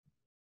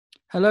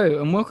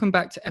Hello, and welcome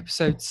back to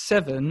episode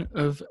 7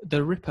 of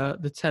The Ripper,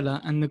 the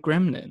Teller, and the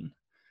Gremlin.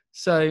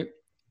 So,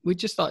 we'd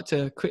just like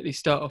to quickly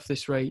start off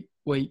this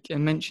week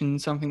and mention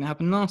something that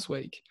happened last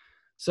week.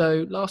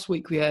 So, last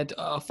week we had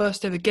our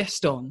first ever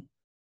guest on.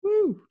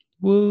 Woo!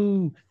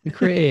 Woo! The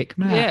Critic,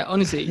 Matt. Yeah,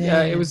 honestly,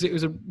 it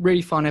was a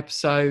really fun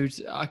episode.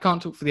 I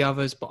can't talk for the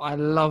others, but I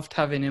loved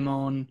having him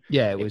on.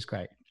 Yeah, it was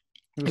great.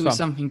 It was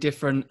something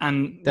different,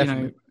 and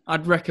Definitely.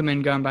 I'd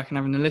recommend going back and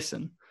having a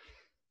listen.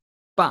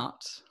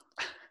 But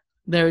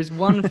there is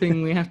one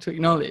thing we have to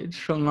acknowledge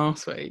from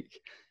last week,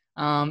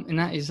 and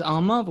that is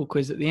our Marvel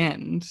quiz at the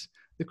end.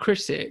 The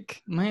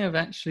Critic may have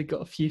actually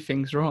got a few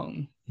things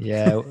wrong.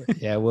 Yeah.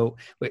 Well,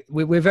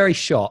 we're very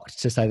shocked,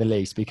 to say the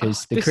least,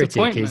 because the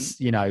Critic is,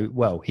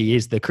 he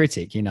is the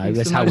Critic. He's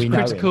that's the how most we know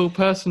critical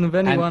person of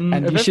anyone.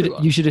 And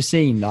you should have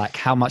seen like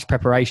how much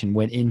preparation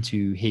went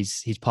into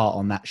his part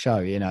on that show.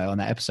 On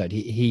that episode,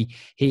 he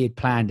had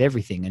planned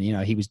everything,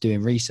 and he was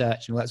doing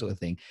research and all that sort of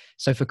thing.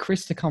 So for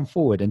Chris to come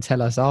forward and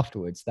tell us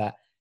afterwards that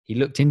he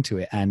looked into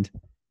it and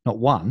not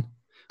one,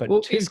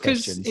 but two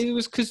questions. It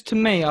was because to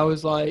me, I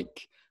was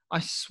like, I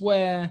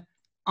swear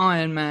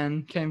Iron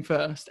Man came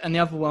first, and the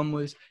other one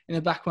was in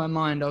the back of my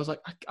mind. I was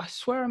like, I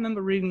swear I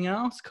remember reading an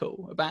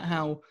article about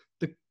how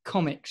the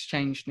comics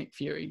changed Nick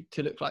Fury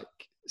to look like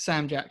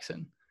Sam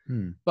Jackson.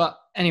 But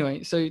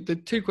anyway, so the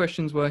two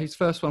questions were, his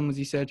first one was,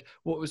 he said,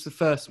 what was the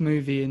first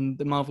movie in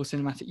the Marvel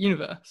Cinematic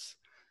Universe?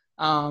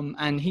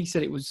 And he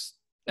said it was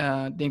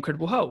The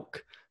Incredible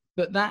Hulk.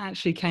 But that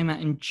actually came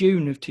out in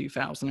June of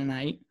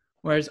 2008,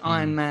 whereas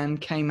Iron Man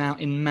came out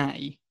in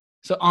May.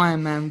 So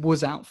Iron Man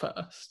was out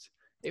first.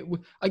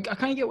 I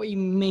kind of get what he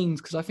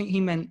means, because I think he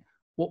meant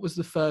what was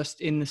the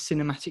first in the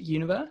cinematic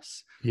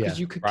universe. Because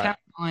you could count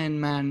Iron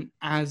Man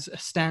as a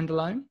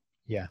standalone.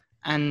 Yeah.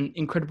 And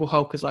Incredible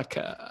Hulk as like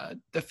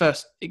the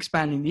first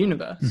expanding the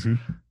universe.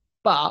 Mm-hmm.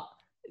 But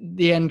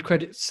the end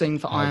credits scene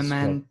for Iron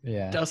Man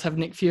does have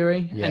Nick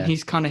Fury, and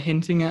he's kind of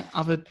hinting at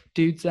other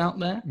dudes out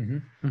there.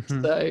 Mm-hmm.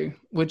 Mm-hmm. So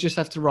we'll just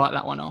have to write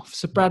that one off.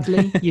 So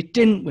Bradley, you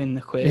didn't win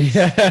the quiz.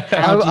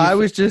 I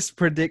was just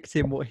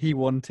predicting what he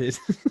wanted.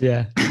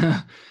 Yeah.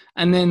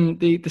 And then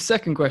the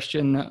second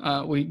question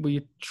that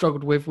we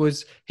struggled with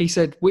was, he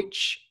said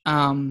which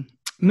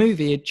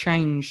movie had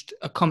changed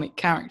a comic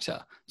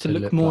character to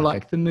look more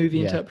like the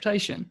movie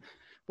interpretation.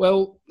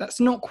 Well,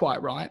 that's not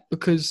quite right,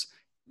 because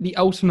the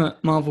Ultimate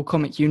Marvel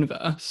Comic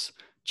Universe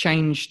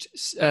changed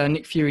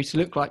Nick Fury to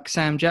look like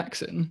Sam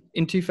Jackson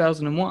in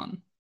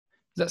 2001.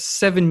 That's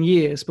 7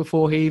 years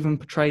before he even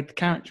portrayed the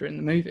character in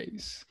the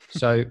movies.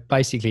 So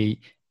basically,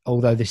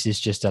 although this is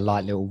just a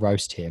light little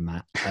roast here,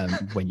 Matt,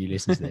 when you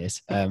listen to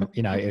this,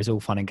 it was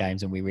all fun and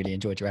games, and we really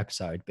enjoyed your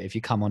episode. But if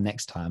you come on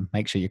next time,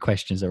 make sure your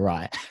questions are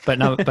right. But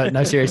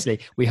no,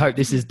 seriously, we hope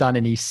this has done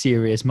any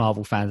serious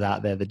Marvel fans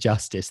out there the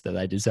justice that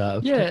they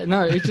deserve. Yeah,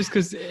 no, it's just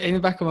because in the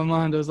back of my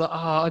mind, I was like,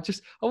 I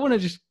want to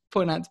just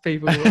point out to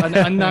people.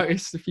 I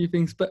noticed a few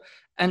things,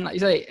 and like you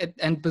say,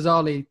 and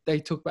bizarrely,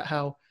 they talk about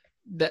how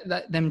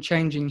that them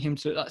changing him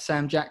to look like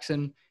Sam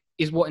Jackson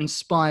is what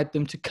inspired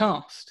them to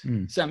cast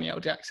Samuel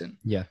Jackson.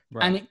 Yeah.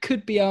 Right. And it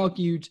could be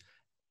argued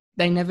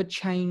they never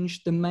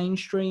changed the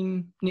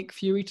mainstream Nick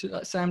Fury to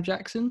like Sam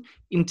Jackson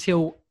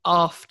until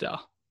after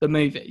the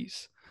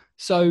movies.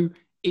 So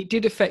it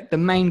did affect the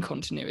main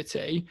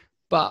continuity,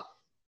 but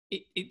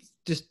it's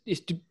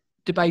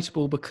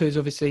debatable, because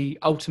obviously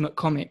Ultimate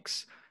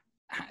Comics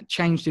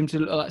changed him to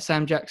look like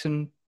Sam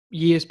Jackson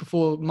years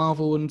before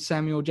Marvel and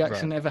Samuel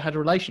Jackson ever had a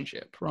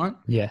relationship, right?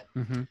 Yeah.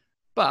 Mm-hmm.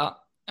 But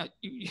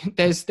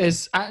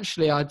there's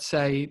actually, I'd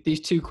say,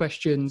 these two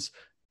questions,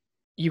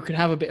 you could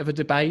have a bit of a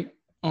debate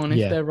on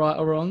if they're right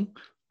or wrong,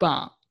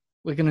 but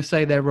we're going to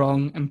say they're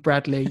wrong, and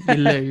Bradley, you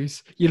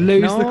lose. You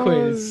lose the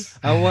quiz.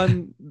 I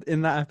won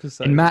in that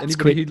episode. In Matt's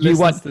quiz.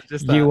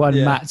 You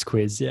won Matt's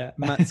quiz. Yeah,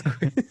 Matt's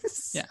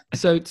quiz. Yeah.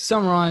 So to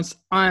summarise,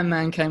 Iron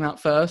Man came out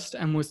first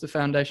and was the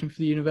foundation for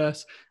the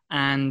universe.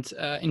 And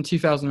in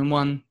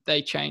 2001,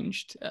 they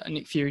changed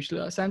Nick Fury to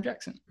look like Sam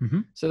Jackson. Mm-hmm.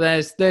 So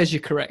there's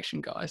your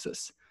correction, guys.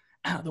 That's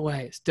out of the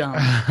way. It's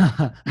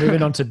done.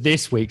 Moving on to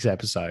this week's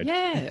episode.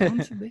 Yeah, on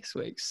to this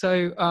week.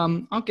 So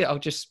I'll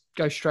just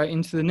go straight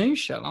into the news,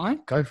 shall I?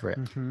 Go for it.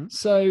 Mm-hmm.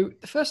 So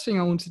the first thing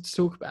I wanted to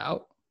talk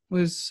about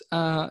was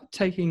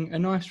taking a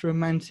nice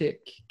romantic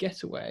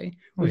getaway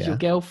with your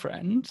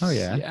girlfriend. Oh,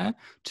 yeah.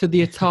 To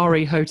the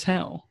Atari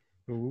Hotel.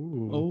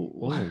 Ooh.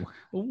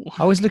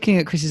 I was looking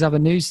at Chris's other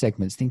news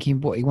segments,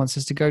 thinking, what, he wants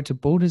us to go to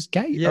Baldur's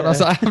Gate? Yeah. I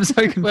was like, I'm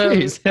so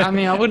confused. Well,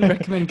 I wouldn't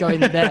recommend going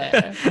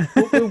there.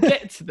 We'll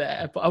get to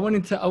there, but I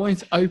wanted to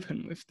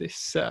open with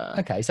this.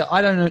 Okay, so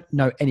I don't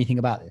know anything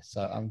about this,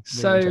 so I'm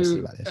really interested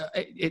about this.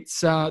 It's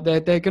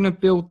they're going to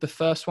build the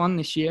first one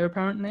this year,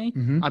 apparently.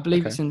 Mm-hmm. I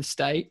believe it's in the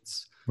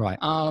States. Right.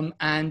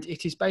 And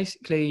it is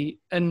basically,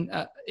 and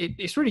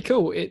it's really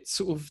cool. It's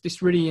sort of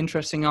this really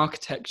interesting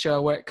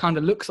architecture where it kind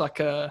of looks like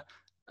a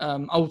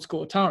old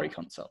school Atari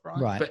console,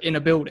 right? But in a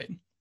building.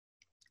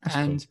 That's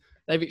cool.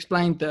 They've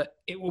explained that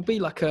it will be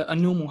like a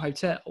normal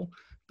hotel,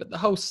 but the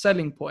whole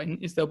selling point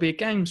is there'll be a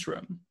games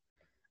room.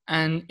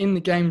 And in the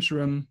games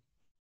room,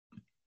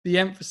 the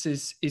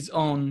emphasis is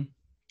on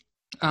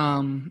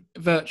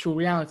virtual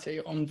reality,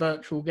 on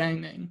virtual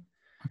gaming.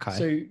 Okay.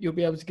 So you'll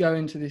be able to go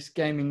into this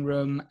gaming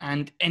room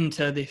and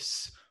enter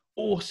this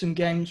awesome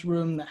games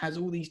room that has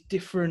all these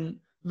different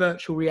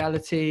virtual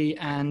reality,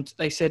 and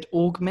they said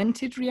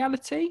augmented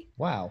reality,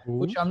 Wow.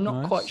 which I'm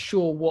not quite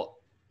sure what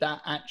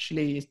that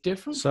actually is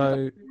different from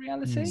virtual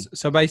reality.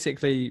 So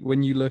basically,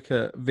 when you look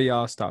at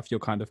VR stuff, you're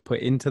kind of put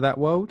into that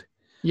world.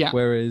 Yeah.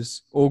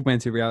 Whereas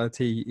augmented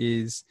reality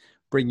is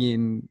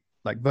bringing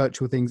like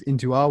virtual things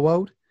into our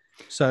world.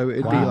 So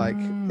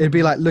it'd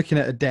be like looking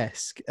at a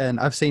desk. And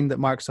I've seen that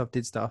Microsoft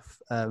did stuff,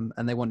 and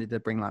they wanted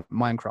to bring like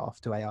Minecraft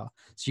to AR,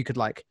 so you could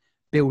like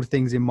build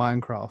things in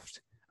Minecraft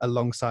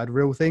alongside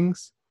real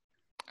things.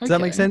 Does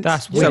that make sense?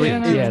 That's weird.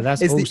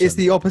 That's awesome. It's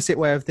the opposite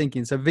way of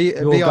thinking. So VR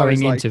going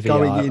is like into VR,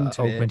 going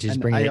into augmented it, is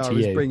and bringing AR it to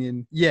is you.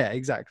 bringing. Yeah,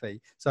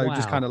 exactly. So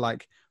just Wow. kind of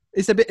like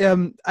it's a bit.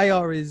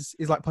 AR is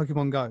like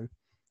Pokemon Go.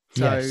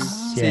 So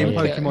seeing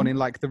Pokemon in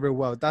like the real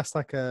world, that's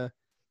like an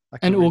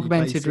really basic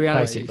augmented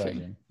reality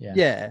version.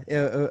 Yeah,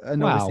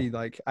 and Wow. obviously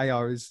like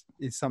AR is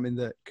something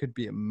that could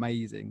be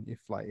amazing if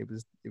like it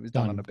was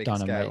done on a bigger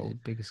scale.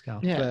 Bigger scale.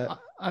 Yeah,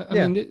 But,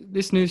 I mean,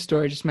 this news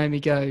story just made me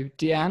go,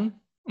 Deanne,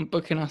 I'm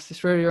booking us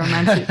this really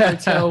romantic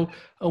hotel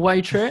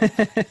away trip,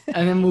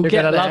 and then we'll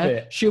get there. Love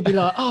it. She'll be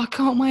like, "Oh, I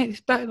can't wait!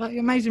 It's back, like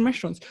amazing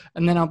restaurants."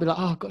 And then I'll be like,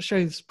 "Oh, I've got to show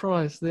you the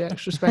surprise, the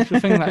extra special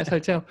thing about this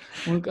hotel."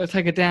 We've got to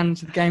take her down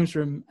into the games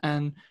room,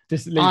 and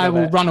I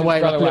will run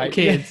away like little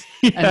kids,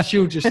 and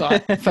she'll just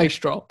like face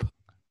drop.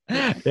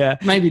 Yeah,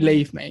 maybe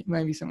leave me.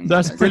 Maybe something.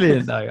 That's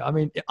brilliant, though. I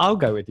mean, I'll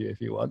go with you if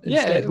you want.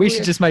 Instead. Yeah, we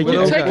should just make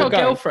we'll it. Take our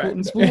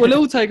girlfriends. We'll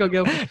all take our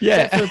girlfriends.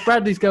 Yeah, except for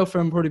Bradley's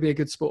girlfriend will probably be a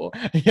good sport.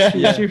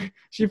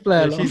 She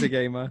play along. She's a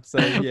gamer, so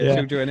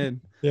she'll join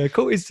in. Yeah,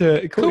 cool is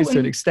to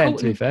an extent.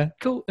 To be fair,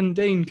 Colt and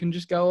Dean can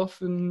just go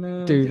off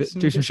and do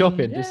some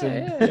shopping,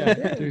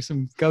 do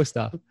some girl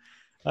stuff.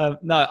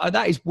 No,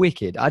 that is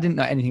wicked. I didn't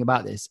know anything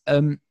about this.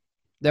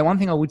 The one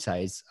thing I would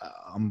say is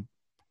I'm a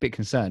bit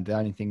concerned. The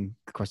only thing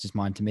that crosses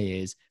mind to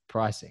me is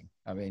pricing.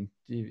 I mean,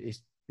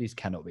 this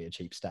cannot be a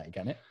cheap stay,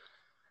 can it?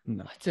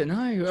 No. I don't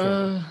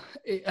know.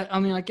 I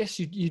mean, I guess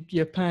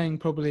you're paying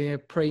probably a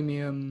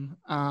premium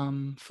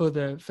for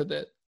the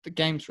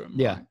games room.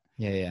 Yeah. Right?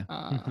 Yeah.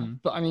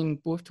 But I mean,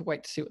 we'll have to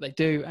wait to see what they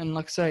do. And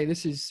like I say,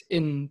 this is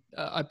in,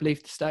 I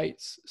believe, the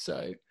States.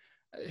 So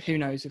who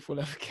knows if we'll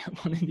ever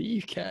get one in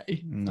the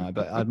UK. No,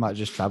 but I might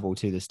just travel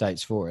to the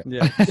States for it.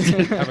 Yeah,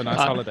 have a nice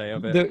holiday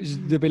of it.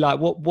 They'll be like,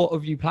 what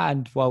have you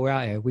planned while we're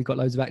out here? We've got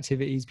loads of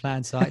activities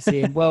planned,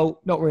 sightseeing. Well,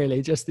 not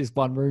really, just this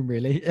one room,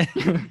 really.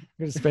 We're going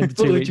to spend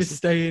 2 weeks. Just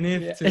staying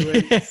here for 2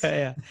 weeks.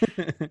 Yeah.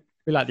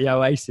 Be like the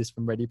Oasis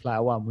from Ready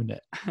Player One, wouldn't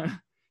it?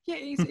 Yeah,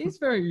 it's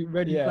very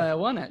Ready Player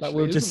One, actually. Like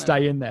we'll just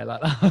stay in there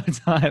like the whole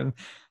time.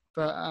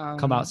 But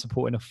come out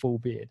supporting a full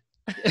beard.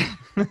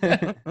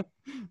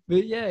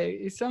 But yeah,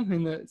 it's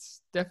something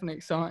that's definitely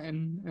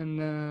exciting,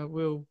 and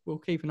we'll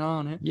keep an eye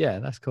on it. Yeah,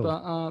 that's cool.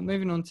 But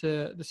moving on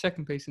to the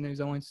second piece of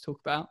news I wanted to talk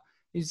about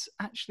is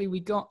actually we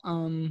got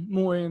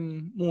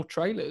more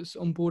trailers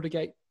on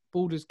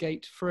Baldur's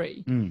Gate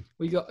 3.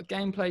 We got a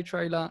gameplay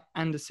trailer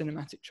and a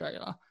cinematic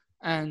trailer,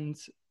 and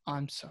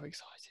I'm so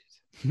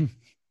excited.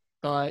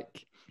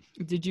 Like,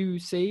 did you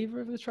see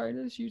either of the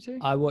trailers, you two?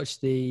 I watched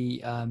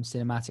the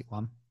cinematic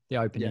one. The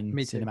opening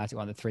cinematic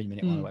one, the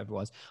 3-minute one, or whatever it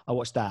was. I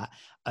watched that.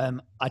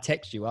 I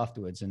texted you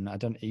afterwards, and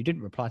you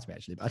didn't reply to me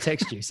actually, but I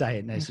texted you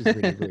saying this is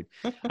really rude.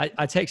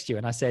 I texted you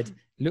and I said,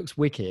 "Looks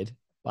wicked,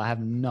 but I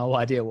have no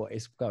idea what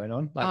is going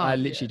on. Like I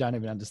literally don't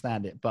even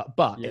understand it. But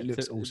it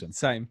looks awesome."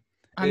 Same.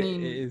 I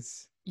mean, it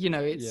is. You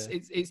know,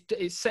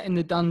 it's set in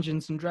the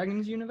Dungeons and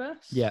Dragons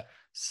universe. Yeah.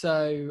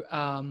 So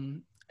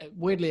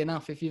weirdly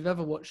enough, if you've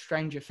ever watched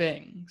Stranger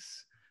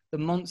Things, the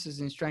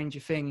monsters in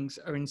Stranger Things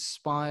are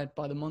inspired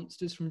by the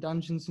monsters from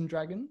Dungeons and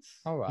Dragons.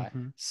 All right.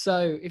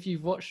 So if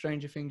you've watched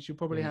Stranger Things, you'll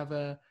probably have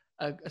a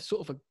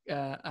sort of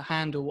a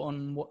handle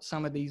on what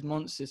some of these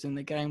monsters in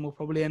the game will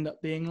probably end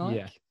up being like.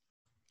 Yeah.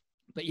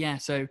 But yeah,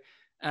 so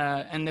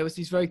and there was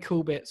these very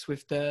cool bits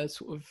with the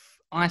sort of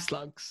ice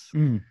slugs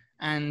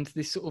and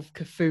this sort of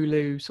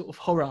Cthulhu sort of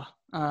horror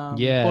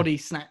body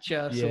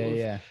snatcher sort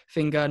of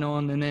thing going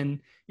on, and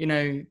then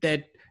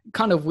they're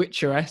kind of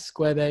Witcher-esque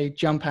where they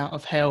jump out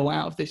of hell,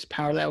 out of this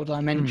parallel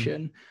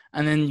dimension,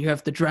 and then you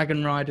have the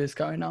dragon riders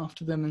going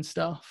after them and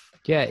stuff.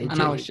 Yeah,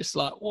 I was just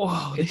like,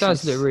 whoa. It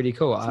does look really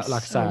cool. Like I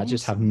say, I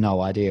just have no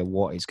idea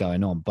what is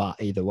going on,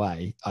 but either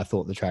way, I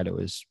thought the trailer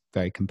was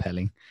very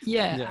compelling.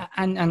 Yeah.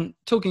 And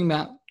talking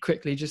about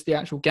quickly just the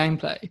actual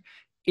gameplay,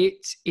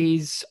 it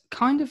is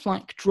kind of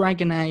like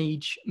Dragon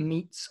Age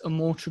meets a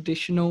more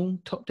traditional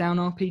top-down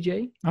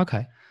RPG.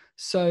 Okay.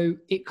 So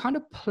it kind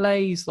of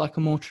plays like a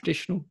more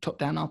traditional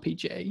top-down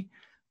RPG,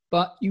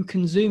 but you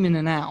can zoom in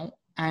and out,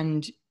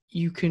 and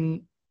you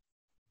can,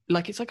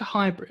 like, it's like a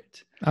hybrid.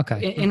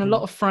 Okay. In a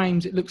lot of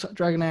frames, it looks like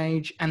Dragon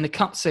Age, and the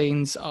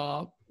cutscenes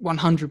are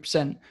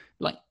 100%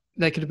 like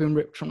they could have been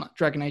ripped from like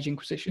Dragon Age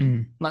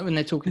Inquisition, like when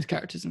they're talking to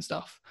characters and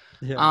stuff.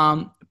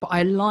 Yeah. But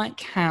I like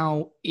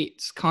how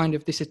it's kind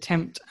of this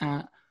attempt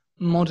at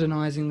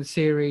modernizing the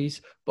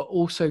series, but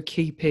also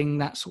keeping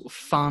that sort of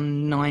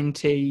fun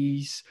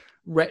 90s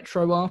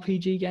retro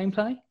RPG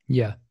gameplay.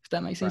 Yeah. If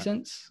that makes any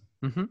sense.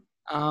 Mm-hmm.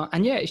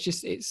 And yeah, it's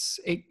just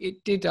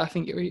it did. I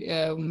think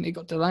it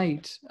got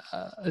delayed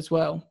as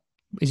well.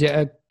 Is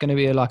it going to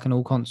be like an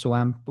all console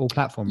and all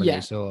platform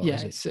release?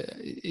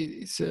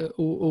 It's a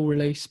all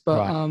release,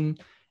 but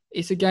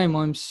it's a game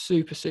I'm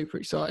super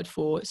excited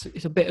for.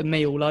 It's a bit of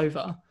me all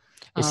over.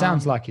 It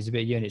sounds like it's a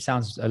bit of you, and it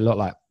sounds a lot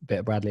like a bit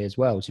of Bradley as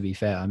well. To be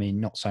fair, I mean,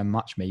 not so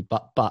much me,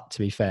 but to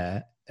be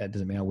fair, it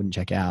doesn't mean I wouldn't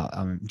check it out.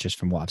 Just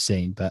from what I've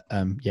seen, but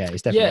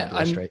it's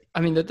definitely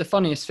I mean, the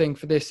funniest thing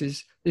for this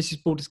is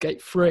Baldur's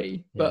Gate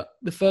 3, but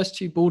the first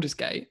 2 Baldur's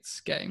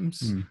Gates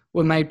games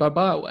were made by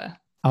BioWare.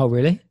 Oh,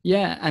 really?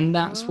 Yeah, and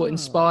that's what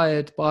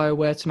inspired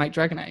BioWare to make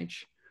Dragon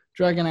Age.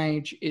 Dragon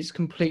Age is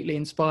completely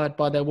inspired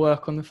by their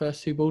work on the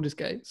first 2 Baldur's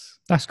Gates.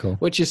 That's cool.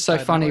 Which is so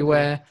funny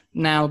where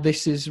now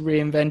this has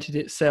reinvented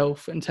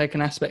itself and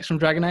taken aspects from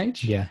Dragon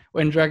Age. Yeah.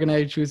 When Dragon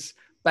Age was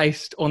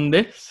based on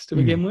this to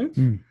begin with.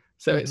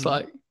 So it's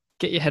like,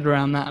 get your head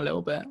around that a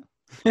little bit.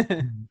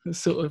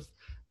 Sort of.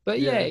 But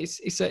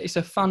it's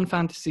a fun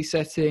fantasy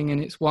setting,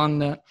 and it's one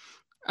that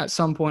at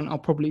some point I'll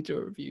probably do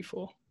a review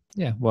for.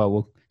 Yeah, well,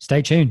 we'll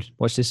stay tuned.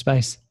 Watch this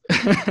space.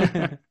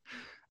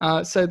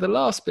 So the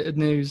last bit of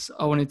news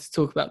I wanted to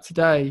talk about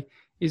today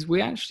is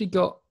we actually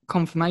got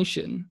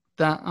confirmation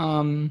that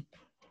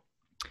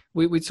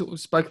we sort of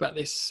spoke about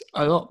this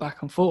a lot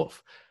back and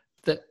forth,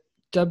 that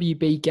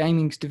WB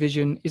Gaming's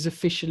division is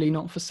officially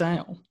not for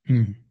sale.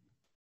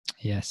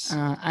 Yes.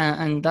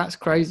 And that's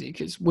crazy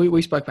because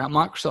we spoke about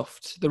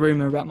Microsoft, the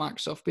rumor about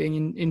Microsoft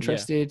being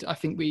interested. I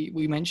think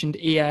we mentioned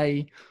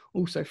EA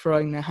also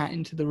throwing their hat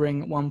into the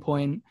ring at one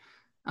point.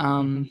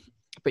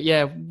 But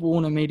yeah,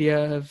 Warner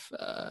Media have,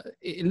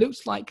 it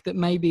looks like that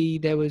maybe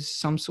there was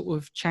some sort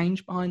of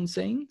change behind the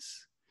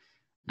scenes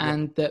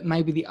and that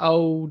maybe the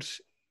old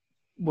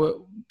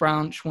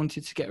branch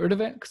wanted to get rid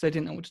of it because they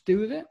didn't know what to do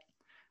with it.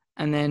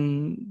 And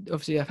then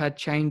obviously they've had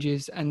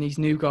changes and these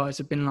new guys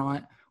have been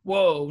like,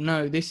 whoa,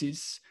 no,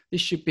 this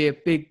should be a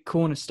big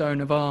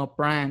cornerstone of our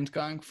brand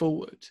going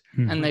forward.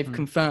 And they've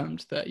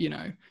confirmed that,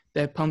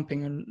 they're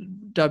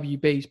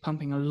WB's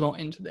pumping a lot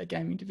into their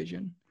gaming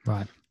division.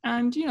 Right.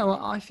 And,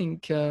 I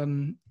think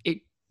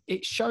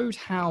it showed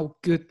how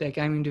good their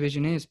gaming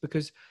division is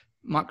because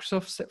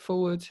Microsoft stepped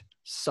forward,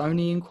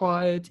 Sony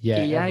inquired,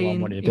 EA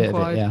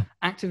inquired,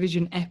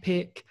 Activision,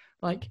 Epic.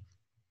 Like,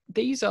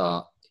 these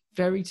are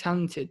very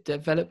talented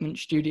development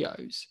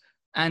studios.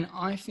 And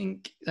I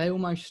think they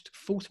almost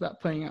thought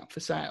about putting it up for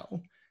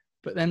sale,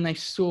 but then they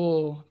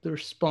saw the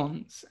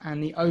response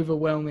and the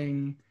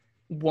overwhelming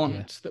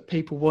want that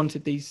people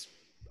wanted these,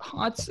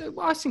 I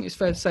think it's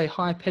fair to say,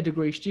 high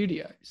pedigree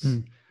studios.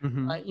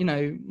 Like,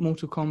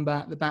 Mortal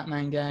Kombat, the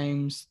Batman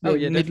games,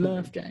 the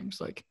Middle-earth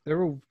games. Like,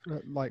 they're all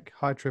like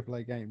high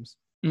AAA games.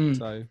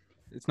 So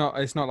it's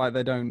not like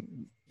they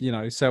don't,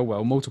 sell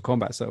well. Mortal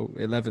Kombat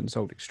 11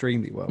 sold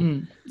extremely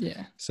well.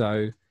 Yeah.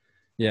 So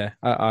yeah,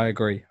 I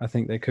agree. I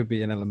think there could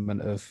be an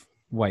element of,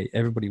 wait,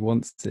 everybody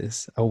wants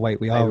this. Oh,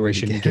 wait, we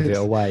shouldn't give it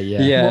away.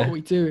 What are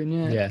we doing?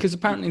 Yeah. Because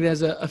apparently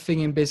there's a thing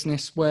in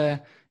business where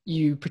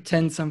you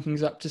pretend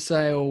something's up to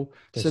sale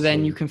so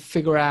then you can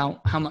figure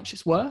out how much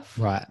it's worth.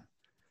 Right.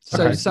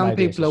 So some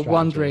people are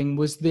wondering,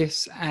 was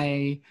this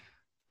a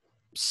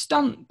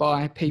stunt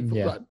by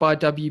people, by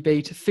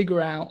WB to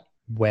figure out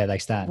where they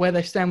stand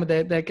with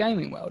their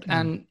gaming world?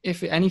 And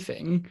if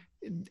anything,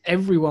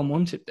 everyone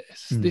wanted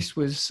this. This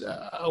was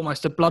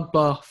almost a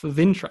bloodbath of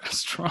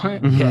interest, right?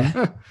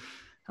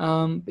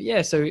 But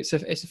yeah, so it's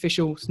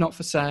official. It's not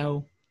for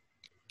sale,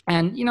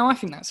 and I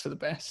think that's for the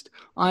best.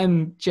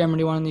 I'm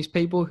generally one of these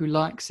people who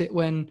likes it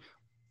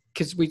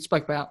because we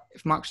spoke about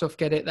if Microsoft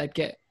get it, they'd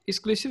get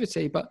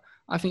exclusivity. But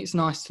I think it's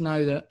nice to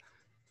know that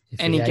if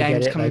any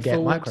games coming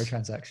forward,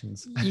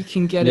 microtransactions, you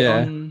can get it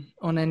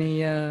on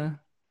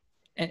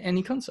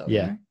any console.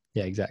 Yeah,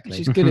 exactly.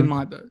 Which is good in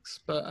my books.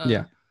 But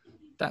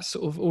that's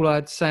sort of all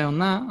I'd say on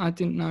that. I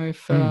didn't know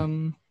if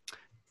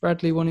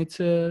Bradley wanted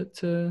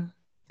to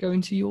go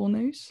into your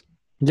news.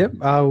 Yep,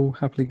 I'll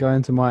happily go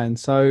into mine.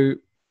 So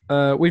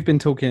we've been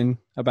talking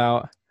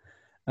about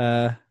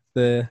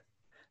the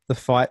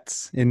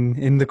fights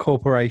in the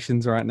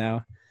corporations right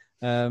now.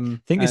 I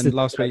think it's the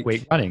last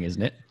week running,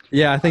 isn't it?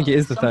 Yeah, I think it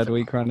is the third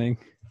week running.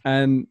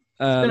 And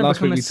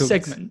last week we talked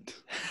segment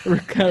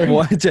recurring.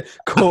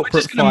 Corporate We're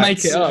just going to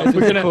make it up.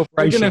 We're going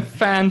to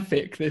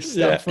fanfic this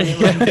stuff.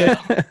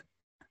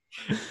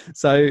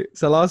 So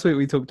last week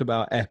we talked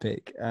about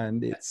Epic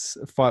and its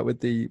fight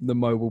with the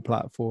mobile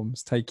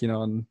platforms, taking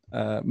on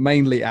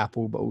mainly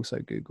Apple, but also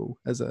Google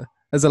as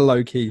a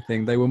low key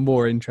thing. They were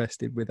more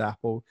interested with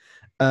Apple,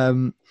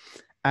 and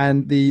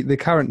the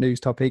current news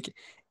topic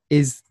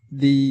is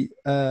the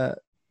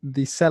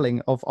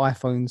selling of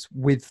iPhones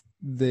with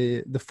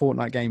the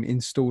Fortnite game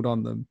installed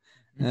on them.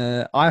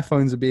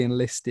 iPhones are being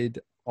listed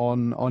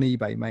on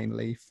eBay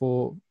mainly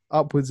for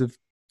upwards of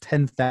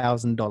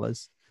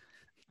 $10,000.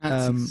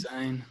 That's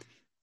insane.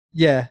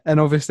 Yeah, and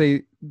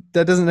obviously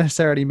that doesn't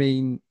necessarily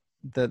mean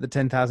that the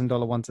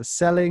 $10,000 ones are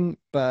selling,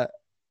 but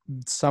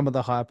some of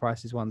the higher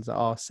prices ones that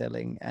are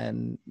selling,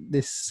 and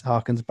this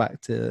harkens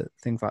back to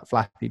things like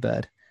Flappy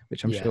Bird,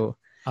 which I'm sure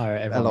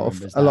a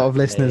lot of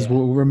listeners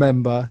will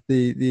remember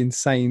the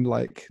insane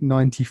like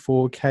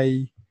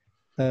 94k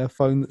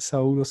phone that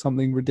sold or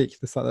something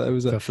ridiculous like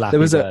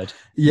that.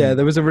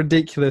 There was a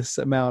ridiculous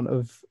amount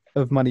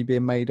of money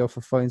being made off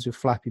of phones with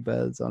Flappy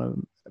Birds on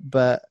them.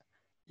 But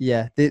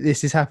yeah,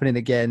 this is happening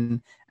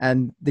again,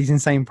 and these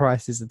insane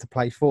prices are to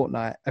play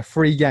Fortnite, a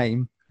free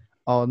game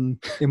on,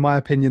 in my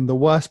opinion, the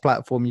worst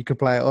platform you could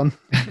play it on.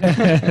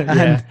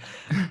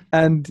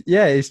 and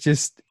it's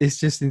just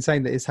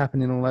insane that it's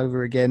happening all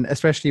over again,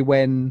 especially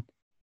when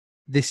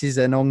this is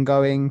an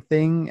ongoing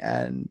thing,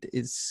 and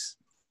it's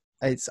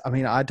I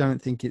mean, I don't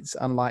think it's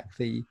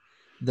unlikely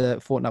that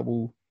Fortnite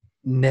will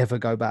never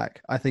go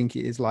back. I think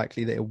it is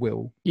likely that it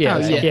will be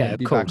back on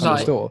the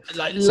store.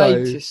 Like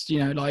latest,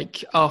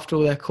 like after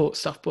all their court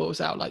stuff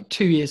boils out, like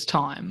 2 years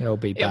time, it'll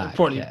be back. It'll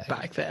probably be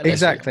back there.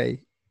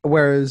 Exactly.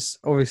 Whereas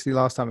obviously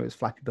last time it was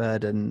Flappy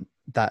Bird, and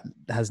that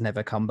has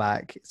never come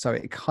back. So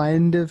it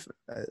kind of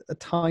a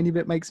tiny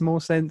bit makes more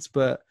sense,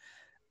 but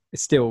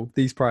it's still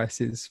these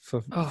prices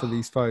for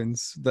these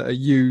phones that are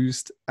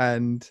used.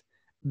 And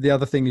the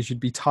other thing is you'd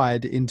be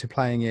tied into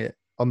playing it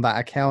on that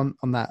account,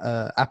 on that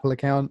Apple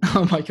account.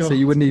 Oh my god! So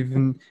you wouldn't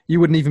even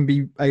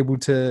be able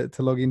to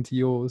log into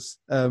yours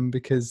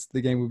because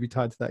the game would be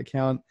tied to that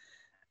account.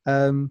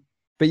 But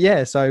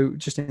yeah, so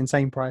just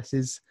insane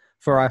prices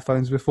for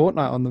iPhones with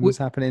Fortnite on them was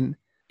happening.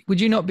 Would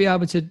you not be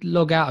able to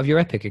log out of your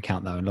Epic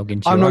account though and log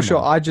into? I'm your not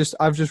sure. one?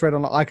 I've just read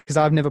online because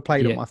I've never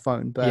played on my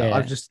phone, but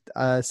I've just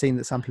seen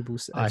that some people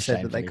have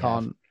said that they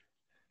can't.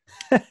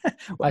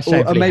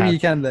 Or maybe you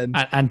can then.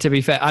 And to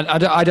be fair,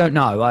 I don't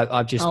know.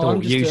 I've just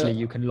thought usually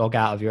you can log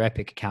out of your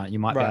Epic account. You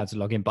might be able to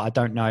log in, but I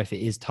don't know if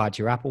it is tied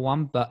to your Apple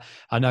one. But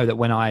I know that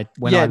when I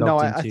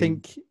I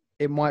think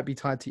it might be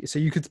tied to you. So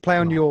you could play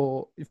on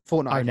your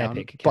Fortnite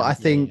account, but I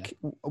think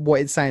what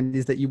it's saying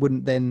is that you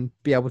wouldn't then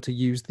be able to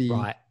use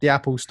the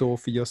Apple store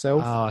for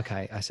yourself. Oh,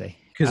 okay, I see.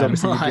 Because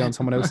obviously you'd be on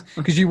someone else.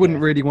 Because you wouldn't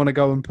really want to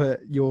go and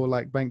put your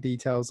like bank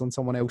details on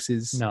someone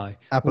else's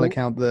Apple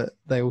account that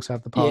they also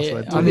have the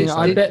password. I mean,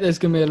 I bet there's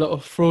going to be a lot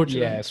of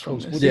fraudulence from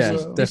this. Yeah,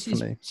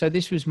 definitely. So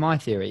this was my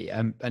theory,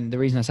 and the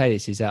reason I say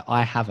this is that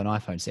I have an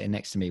iPhone sitting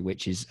next to me,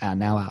 which is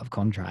now out of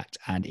contract,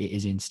 and it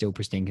is in still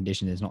pristine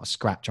condition. There's not a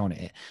scratch on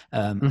it,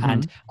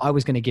 and I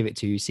was going to give it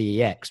to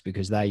CEX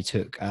because they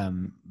took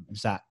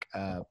Zach.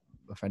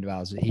 A friend of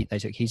ours, they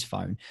took his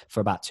phone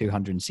for about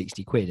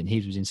 260 quid, and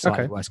his was in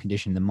slightly worse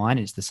condition than mine.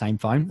 It's the same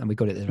phone, and we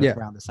got it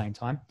around the same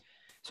time.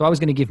 So I was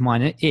going to give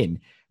mine in.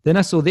 Then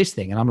I saw this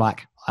thing, and I'm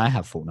like, I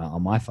have Fortnite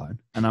on my phone,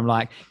 and I'm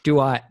like, do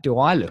I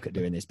look at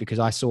doing this? Because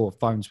I saw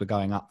phones were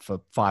going up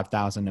for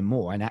 5,000 and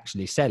more, and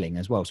actually selling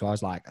as well. So I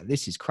was like,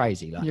 this is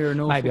crazy. Like, you're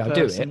an awful maybe I'll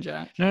person, do it.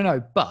 Jack.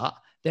 No, but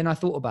then I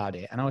thought about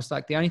it, and I was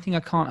like, the only thing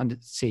I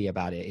can't see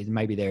about it is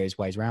maybe there is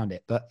ways around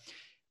it, but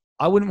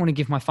I wouldn't want to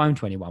give my phone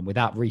to anyone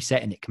without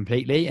resetting it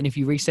completely. And if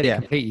you reset it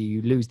completely,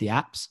 you lose the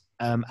apps.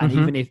 And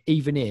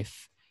even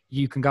if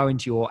you can go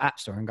into your app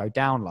store and go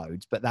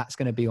downloads, but that's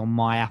going to be on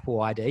my Apple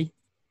ID.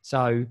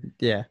 So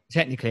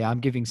technically I'm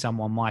giving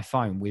someone my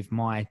phone with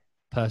my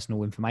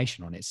personal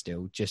information on it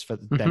still, just for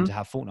them to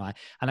have Fortnite.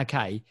 And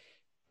okay,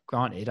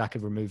 granted, I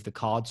could remove the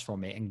cards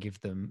from it and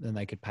give them, and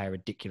they could pay a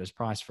ridiculous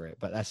price for it.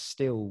 But that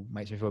still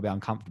makes me feel a bit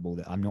uncomfortable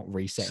that I'm not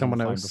resetting someone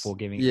the phone before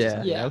giving it to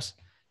somebody else.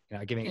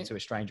 Giving it to a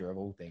stranger of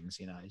all things,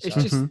 It's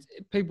just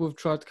people have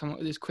tried to come up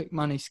with this quick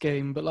money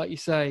scheme, but like you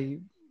say,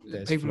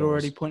 people are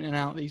already pointing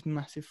out these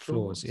massive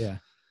flaws.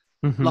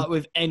 Like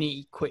with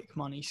any quick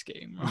money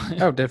scheme,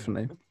 right? Oh,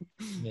 definitely.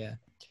 Yeah.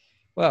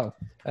 Well,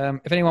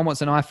 if anyone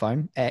wants an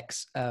iPhone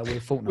X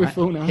with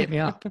Fortnite, hit me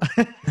up.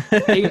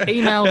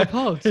 Email the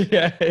pod.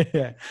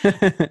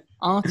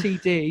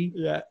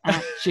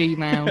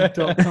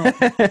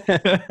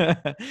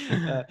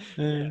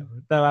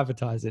 rtd@gmail.com. No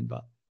advertising,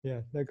 but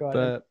no guy.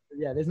 But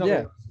there's not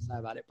much to say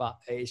about it, but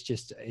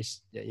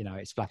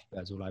it's Flappy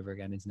Birds all over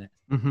again, isn't it?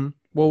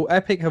 Well,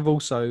 Epic have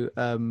also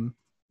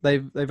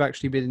they've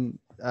actually been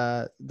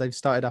they've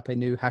started up a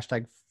new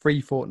hashtag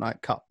Free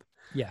Fortnite Cup.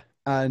 Yeah.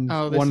 And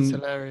this is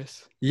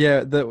hilarious.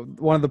 Yeah,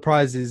 one of the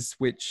prizes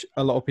which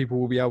a lot of people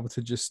will be able to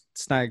just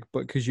snag,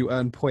 but because you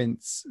earn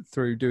points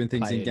through doing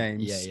things in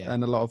games,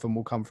 and a lot of them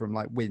will come from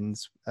like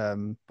wins.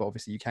 But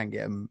obviously you can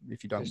get them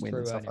if you don't win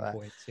and stuff like that.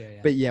 Points.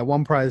 But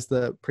one prize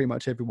that pretty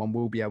much everyone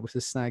will be able to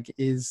snag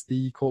is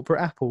the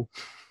corporate Apple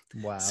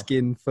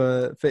skin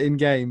for in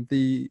game.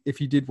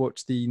 If you did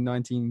watch the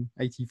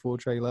 1984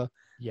 trailer,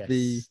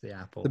 the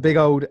Apple, the big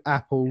old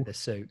Apple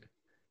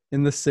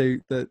in the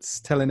suit that's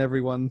telling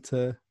everyone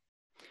to.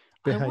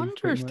 I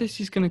wonder if this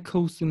is going to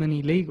cause them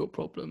any legal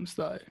problems,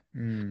 though,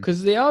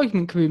 because the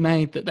argument could be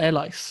made that they're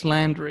like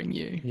slandering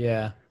you.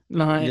 Yeah,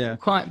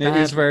 quite bad. It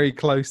is very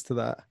close to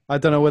that. I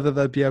don't know whether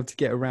they'll be able to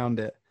get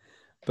around it,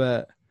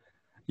 but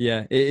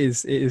it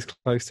is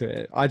close to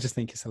it. I just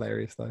think it's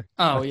hilarious, though.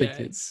 Oh, I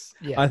think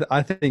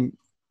I think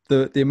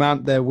the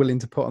amount they're willing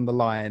to put on the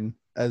line,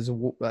 as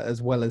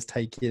well as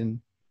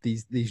taking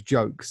these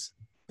jokes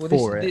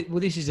for it.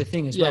 This is the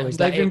thing as Yeah, well. Is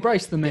they've that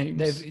embraced the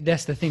memes.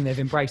 That's the thing. They've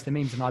embraced the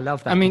memes, and I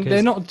love that. I mean, because,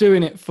 they're not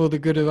doing it for the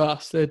good of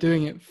us. They're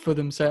doing it for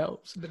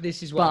themselves. But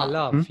this is what I But-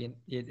 love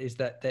is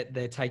that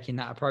they're taking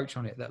that approach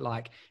on it. That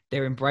like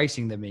they're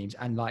embracing the memes,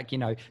 and like, you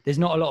know, there's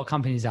not a lot of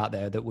companies out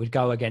there that would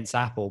go against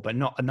Apple, but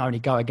not only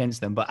go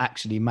against them, but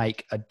actually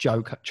make a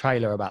joke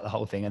trailer about the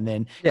whole thing, and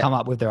then come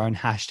up with their own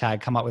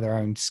hashtag, come up with their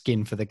own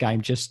skin for the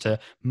game just to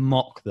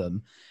mock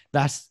them.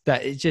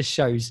 It just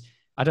shows.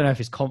 I don't know if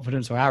it's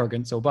confidence or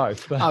arrogance or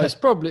both. But it's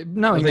probably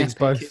knowing think it's Epic,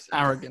 both. it's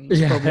arrogance.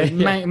 Yeah, Probably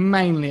yeah.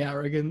 mainly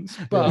arrogance,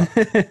 but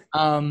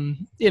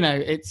you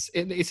know,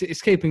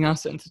 it's keeping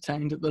us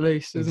entertained at the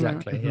least, isn't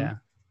exactly, it? yeah.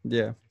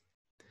 Yeah.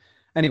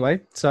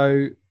 Anyway,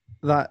 so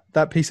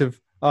that piece of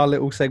our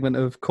little segment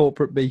of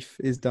corporate beef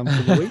is done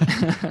for the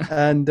week,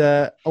 and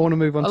I want to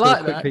move on I to like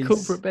a quick that piece.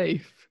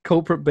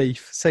 corporate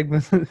beef.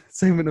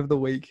 Segment of the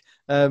week.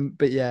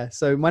 But yeah,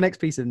 so my next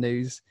piece of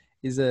news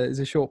is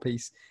a short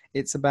piece.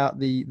 It's about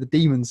the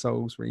Demon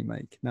Souls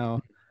remake.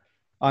 Now,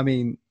 I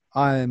mean,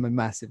 I am a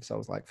massive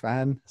Souls-like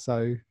fan,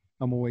 so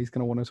I'm always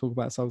going to want to talk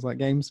about Souls-like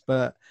games.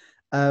 But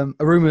a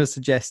rumor has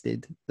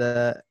suggested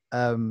that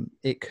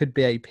it could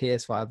be a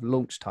PS5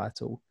 launch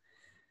title,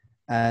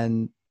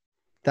 and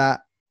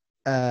that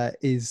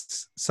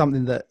is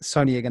something that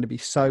Sony are going to be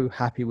so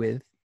happy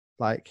with,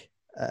 like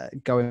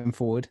going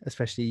forward,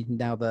 especially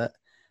now that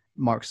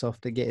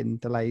Microsoft are getting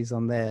delays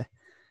on their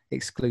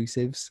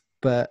exclusives.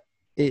 But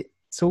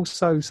it's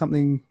also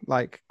something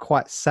like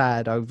quite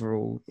sad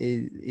overall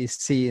is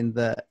seeing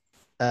that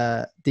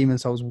Demon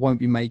Souls won't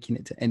be making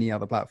it to any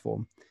other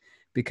platform,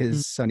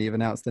 because Sony have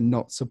announced they're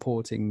not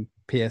supporting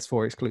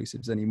PS4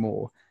 exclusives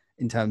anymore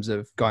in terms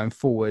of going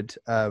forward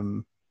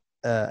and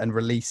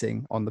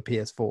releasing on the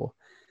PS4.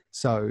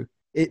 So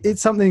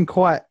it's something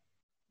quite,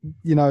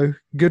 you know,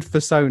 good for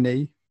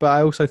Sony, but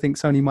I also think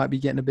Sony might be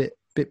getting a bit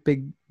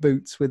big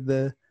boots with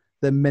the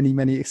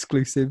many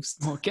exclusives.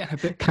 Well, getting a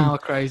bit power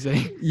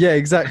crazy. Yeah,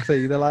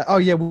 exactly. They're like, oh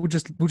yeah, we'll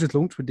just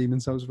launch with Demon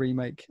Souls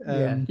remake.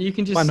 You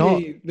can just why not?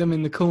 see them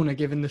in the corner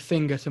giving the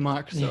finger to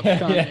Microsoft. Yeah,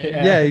 can't you?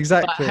 Yeah,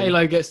 exactly. Like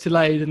Halo gets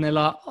delayed, and they're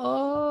like,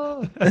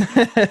 oh.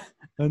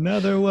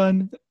 Another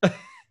one. So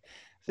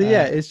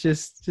yeah, it's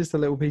just a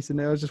little piece in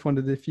there. I just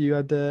wondered if you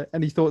had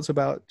any thoughts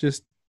about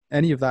just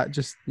any of that.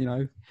 Just, you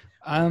know,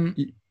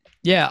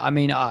 yeah, I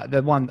mean,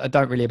 the one I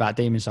don't really about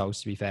Demon Souls,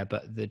 to be fair,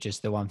 but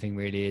the one thing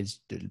really is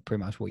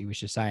pretty much what you were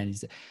just saying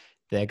is that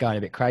they're going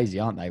a bit crazy,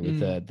 aren't they, with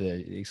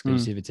the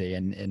exclusivity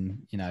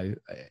and you know,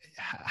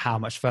 how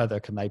much further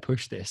can they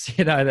push this?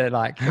 You know, they're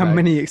like, how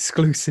many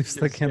exclusives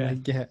they they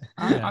get?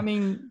 I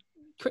mean,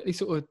 quickly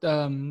sort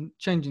of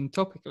changing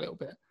topic a little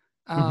bit.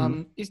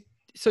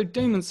 So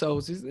Demon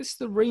Souls, is this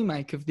the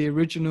remake of the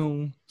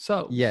original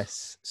Souls?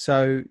 Yes.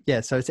 So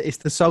it's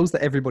the Souls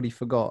that everybody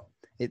forgot.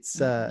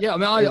 It's yeah. I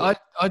mean, I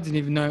didn't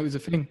even know it was a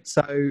thing.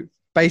 So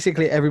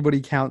basically,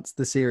 everybody counts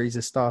the series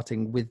as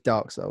starting with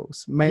Dark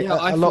Souls.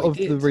 A lot of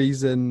the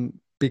reason,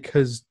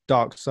 because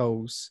Dark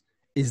Souls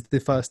is the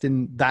first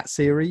in that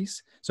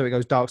series, so it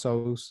goes Dark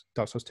Souls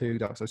 2,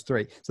 Dark Souls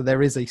 3. So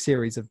there is a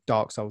series of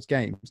Dark Souls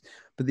games,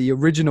 but the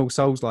original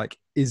Souls-like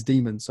is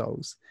Demon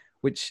Souls,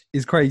 which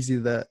is crazy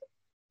that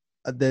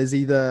there's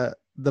either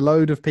the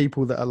load of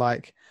people that are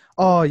like,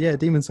 oh yeah,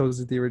 Demon Souls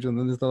is the original,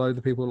 and there's the load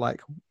of people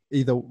like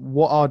either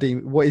what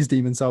is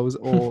Demon Souls,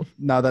 or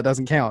no, that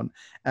doesn't count.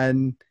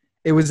 And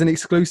it was an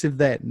exclusive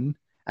then,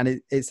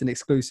 and it's an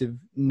exclusive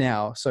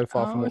now. So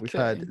far from what we've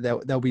heard,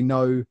 there'll be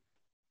no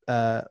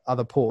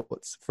other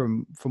ports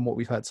from what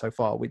we've heard so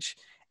far, which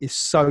is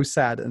so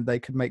sad. And they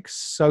could make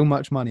so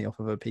much money off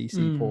of a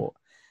PC port,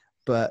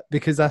 but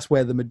because that's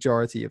where the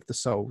majority of the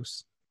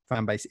Souls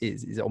fan base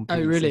is on PC.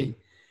 Oh, really?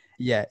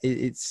 Yeah,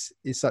 it's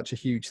such a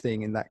huge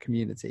thing in that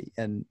community,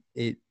 and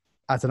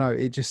I don't know,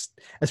 it just,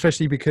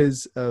 especially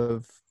because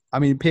of, I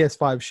mean,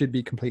 PS5 should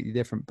be completely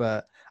different,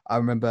 but I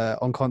remember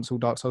on console,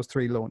 Dark Souls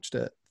 3 launched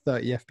at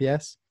 30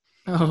 FPS.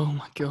 Oh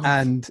my God.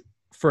 And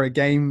for a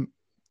game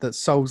that's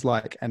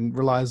Souls-like and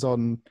relies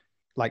on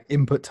like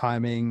input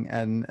timing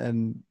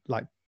and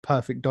like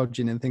perfect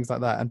dodging and things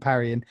like that and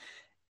parrying,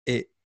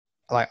 it,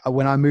 like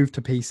when I moved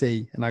to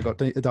PC and I got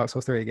Dark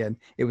Souls 3 again,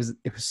 it was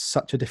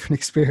such a different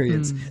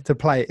experience to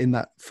play it in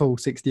that full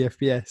 60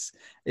 FPS.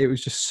 It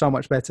was just so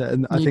much better.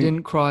 And I think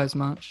didn't cry as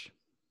much.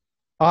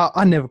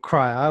 I never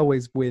cry. I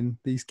always win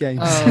these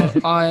games.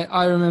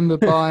 I remember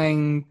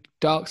buying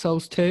Dark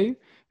Souls 2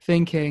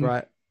 thinking,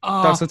 right.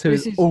 Dark Souls 2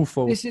 is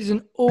awful. This is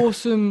an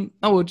awesome...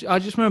 I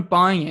just remember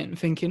buying it and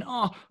thinking,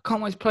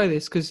 can't wait to play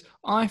this, because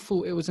I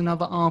thought it was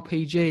another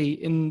RPG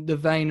in the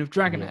vein of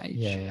Dragon Age.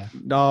 Yeah.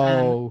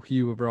 No,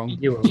 you were wrong.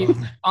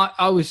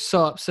 I was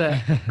so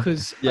upset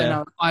because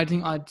I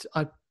think I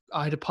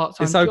had a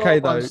part-time job. Okay,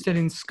 though. I was still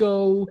in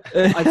school.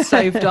 I'd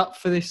saved up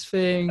for this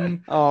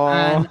thing.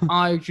 And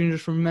I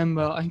just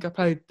remember, I think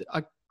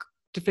I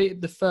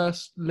defeated the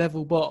first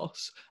level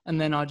boss,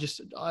 and then I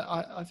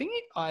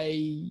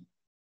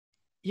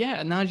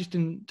and I just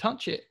didn't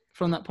touch it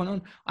from that point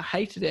on. I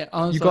hated it.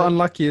 You got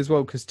unlucky as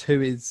well, because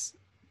 2 is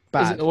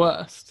bad. Is it the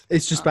worst?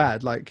 It's just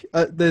bad. Like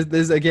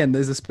there's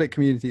a split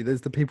community.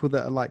 There's the people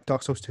that are like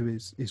Dark Souls 2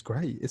 is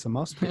great. It's a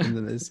masterpiece. And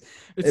then there's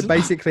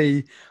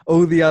basically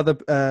all the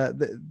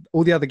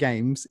other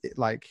games,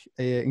 like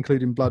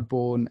including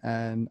Bloodborne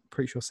and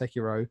pretty sure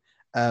Sekiro,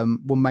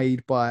 were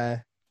made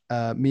by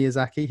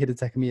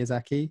Hidetaka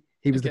Miyazaki.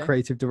 He was the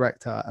creative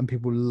director, and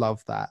people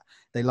love that.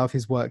 They love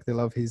his work. They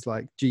love his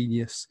like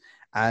genius,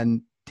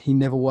 and he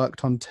never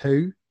worked on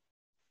 2.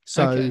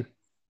 So,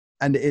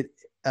 and a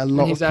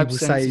lot of people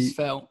say, is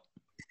felt.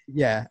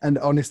 Yeah, and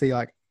honestly,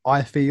 like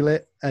I feel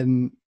it,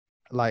 and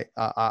like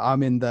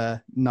I'm in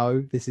the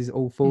no, this is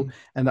awful,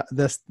 and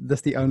that's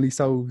the only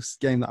Souls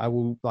game that I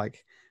will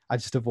like. I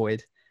just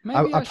avoid.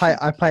 I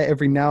play it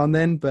every now and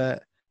then,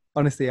 but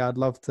honestly, I'd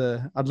love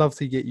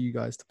to get you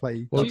guys to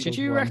play. Well, do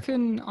you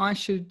reckon I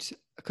should?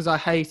 Because I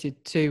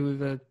hated 2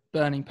 with a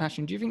burning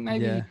passion. Do you think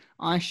maybe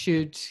I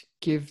should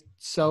give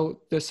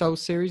the Soul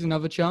series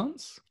another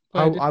chance?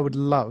 I would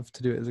love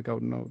to do it as a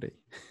golden oldie.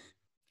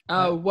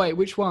 Oh wait,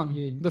 which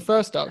one? The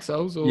first Dark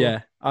Souls? Or?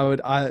 Yeah, I would.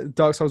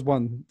 Dark Souls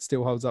 1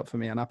 still holds up for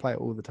me, and I play it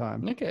all the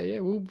time. Okay, yeah,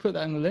 we'll put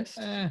that on the list.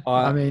 I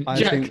think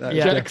that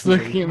Jack's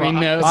looking at me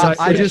now.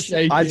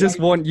 I just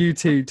want you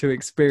two to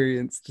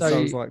experience the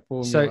Souls like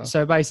formula.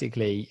 So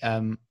basically,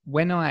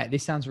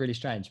 this sounds really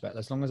strange, but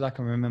as long as I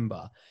can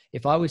remember,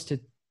 if I was to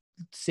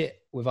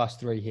sit with us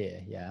 3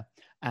 here,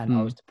 and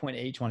I was to point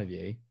at each one of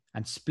you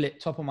and split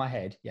top of my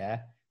head,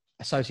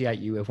 associate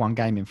you with one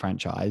gaming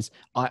franchise,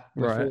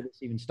 before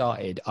this even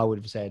started, I would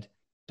have said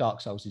Dark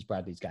Souls is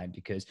Bradley's game,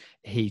 because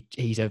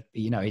he's a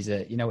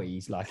maniac.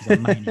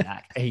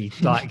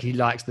 he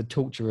likes the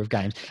torture of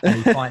games,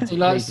 and he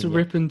likes to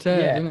rip and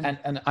tear.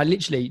 And I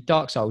literally,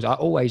 Dark Souls, I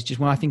always just,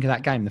 when I think of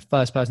that game, the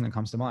first person that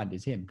comes to mind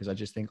is him, because I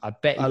just think I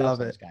bet he loves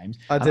those games.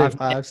 I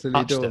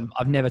absolutely do them.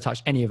 I've never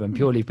touched any of them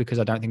purely because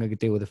I don't think I could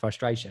deal with the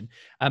frustration.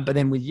 But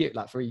then with you,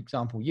 like for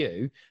example,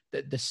 the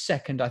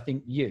second I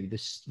think the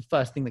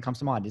first thing that comes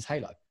to mind is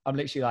Halo. I'm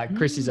literally like,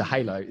 Chris is a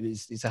Halo.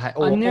 It's a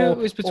Halo. I knew it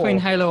was between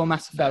Halo or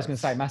Mass Effect. I was going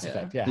to say Mass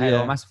Effect,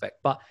 Halo or Mass Effect.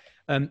 But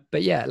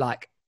yeah,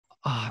 like,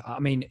 I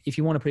mean, if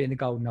you want to put it in the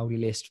golden oldie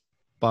list,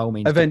 by all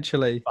means.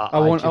 Eventually, I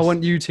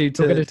want you two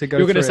to go.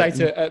 You're going to say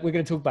we're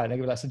going to talk about it.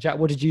 And like, so Jack,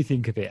 what did you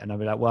think of it? And I'll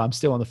be like, well, I'm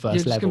still on the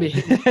first level. You're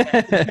just going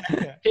to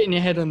be hitting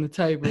your head on the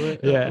table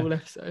all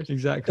episode.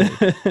 Exactly.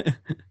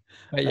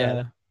 But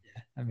yeah,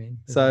 I mean.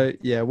 So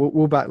yeah,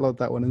 we'll backlog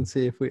that one and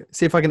see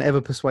if I can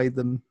ever persuade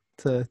them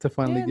to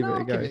finally give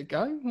it a go. Give it a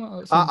go.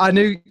 Well, I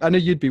knew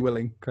you'd be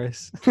willing,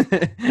 Chris.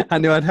 I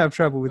knew I'd have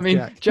trouble with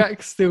Jack.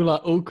 Jack's still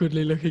like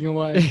awkwardly looking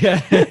away.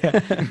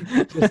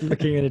 Just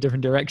looking in a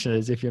different direction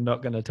as if you're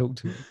not going to talk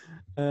to me.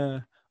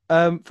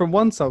 From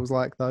one Souls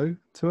like though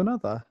to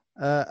another,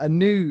 a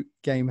new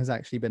game has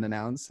actually been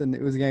announced, and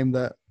it was a game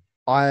that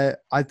I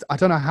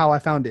don't know how I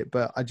found it,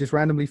 but I just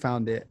randomly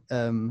found it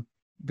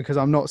because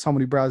I'm not someone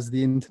who browses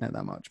the internet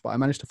that much, but I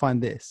managed to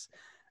find this.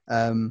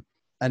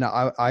 And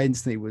I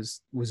instantly was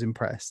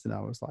impressed, and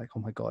I was like, oh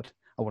my God,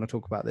 I want to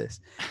talk about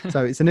this.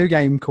 So it's a new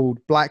game called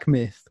Black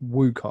Myth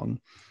Wukong,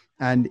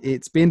 and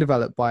it's being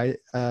developed by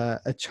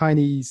a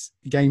Chinese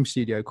game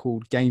studio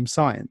called Game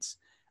Science.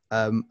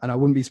 And I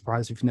wouldn't be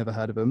surprised if you've never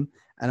heard of them.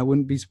 And I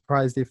wouldn't be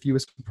surprised if you were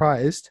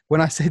surprised when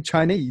I said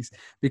Chinese,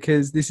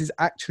 because this is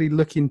actually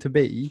looking to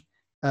be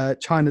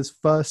China's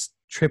first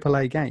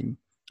AAA game.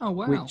 Oh,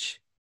 wow.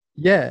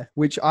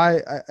 Which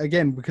I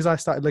again, because I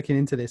started looking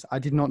into this, I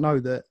did not know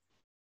that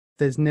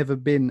there's never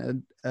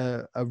been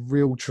a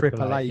real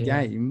AAA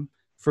game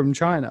from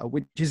China,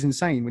 which is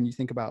insane when you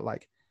think about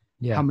like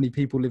how many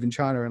people live in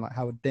China and like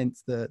how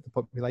dense the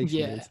population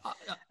is.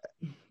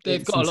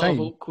 They've got insane.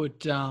 A lot of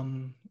awkward.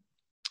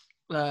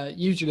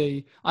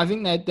 Usually, I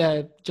think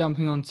they're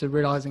jumping on to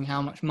realizing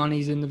how much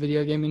money's in the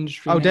video game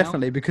industry. Oh, now.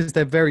 Definitely, because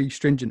they're very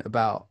stringent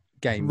about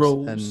games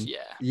rules, and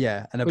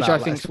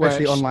about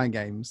especially online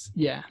games.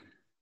 Yeah,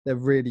 they're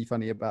really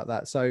funny about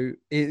that. So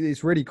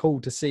it's really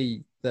cool to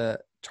see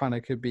that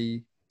China could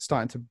be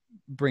starting to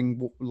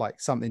bring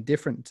like something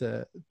different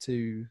to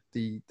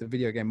the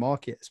video game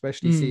market,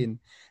 especially seeing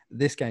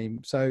this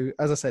game. So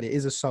as I said, it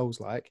is a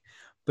Souls-like,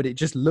 but it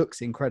just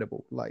looks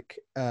incredible. Like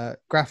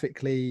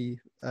graphically,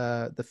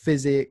 the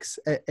physics,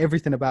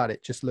 everything about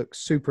it just looks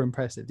super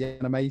impressive. The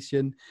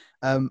animation,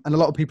 and a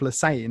lot of people are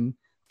saying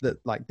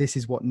that like this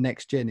is what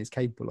next gen is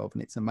capable of,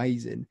 and it's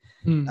amazing.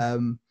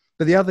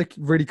 But the other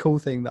really cool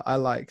thing that I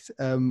liked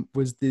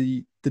was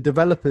the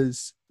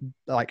developers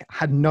like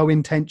had no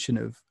intention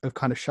of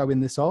kind of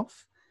showing this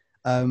off,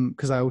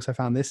 because I also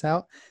found this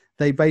out.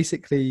 They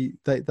basically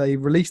they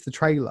released the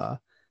trailer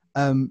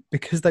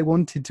because they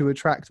wanted to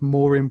attract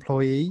more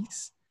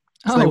employees.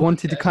 So they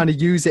wanted to kind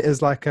of use it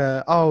as like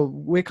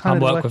we're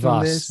kind of working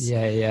on this.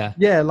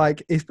 Yeah.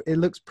 Like it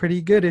looks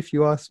pretty good if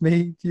you ask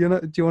me.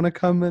 Do you want to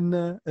come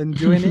and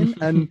join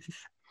in?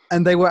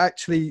 And they were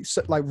actually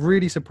like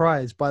really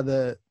surprised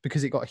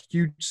because it got a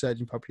huge surge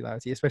in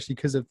popularity, especially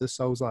because of the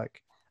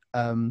Souls-like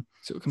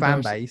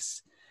fan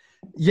base.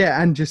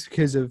 Yeah, and just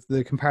because of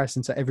the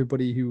comparison to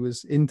everybody who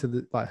was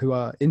who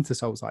are into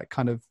Souls-like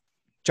kind of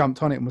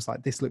jumped on it and was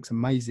like, this looks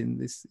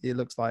amazing. It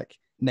looks like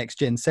next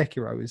gen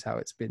Sekiro is how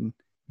it's been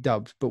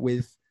dubbed, but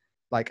with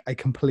like a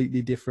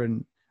completely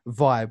different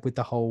vibe with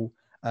the whole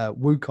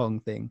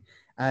Wukong thing.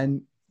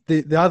 And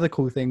the other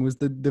cool thing was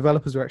the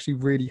developers were actually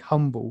really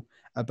humble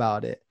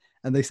about it,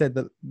 and they said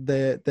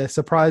that they're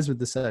surprised with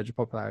the surge of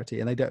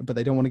popularity, and they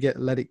don't want to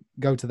let it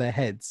go to their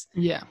heads.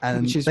 Yeah,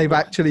 and they've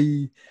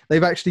actually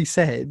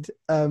said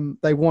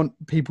they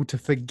want people to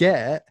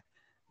forget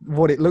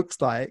what it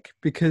looks like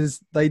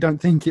because they don't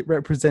think it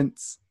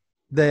represents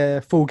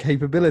their full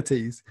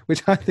capabilities,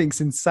 which I think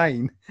is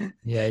insane.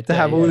 Yeah, to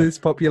have all this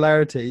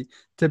popularity,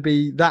 to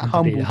be that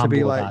humble, to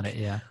be like, it,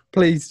 yeah.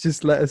 Please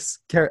just let us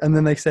care. And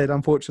then they said,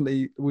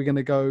 unfortunately, we're going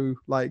to go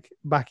like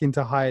back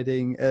into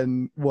hiding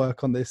and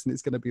work on this, and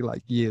it's going to be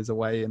like years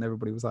away. And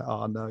everybody was like,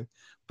 oh no.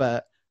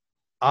 But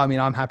I mean,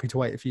 I'm happy to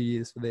wait a few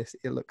years for this.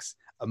 It looks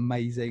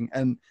amazing.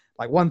 And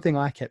like one thing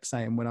I kept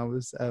saying when I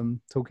was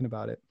talking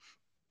about it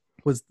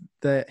was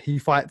that he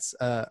fights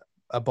a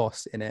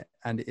boss in it,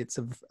 and it's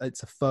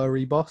a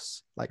furry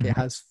boss, like it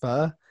has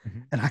fur.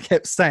 And I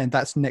kept saying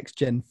that's next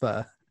gen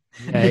fur.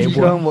 Yeah, if you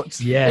go and watch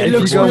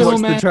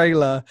the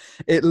trailer,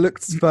 it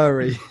looks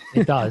furry.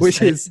 It does,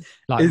 which is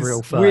like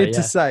real fur, weird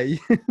to say.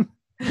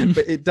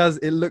 But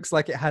it looks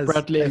like it has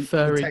Bradley a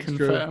furry texture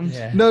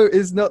confirmed. No,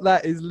 it's not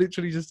that. It's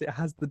literally just it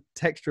has the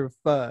texture of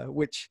fur,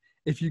 which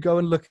if you go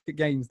and look at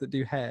games that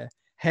do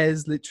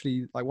hair's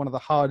literally like one of the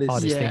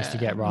hardest things to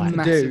get right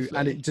to do,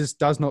 and it just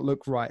does not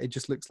look right. It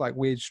just looks like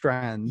weird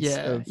strands.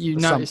 Yeah, you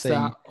notice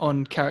that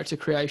on character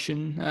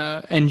creation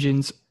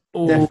engines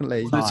all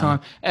Definitely. the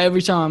time.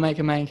 Every time I make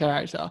a main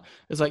character,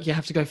 it's like you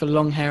have to go for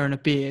long hair and a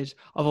beard,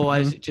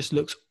 otherwise it just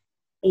looks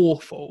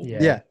awful.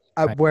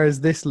 Whereas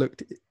this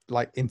looked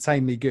like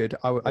insanely good.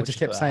 I just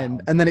kept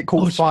saying, and then it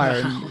caught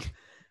fire, and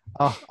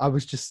I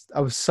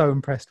was so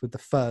impressed with the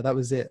fur. That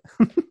was it.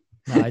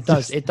 No, it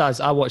does. It does.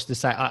 I watched the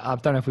same. I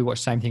don't know if we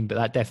watched the same thing, but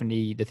that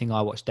definitely, the thing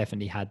I watched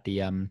definitely had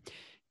the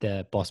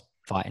boss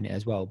fight in it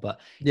as well. But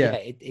yeah,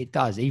 it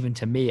does. Even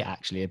to me, it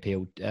actually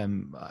appealed.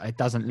 It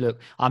doesn't look.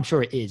 I'm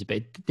sure it is, but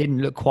it didn't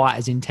look quite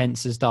as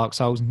intense as Dark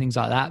Souls and things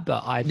like that.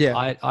 But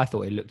I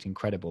thought it looked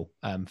incredible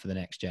for the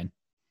next gen.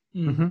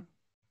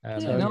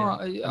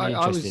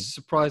 I was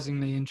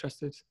surprisingly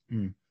interested.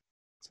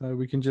 So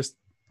we can just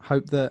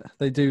hope that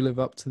they do live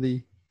up to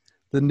the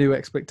new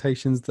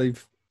expectations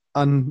they've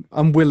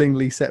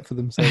unwillingly set for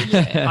themselves.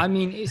 I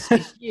mean, it's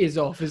years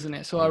off, isn't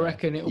it? So I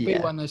reckon it will be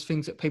one of those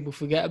things that people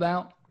forget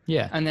about.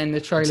 Yeah. And then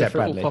the trailer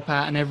for it will pop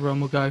out and everyone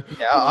will go,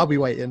 yeah, I'll be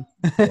waiting.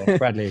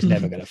 Bradley is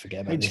never going to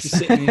forget about this.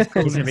 He's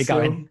going to be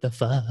going, the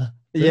fur.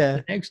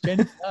 The next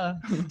gen fur.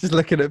 Just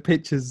looking at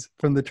pictures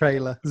from the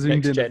trailer,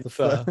 zoomed in at the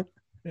fur.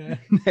 Yeah.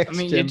 I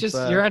mean,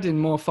 you're adding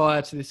more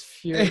fire to this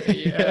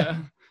furry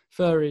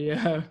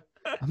I'm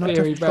not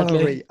just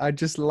furry. I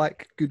just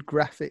like good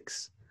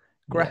graphics,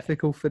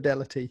 graphical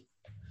fidelity.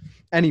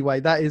 Anyway,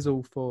 that is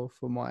all for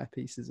my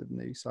pieces of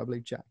news. So I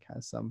believe Jack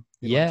has some.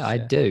 Yeah, I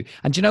do.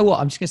 And do you know what?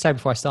 I'm just going to say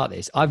before I start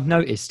this, I've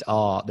noticed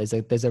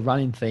there's a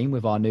running theme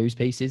with our news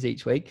pieces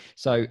each week.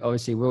 So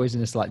obviously we're always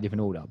in a slightly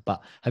different order.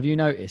 But have you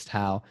noticed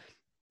how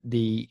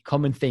the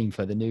common theme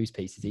for the news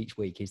pieces each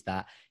week is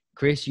that,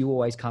 Chris, you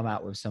always come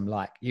out with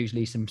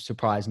usually some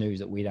surprise news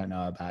that we don't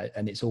know about.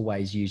 And it's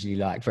always usually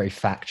like very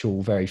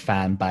factual, very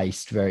fan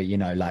based, very,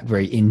 like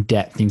very in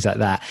depth, things like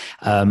that.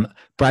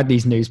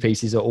 Bradley's news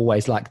pieces are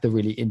always like the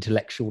really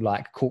intellectual,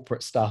 like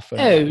corporate stuff.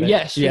 And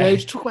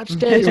talk about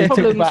today's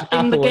problems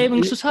in the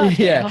gaming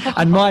society. Yeah.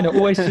 And mine are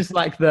always just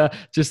like the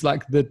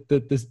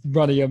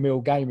running a mill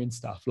gaming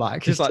stuff.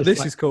 Like, just like,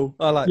 this is cool.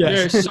 I like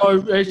this. So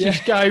there's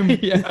this game,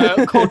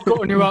 COD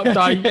got a new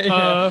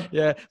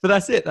update. But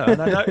that's it though.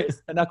 And I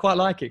noticed, and I quite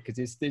like it because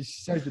it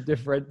shows the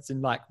difference in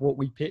like what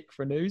we pick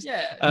for news.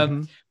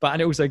 And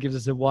it also gives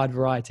us a wide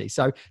variety.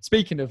 So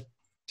speaking of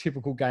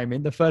typical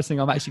gaming, the first thing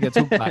I'm actually going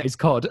to talk about is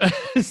COD.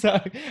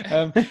 So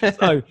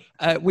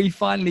we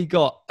finally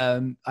got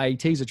a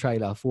teaser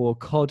trailer for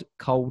COD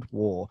Cold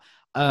War.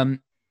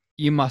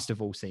 You must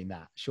have all seen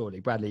that, surely,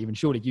 Bradley. Even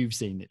surely you've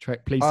seen it.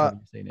 Please tell me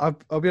you've seen it.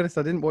 I'll be honest,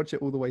 I didn't watch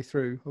it all the way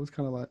through. I was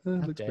kind of like,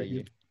 it looks pretty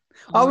good.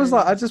 I was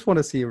like, I just want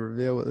to see a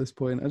reveal at this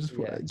point. I just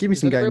want give me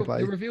some gameplay.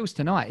 The reveal's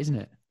tonight, isn't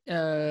it?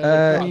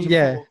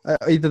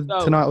 Either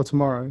tonight or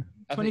tomorrow.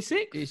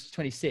 26th? It's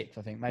 26th,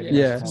 I think. Maybe.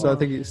 Yeah, so I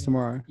think it's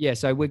tomorrow. Yeah,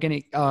 so we're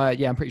going to...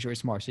 I'm pretty sure it's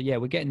tomorrow. So, yeah,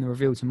 we're getting the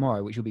reveal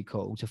tomorrow, which will be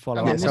cool to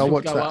follow up. So I'll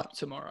watch that. Up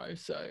tomorrow,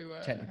 so...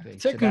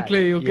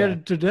 technically you'll get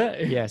it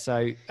today. Yeah,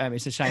 so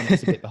it's a shame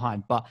it's a bit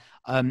behind. But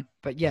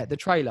yeah, the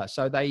trailer.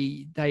 So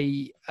they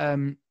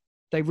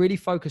really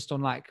focused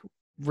on, like,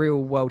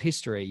 real world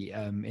history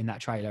in that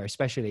trailer,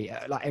 especially.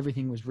 Like,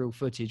 everything was real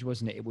footage,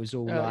 wasn't it? It was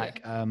all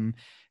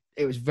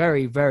it was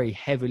very, very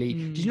heavily...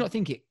 Did you not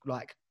think it,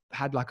 like...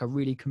 had like a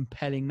really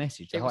compelling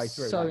message the whole way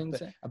through, so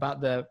about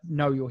the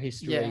know your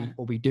history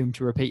or be doomed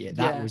to repeat it.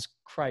 That was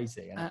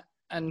crazy.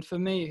 And for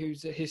me,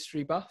 who's a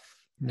history buff,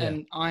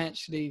 and I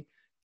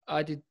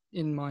did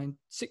in my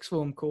sixth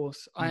form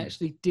course, I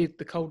actually did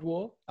the Cold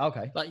War.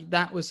 Okay. Like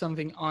that was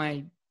something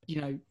I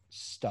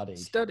studied.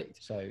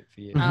 So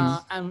for you,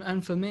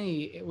 and for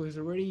me, it was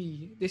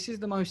this is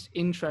the most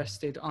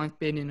interested I've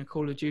been in a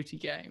Call of Duty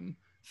game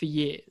for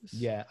years.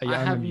 Yeah, I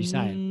have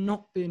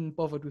not been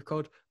bothered with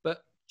COD,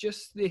 but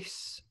just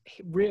this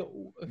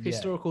reel of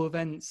historical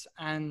events,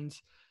 and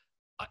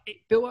it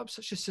built up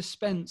such a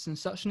suspense and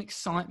such an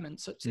excitement,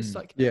 such this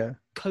like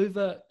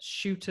covert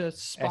shooter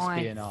spy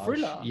espionage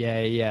thriller.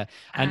 Yeah.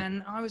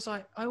 And I was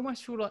like, I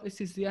almost feel like this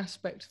is the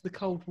aspect of the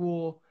Cold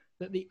War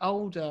that the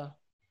older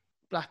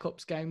Black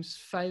Ops games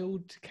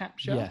failed to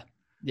capture.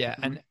 Yeah.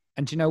 And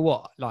do you know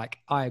what? Like,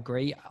 I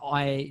agree.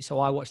 I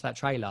watched that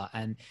trailer,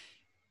 and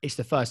it's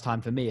the first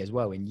time for me as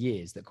well in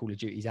years that Call of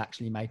Duty's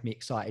actually made me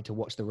excited to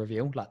watch the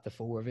reveal, like the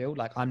full reveal.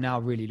 Like, I'm now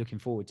really looking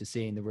forward to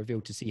seeing the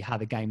reveal, to see how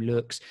the game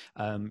looks,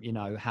 how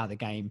the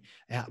game,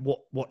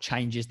 what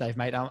changes they've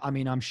made. I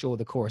mean, I'm sure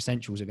the core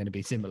essentials are going to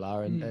be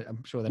similar, and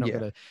I'm sure they're not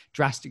going to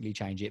drastically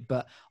change it,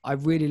 but I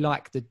really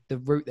like the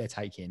route they're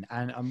taking,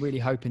 and I'm really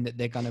hoping that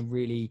they're going to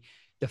really,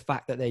 the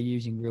fact that they're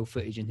using real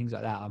footage and things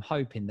like that, I'm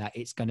hoping that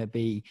it's going to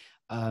be,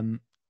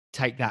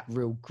 take that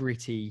real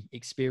gritty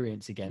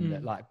experience again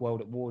that like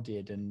World at War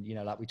did, and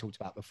like we talked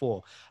about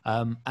before,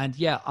 and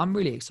yeah, I'm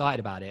really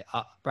excited about it.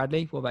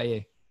 Bradley, what about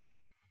you?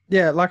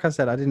 Yeah, like I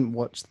said, I didn't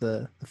watch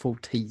the full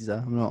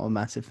teaser. I'm not a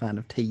massive fan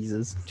of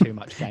teasers. Too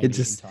much game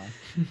time.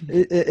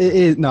 It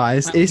is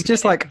nice. It's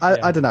just like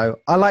I don't know,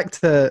 I like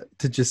to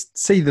just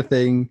see the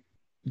thing.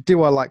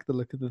 Do I like the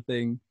look of the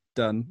thing?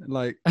 Done.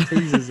 Like,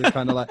 teasers are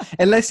kind of like,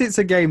 unless it's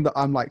a game that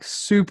I'm like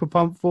super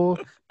pumped for,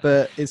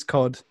 but it's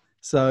COD,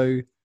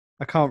 so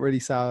I can't really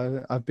say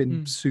I've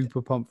been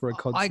super pumped for a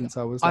COD since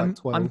I was like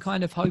 12. I'm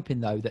kind of hoping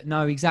though that,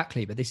 no,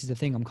 exactly, but this is the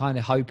thing. I'm kind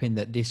of hoping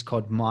that this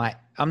COD might,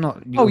 we're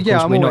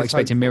not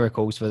expecting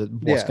miracles for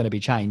what's going to be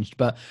changed,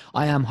 but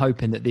I am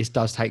hoping that this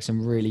does take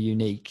some really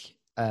unique,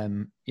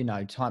 time.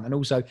 And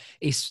also,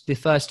 it's the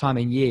first time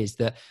in years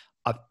that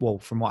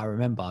from what I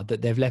remember,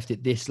 that they've left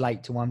it this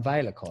late to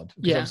unveil a COD.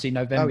 Because obviously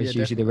November is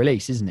usually the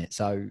release, isn't it?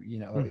 So,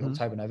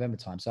 October, November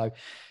time. So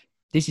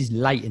this is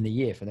late in the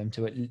year for them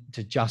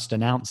to just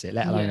announce it,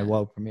 let alone a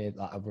world premiere,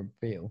 like a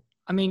reveal.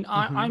 I mean,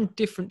 I'm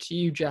different to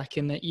you, Jack,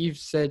 in that you've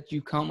said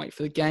you can't wait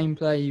for the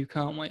gameplay, you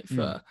can't wait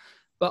for,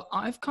 but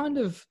I'm kind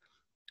of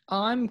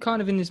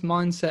in this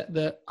mindset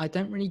that I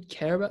don't really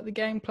care about the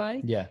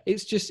gameplay. Yeah,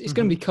 it's just it's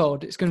going to be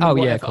COD. It's going to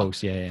be whatever. Yeah, of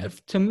course, yeah.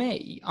 To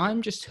me,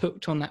 I'm just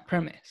hooked on that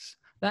premise.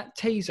 That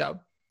teaser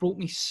brought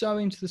me so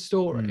into the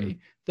story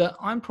that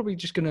I'm probably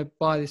just going to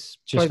buy this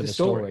just for the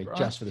story, right?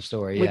 Just for the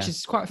story, which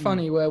is quite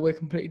funny. Where we're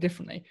completely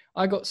differently.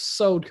 I got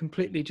sold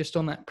completely just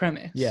on that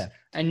premise. Yeah,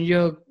 and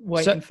you're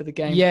waiting for the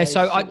game. Yeah,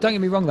 so don't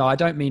get me wrong though. I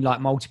don't mean like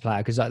multiplayer,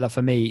 because like,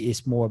 for me,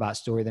 it's more about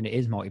story than it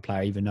is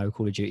multiplayer. Even though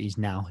Call of Duty is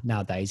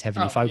nowadays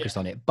heavily focused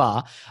on it,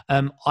 but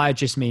I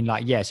just mean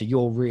like, so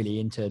you're really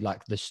into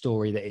like the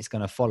story that it's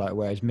going to follow,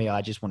 whereas me,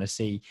 I just want to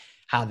see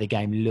how the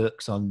game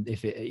looks, on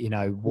if it,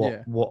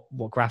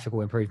 what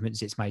graphical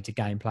improvements it's made to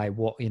gameplay,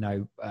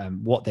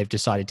 what they've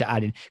decided to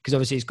add in, because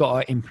obviously it's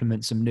got to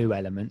implement some new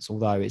elements,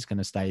 although it's going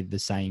to stay the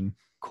same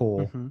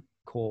core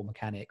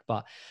mechanic.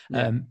 But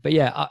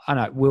yeah, I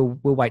know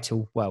we'll wait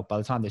till, by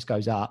the time this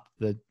goes up,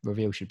 the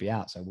reveal should be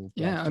out, so we'll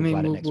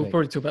we'll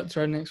probably talk about the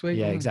trailer next week.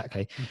 Yeah,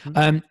 exactly.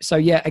 So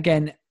yeah,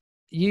 again,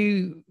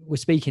 you were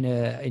speaking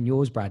in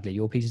yours, Bradley,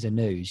 your pieces of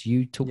news.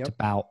 You talked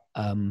about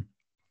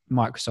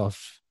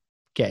Microsoft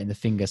getting the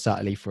finger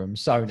subtly from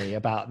Sony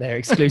about their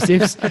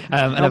exclusives.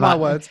 Not about my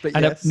words, but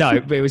yes. No,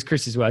 but it was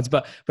Chris's words.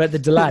 But the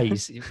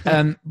delays.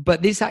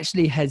 But this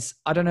actually has,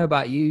 I don't know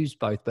about you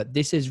both, but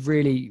this has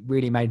really,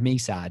 really made me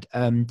sad.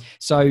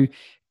 So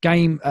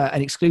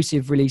an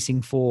exclusive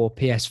releasing for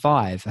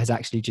PS5 has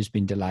actually just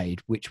been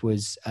delayed, which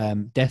was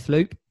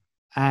Deathloop.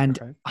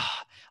 And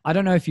I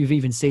don't know if you've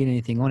even seen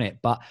anything on it,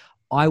 but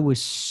I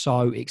was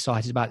so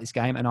excited about this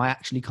game, and I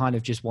actually kind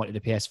of just wanted a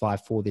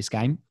PS5 for this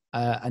game.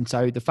 And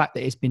so the fact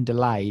that it's been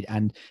delayed,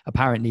 and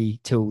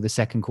apparently till the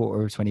second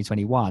quarter of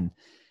 2021,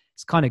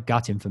 it's kind of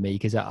gutting for me,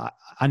 because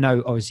I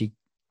know obviously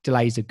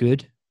delays are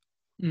good,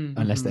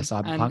 unless they're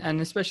Cyberpunk.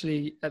 And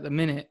especially at the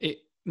minute, a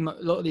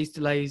lot of these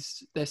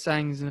delays, they're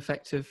saying is an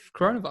effect of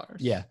coronavirus.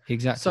 Yeah,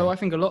 exactly. So I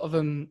think a lot of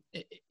them,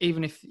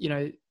 even if,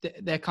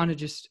 they're kind of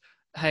just,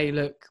 hey,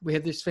 look, we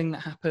had this thing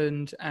that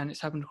happened, and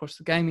it's happened across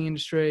the gaming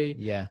industry.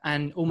 Yeah.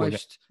 And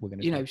almost,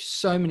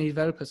 so many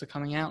developers are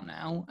coming out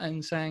now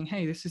and saying,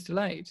 hey, this is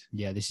delayed.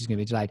 Yeah, this is going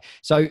to be delayed.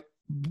 So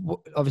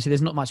obviously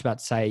there's not much about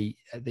to say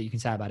that you can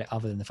say about it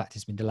other than the fact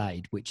it's been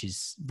delayed, which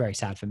is very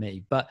sad for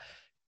me. But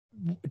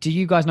do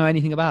you guys know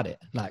anything about it?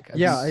 Like,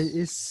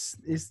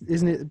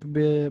 isn't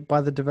it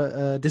by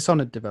the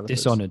Dishonored developers?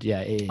 Dishonored,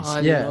 yeah, it is.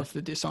 I love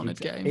the Dishonored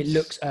games. It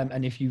looks,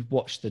 and if you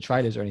watch the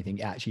trailers or anything,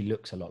 it actually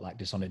looks a lot like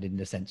Dishonored in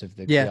the sense of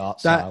the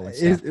art style and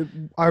stuff.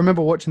 I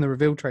remember watching the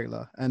reveal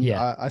trailer, and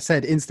I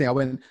said instantly, I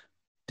went,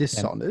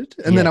 Dishonored?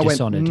 And then I went,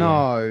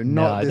 no,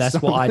 not Dishonored.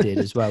 That's what I did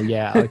as well,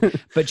 yeah.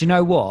 But you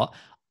know what?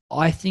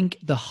 I think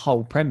the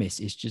whole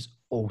premise is just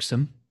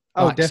awesome.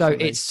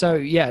 Definitely. So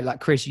like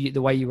Chris,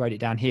 the way you wrote it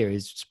down here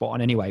is spot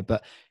on anyway,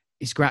 but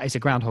it's a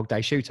Groundhog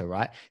Day shooter,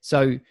 right?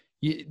 So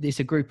it's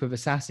a group of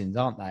assassins,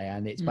 aren't they?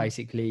 And it's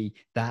basically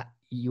that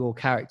your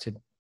character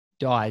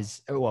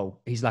dies.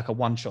 Well, he's like a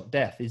one-shot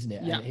death, isn't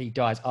it? Yeah. And he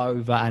dies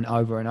over and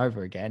over and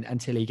over again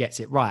until he gets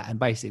it right. And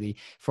basically,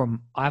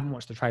 I haven't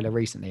watched the trailer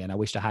recently, and I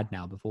wished I had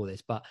now before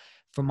this, but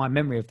from my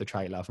memory of the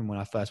trailer, from when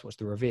I first watched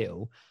the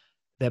reveal,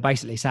 they're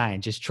basically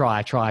saying just try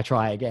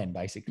again,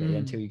 basically,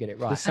 until you get it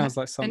right. This sounds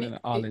like something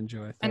that I'll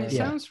enjoy. And it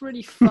sounds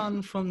really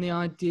fun from the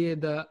idea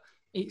that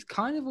it's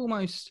kind of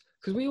almost,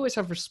 because we always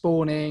have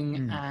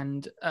respawning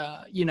and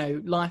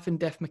life and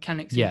death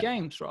mechanics in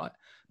games, right?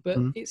 But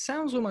it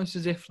sounds almost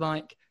as if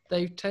like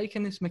they've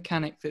taken this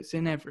mechanic that's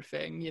in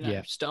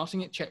everything,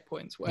 starting at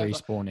checkpoints, whatever,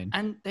 respawning,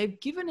 and they've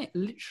given it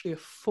literally a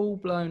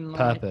full-blown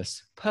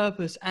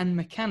purpose and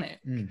mechanic.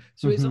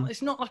 So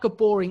it's not like a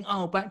boring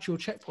back to your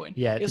checkpoint.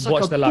 It's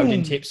like watch the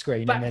loading boom, tip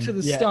screen back and then, to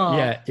the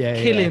start.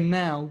 Kill him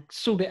now.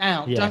 Sort it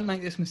out. Don't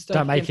make this mistake.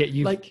 Don't make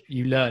again. it.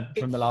 You learned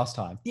from the last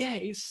time. Yeah,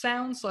 it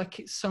sounds like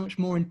it's so much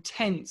more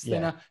intense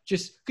than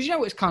just because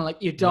what it's kind of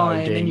like you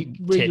die and then you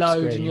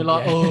reload and you're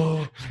like,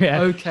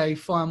 okay,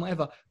 fine,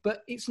 whatever.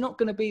 But it's not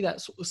going to be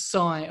that sort of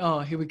sigh.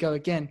 Oh, here we go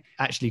again.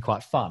 Actually,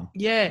 quite fun.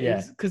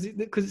 Yeah. Because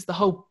it's the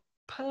whole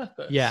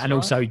purpose. Yeah, and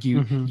also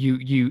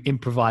you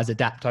improvise,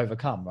 adapt,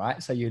 overcome,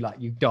 right? So you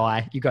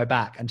die, you go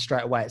back, and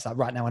straight away it's like,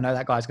 right, now I know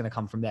that guy's going to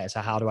come from there.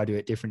 So how do I do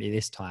it differently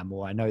this time?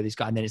 Or I know this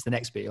guy, and then it's the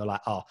next bit. You're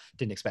like, oh,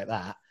 didn't expect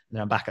that. And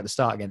then I'm back at the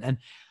start again. And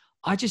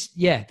I just,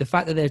 the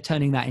fact that they're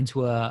turning that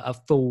into a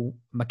full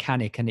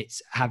mechanic and it's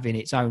having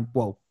its own,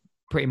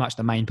 pretty much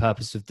the main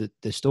purpose of the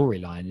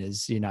storyline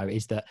is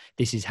that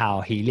this is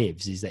how he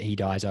lives, is that he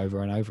dies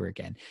over and over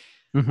again.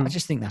 I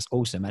just think that's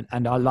awesome.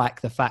 And I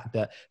like the fact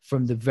that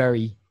from the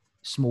very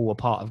smaller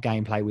part of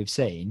gameplay we've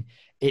seen,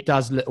 it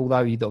does look,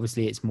 although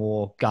obviously it's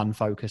more gun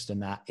focused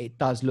and that, it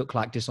does look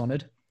like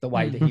Dishonored, the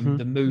way that the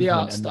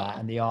movement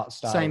and the art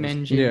style. Same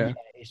engine.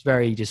 It's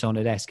very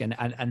Dishonored-esque.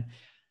 And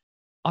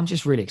I'm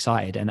just really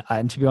excited.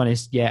 And to be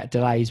honest,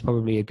 delay is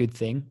probably a good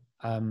thing.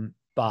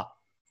 But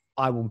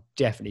I will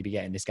definitely be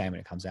getting this game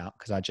when it comes out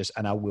because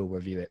I will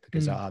review it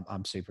because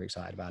I'm super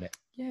excited about it.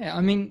 Yeah,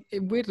 I mean,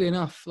 weirdly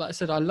enough, like I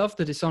said, I love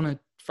the Dishonored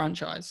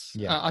franchise.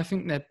 Yeah. I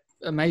think they're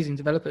amazing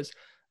developers,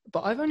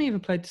 but I've only even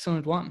played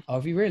Dishonored 1. Oh,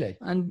 have you really?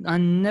 And I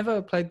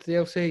never played the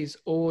DLCs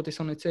or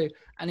Dishonored 2.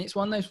 And it's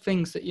one of those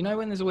things that,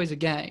 when there's always a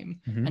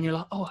game and you're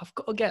like, oh, I've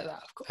got to get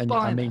that. I've got to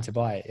buy it. I mean to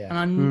buy it, yeah. And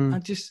I'm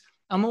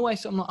like,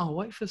 oh,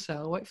 wait for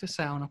sale,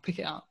 and I'll pick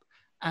it up.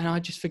 And I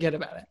just forget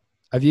about it.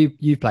 Have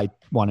you've played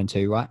 1 and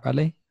 2, right,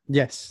 Bradley?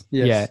 Yes.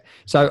 Yeah.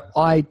 So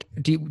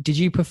did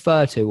you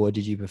prefer 2 or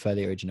did you prefer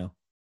the original?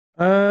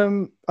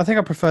 I think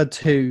I preferred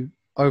 2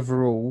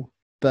 overall,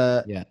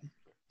 but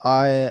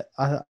I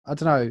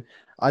don't know.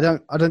 I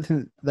don't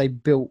think they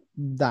built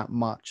that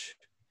much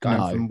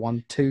going from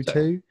 1 to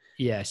 2.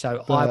 Yeah,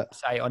 so I would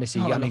say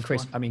honestly,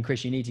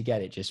 Chris, you need to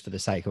get it just for the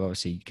sake of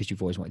obviously because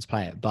you've always wanted to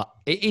play it. But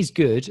it is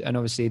good, and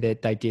obviously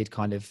they did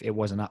it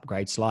was an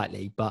upgrade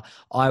slightly. But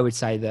I would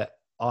say that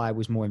I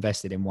was more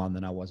invested in 1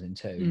 than I was in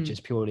 2,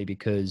 just purely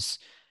because,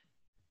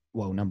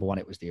 well, number one,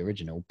 it was the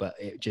original, but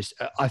it just,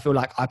 I feel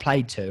like I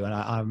played 2 and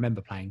I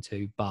remember playing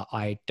 2, but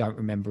I don't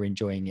remember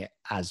enjoying it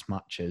as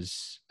much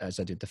as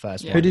I did the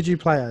first one. Who did you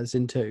play as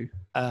in 2?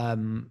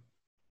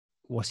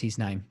 What's his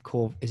name?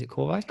 Is it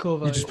Corvo?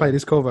 Corvo. You just played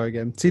as Corvo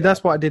again. See,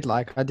 that's what I did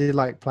like. I did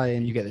like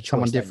playing you get the choice,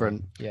 someone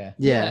different.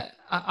 Yeah.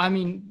 I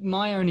mean,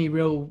 my only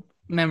real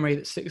memory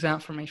that sticks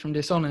out for me from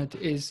Dishonored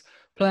is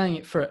playing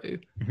it through,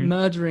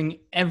 murdering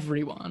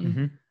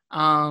everyone,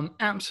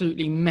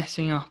 absolutely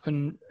messing up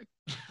and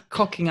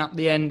cocking up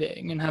the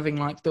ending and having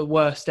like the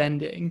worst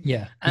ending.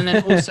 Yeah. And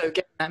then also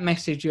getting that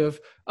message of,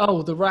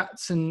 oh, the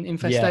rats and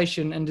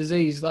infestation and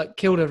disease like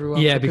killed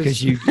everyone. Yeah,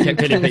 because you kept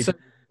killing people.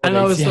 And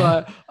I was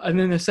like, and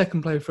then the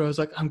second playthrough, I was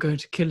like, I'm going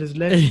to kill as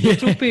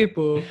little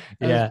people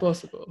as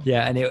possible.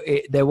 Yeah, and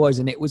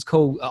it was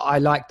cool. I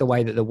liked the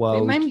way that the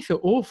world. It made me feel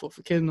awful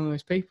for killing all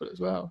those people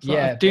as well. It's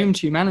like doomed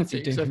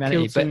humanity. Killed so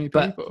many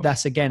people.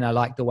 That's again, I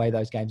like the way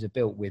those games are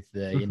built with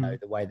the,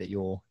 the way that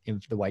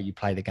the way you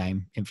play the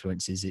game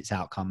influences its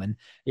outcome. And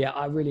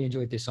I really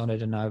enjoyed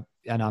Dishonored, and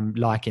I'm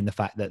liking the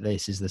fact that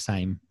this is the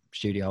same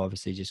studio,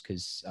 obviously, just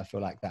because I feel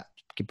like that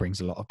it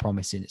brings a lot of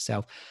promise in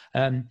itself.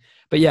 But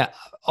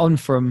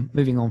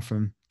moving on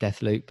from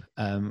Deathloop,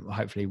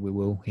 hopefully we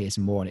will hear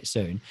some more on it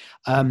soon.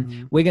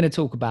 We're going to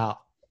talk about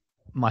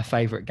my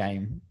favorite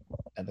game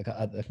at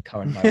the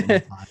current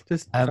moment.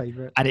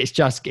 Favorite. And it's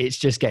just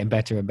getting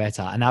better and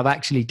better. And I've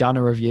actually done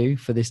a review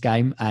for this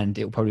game, and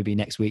it'll probably be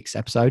next week's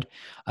episode.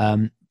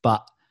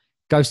 But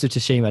Ghost of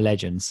Tsushima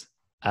Legends.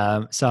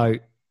 So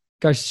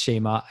Ghost of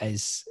Tsushima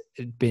has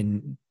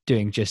been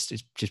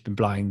it's just been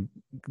blowing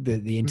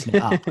the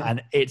internet up,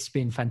 and it's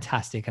been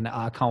fantastic, and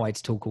I can't wait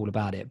to talk all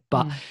about it.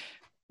 But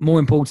more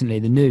importantly,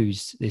 the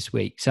news this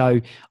week.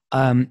 So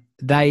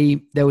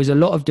there was a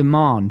lot of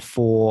demand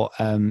for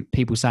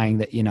people saying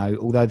that,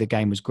 although the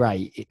game was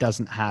great, it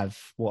doesn't have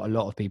what a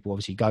lot of people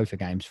obviously go for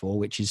games for,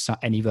 which is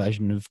any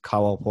version of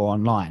co-op or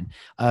online.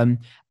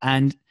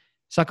 And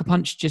Sucker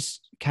Punch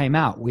just came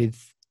out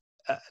with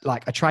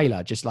like a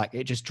trailer, just like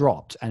it just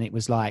dropped, and it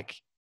was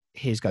like,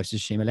 here's Ghost of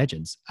Tsushima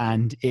Legends,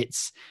 and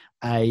it's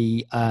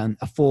a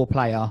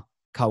 4-player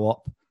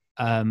co-op,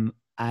 and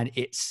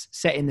it's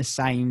set in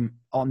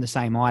on the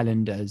same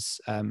island as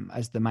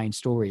the main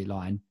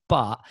storyline,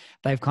 but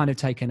they've kind of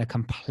taken a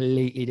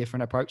completely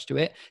different approach to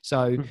it.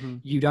 So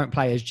you don't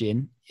play as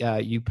Jin,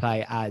 you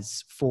play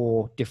as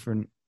 4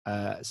 different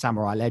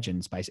samurai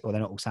legends, basically. Well,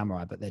 they're not all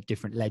samurai, but they're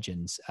different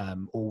legends,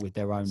 all with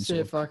their own. See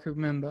if I could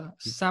remember: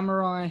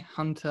 samurai,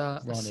 hunter,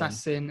 Ronin,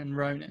 assassin, and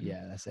Ronin.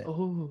 Yeah, that's it.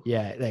 Oh,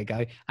 yeah, there you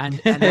go.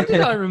 And how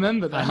did I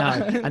remember that? I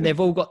know. And they've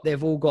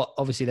all got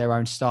obviously their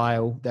own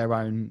style, their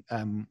own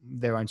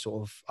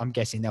sort of. I'm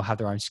guessing they'll have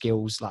their own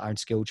skills, like own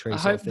skill tree. I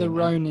hope the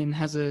Ronin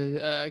has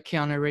a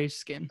Keanu Reeves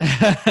skin.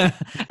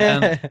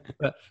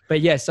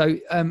 But yeah, so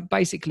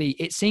basically,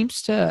 it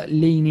seems to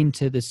lean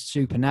into the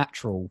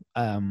supernatural,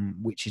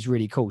 which is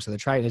really cool. So the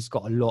trailer's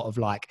got a lot of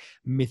like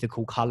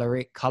mythical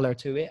color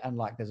to it, and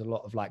like there's a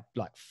lot of like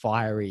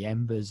fiery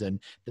embers,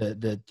 and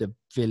the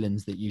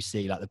villains that you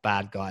see, like the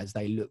bad guys,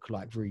 they look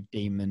like very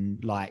demon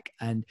like,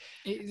 and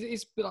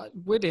it's like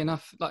weirdly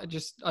enough, like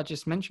I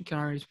just mentioned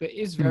Keanu Reeves, but it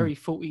is very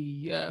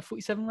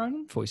 47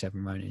 Ronin.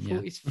 47 Ronin, yeah.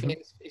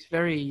 It's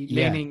very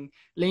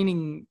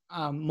leaning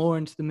more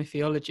into the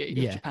mythology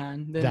of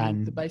Japan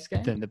than the base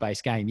game. Than the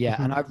base game,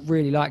 yeah. And I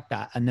really like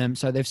that. And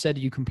so they've said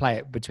you can play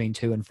it between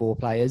 2 and 4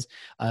 players.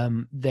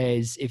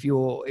 There's if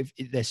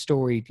there's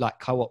storied like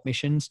co-op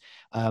missions,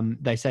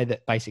 they say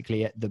that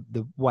basically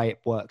the way it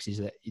works is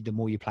that the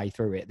more you play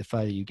through it, the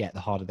further you get, the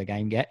harder the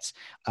game gets.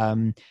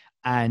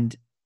 And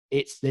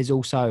there's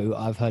also,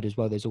 I've heard as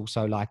well, there's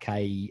also like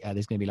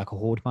there's going to be like a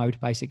horde mode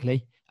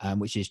basically,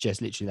 which is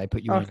just literally they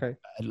put you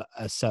in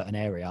a certain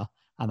area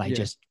and they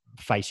just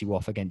face you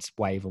off against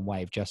wave and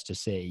wave just to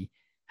see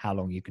how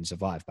long you can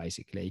survive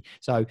basically.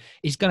 So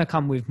it's going to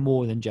come with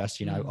more than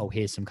just,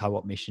 here's some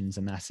co-op missions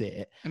and that's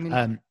it. I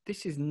mean,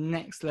 this is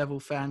next level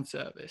fan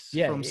service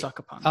from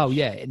Sucker Punch. Oh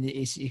yeah, and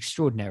it's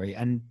extraordinary.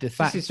 And the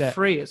fact this is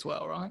free as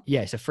well, right?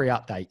 Yeah, it's a free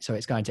update, so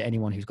it's going to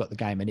anyone who's got the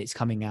game, and it's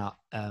coming out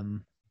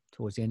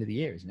towards the end of the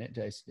year, isn't it?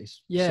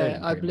 It's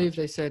soon, I believe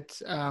they said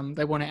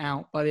they want it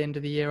out by the end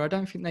of the year. I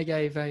don't think they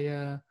gave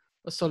a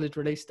solid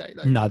release date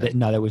though. No,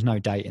 there was no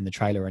date in the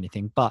trailer or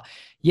anything. But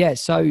yeah,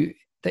 so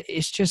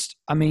it's just,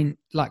 I mean,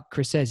 like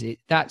Chris says,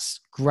 that's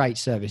great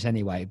service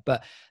anyway,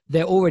 but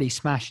they're already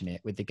smashing it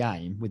with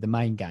the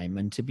main game.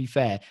 And to be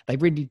fair, they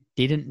really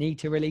didn't need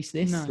to release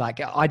this. No.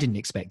 Like, I didn't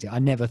expect it. I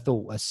never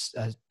thought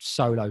a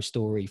solo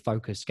story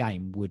focused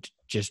game would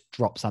just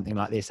drop something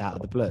like this out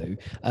of the blue.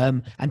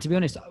 And to be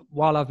honest,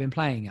 while I've been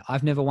playing it,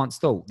 I've never once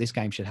thought this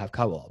game should have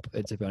co-op,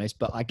 to be honest,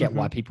 but I get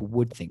why people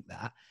would think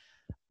that.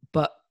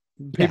 But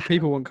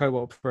people want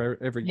co-op for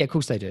every. Yeah, of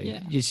course they do. Yeah.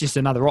 It's just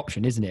another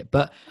option, isn't it?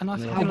 But and I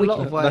think in a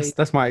lot of ways,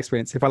 that's my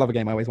experience. If I love a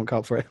game, I always want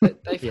co-op for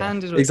it. They've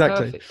handled it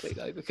perfectly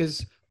though,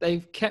 because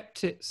they've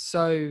kept it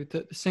so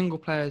that the single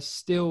player is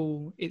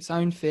still its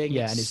own thing.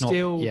 Yeah, and it's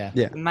still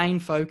the main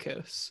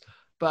focus.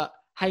 But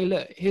hey,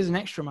 look, here's an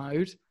extra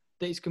mode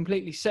that is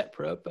completely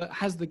separate, but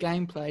has the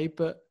gameplay,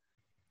 but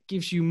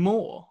gives you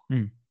more.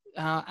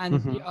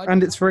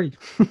 And it's free.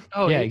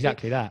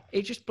 Exactly that.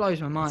 It just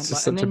blows my mind.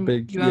 It's such a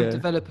big. You have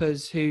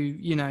developers who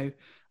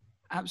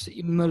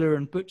absolutely muller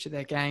and butcher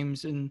their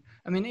games, and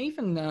I mean,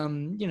 even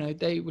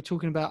they were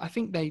talking about. I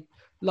think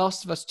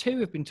Last of Us 2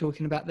 have been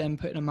talking about them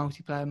putting a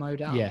multiplayer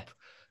mode out. Yeah,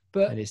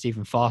 but and it's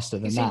even faster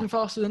than that. Even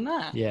faster than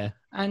that. Yeah,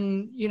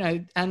 and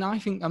and I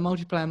think a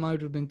multiplayer mode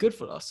would have been good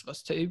for Last of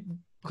Us 2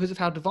 because of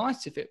how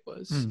divisive it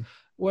was.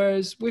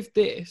 Whereas with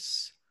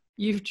this,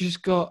 you've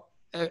just got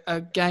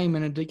a game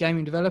and a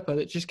gaming developer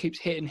that just keeps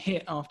hitting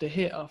hit after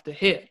hit after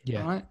hit,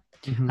 right?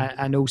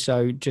 And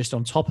also just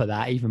on top of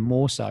that, even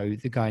more so,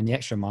 going the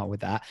extra mile with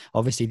that,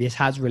 obviously this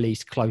has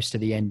released close to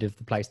the end of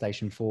the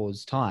PlayStation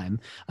 4's time,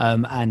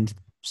 and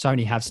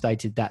Sony have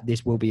stated that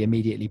this will be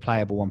immediately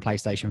playable on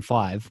PlayStation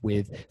 5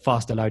 with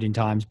faster loading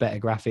times, better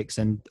graphics,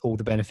 and all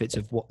the benefits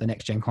of what the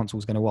next gen console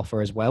is going to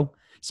offer as well.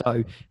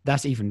 So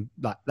that's even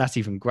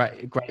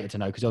greater to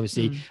know, because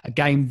obviously a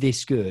game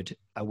this good,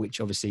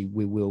 which obviously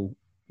we will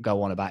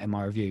go on about in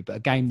my review, but a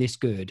game this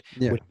good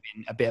would have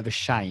been a bit of a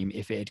shame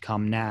if it had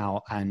come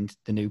now and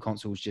the new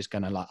console was just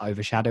going to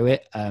overshadow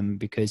it,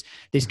 because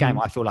this game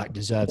I feel like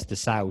deserves the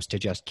sales to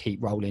just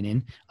keep rolling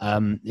in.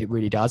 It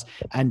really does.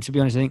 And to be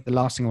honest, I think the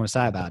last thing I want to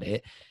say about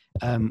it,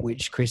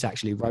 which Chris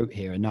actually wrote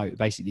here a note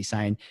basically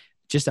saying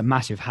just a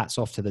massive hats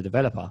off to the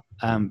developer,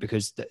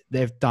 because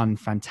they've done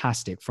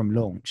fantastic from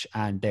launch,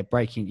 and they're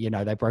breaking,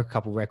 they broke a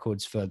couple of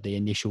records for the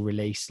initial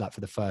release, like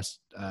for the first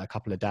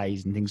couple of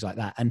days and things like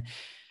that. And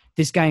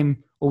this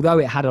game, although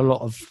it had a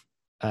lot of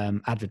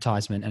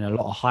advertisement and a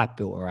lot of hype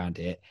built around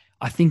it,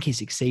 I think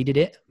it's exceeded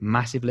it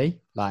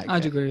massively.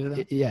 I'd agree with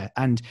that. Yeah,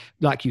 and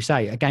like you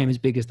say, a game as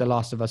big as The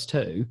Last of Us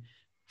 2,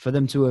 for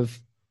them to have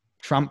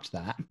trumped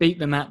that, beat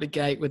them out the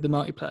gate with the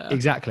multiplayer.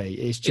 Exactly,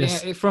 it's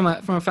just from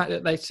a fact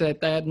that they said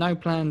they had no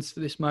plans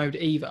for this mode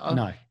either.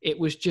 No, it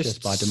was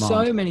just by demand.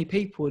 So many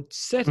people had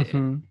said it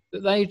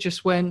that they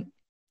just went,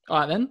 all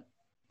right, then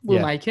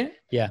we'll make it.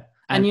 Yeah.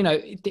 And you know,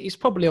 it's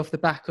probably off the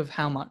back of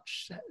how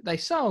much they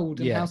sold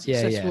and how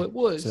successful it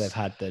was. So they've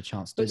had the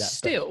chance to do that.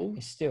 Still,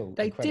 it's still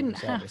they didn't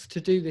have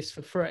to do this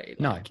for free.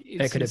 No,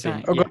 they could have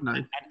been. Oh God, no.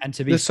 And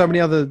to be there's so many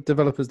other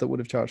developers that would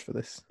have charged for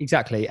this.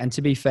 Exactly. And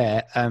to be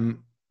fair,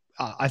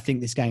 I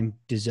think this game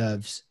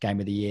deserves Game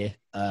of the Year.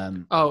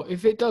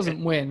 If it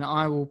doesn't win,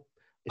 I will.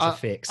 It's a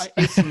fix.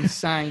 It's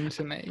insane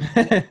to me.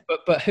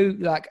 But who,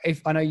 like,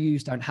 if I know you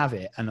don't have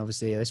it, and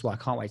obviously that's why I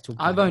can't wait to talk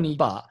about I've only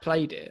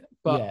played it,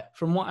 but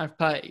from what I've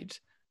played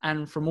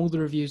and from all the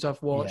reviews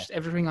I've watched,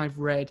 everything I've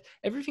read,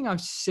 everything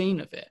I've seen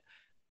of it,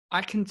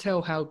 I can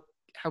tell how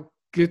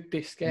good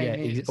this game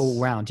is. It's all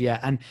round. Yeah.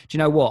 And do you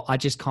know what? I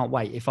just can't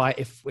wait.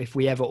 If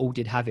we ever all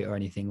did have it or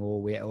anything or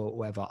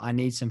whatever, I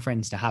need some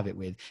friends to have it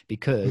with,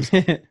 because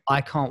I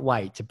can't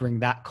wait to bring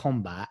that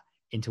combat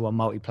into a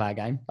multiplayer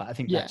game. But I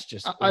think that's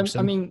just awesome.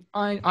 I mean,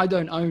 I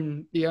don't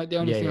own the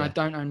only thing I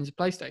don't own is a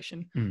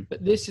PlayStation.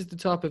 But this is the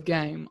type of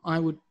game I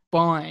would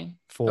buy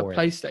for a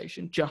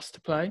PlayStation just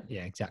to play.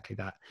 Yeah, exactly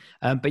that.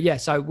 But yeah,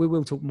 so we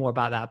will talk more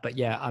about that. But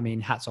yeah, I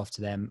mean, hats off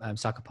to them.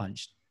 Sucker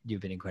Punch,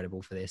 you've been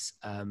incredible for this.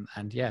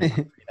 And yeah,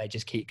 they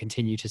just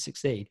continue to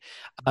succeed.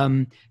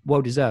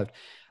 Well deserved.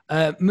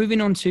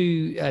 Moving on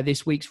to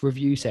this week's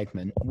review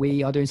segment,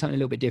 we are doing something a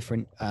little bit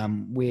different.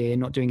 We're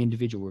not doing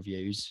individual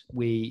reviews.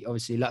 We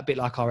obviously, a bit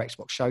like our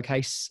Xbox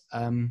Showcase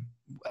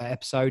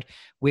episode,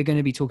 we're going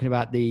to be talking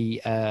about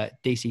the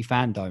DC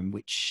Fandome,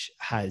 which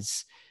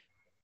has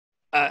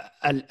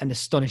an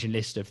astonishing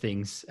list of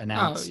things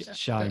announced,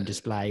 shown,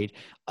 displayed.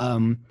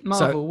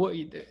 Marvel, what are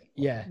you doing?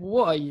 Yeah.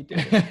 What are you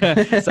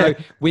doing? So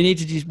we're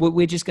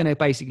just going to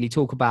basically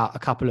talk about a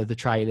couple of the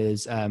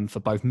trailers for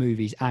both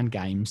movies and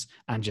games,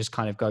 and just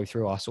kind of go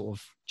through our sort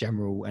of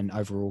general and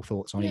overall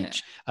thoughts on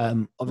each.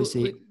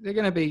 Obviously, they're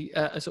going to be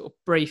a sort of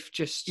brief,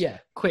 just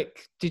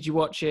quick. Did you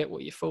watch it? What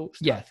are your thoughts?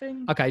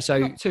 Thing? Okay, so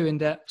not too in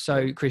depth.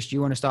 So, Chris, do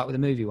you want to start with the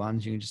movie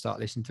ones? You can just start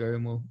listening through,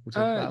 and we'll talk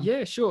about them.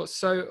 Yeah, sure.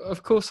 So,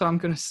 of course, I'm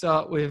going to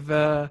start with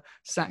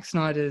Zack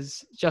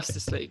Snyder's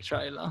Justice League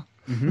trailer.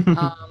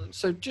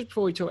 So just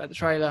before we talk about the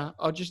trailer,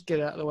 I'll just get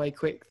it out of the way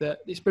quick that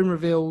it's been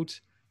revealed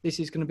this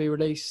is going to be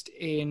released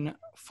in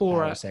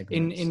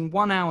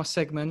 1 hour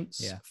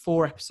segments,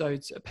 4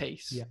 episodes a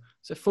piece. Yeah.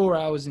 So 4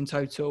 hours in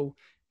total,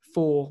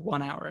 4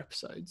 1 hour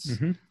episodes.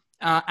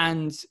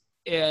 And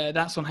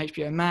that's on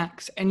HBO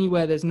Max.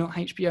 Anywhere there's not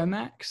HBO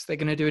Max, they're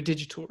going to do a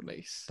digital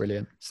release.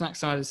 Brilliant. Zack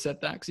Snyder said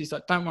that because he's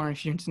like, don't worry,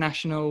 if you're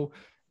international,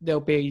 there'll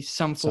be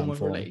some form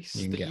of release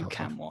that you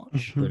can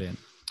watch. Brilliant.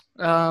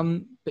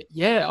 But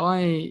yeah,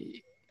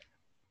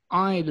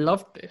 I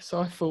loved this.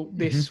 I thought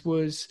this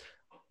was.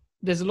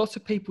 There's a lot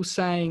of people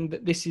saying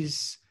that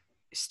this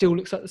still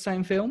looks like the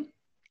same film.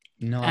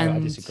 No, I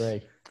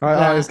disagree.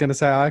 I was going to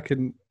say I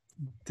couldn't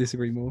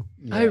disagree more.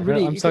 Yeah. Oh,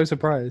 really? I'm so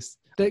surprised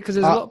because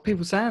there's a lot of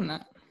people saying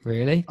that.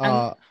 Really?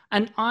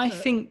 And I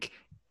think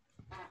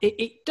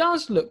it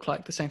does look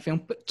like the same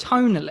film, but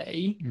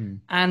tonally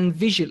and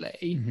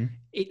visually,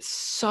 it's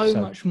so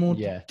much more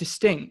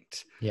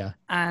distinct. Yeah.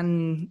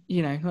 And,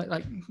 you know,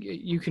 like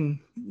you can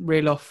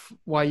reel off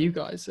why you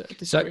guys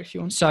disagree if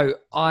you want. So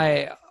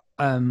I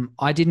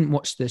didn't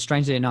watch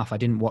strangely enough, I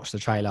didn't watch the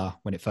trailer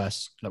when it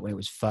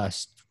was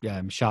first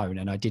shown,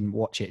 and I didn't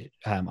watch it.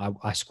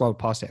 I scrolled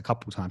past it a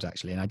couple of times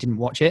actually, and I didn't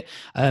watch it.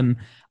 And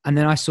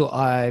then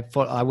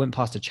I went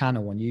past a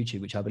channel on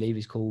YouTube, which I believe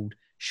is called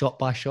Shot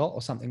by Shot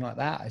or something like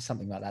that. It's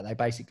something like that. They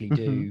basically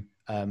do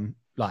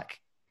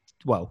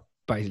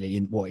basically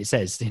in what it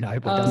says, you know,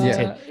 but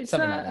doesn't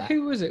something like that.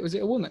 Who was it? Was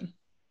it a woman?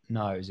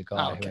 No, it was a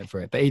guy who went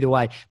through it. But either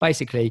way,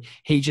 basically,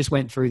 he just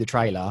went through the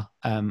trailer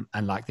and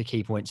like the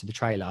key points of the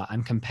trailer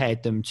and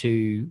compared them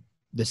to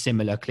the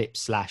similar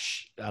clips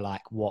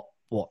like what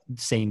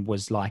scene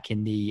was like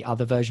in the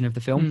other version of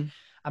the film,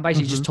 and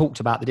basically just talked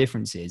about the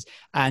differences.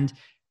 And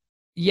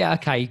yeah,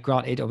 okay,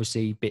 granted,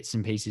 obviously bits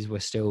and pieces were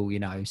still, you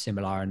know,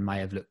 similar and may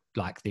have looked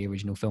like the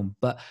original film,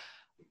 but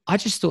I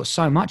just thought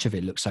so much of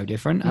it looked so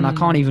different, and I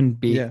can't even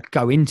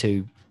go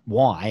into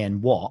why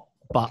and what.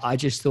 But I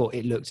just thought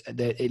it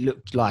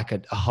looked like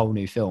a whole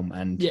new film,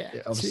 and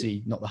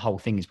obviously not the whole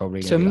thing is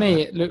probably. To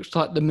me, it looks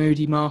like the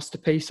moody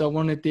masterpiece I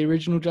wanted the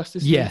original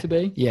Justice League to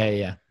be.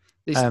 Yeah.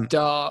 This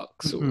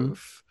dark sort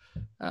of,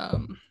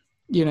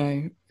 you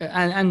know,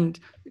 and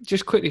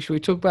just quickly, should we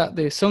talk about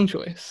the song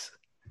choice?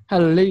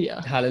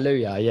 Hallelujah.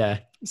 Hallelujah. Yeah.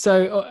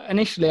 So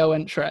initially, I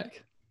went Shrek.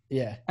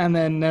 Yeah. And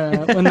then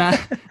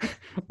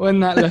when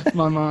that left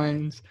my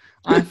mind,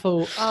 I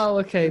thought, oh,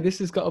 okay, this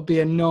has got to be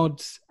a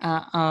nod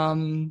at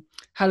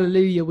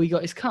Hallelujah, we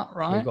got his cut,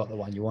 right? We got the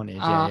one you wanted,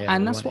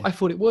 and that's what I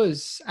thought it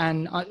was.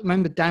 And I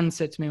remember Dan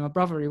said to me, my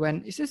brother, he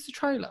went, is this the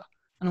trailer?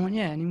 And I went,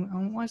 yeah. And he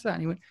went, why is that?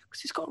 And he went,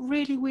 because it's got a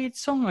really weird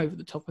song over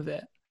the top of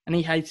it. And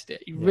he hated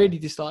it. He really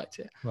disliked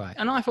it. Right.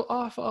 And I thought,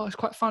 it's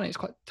quite funny. It's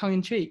quite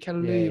tongue-in-cheek.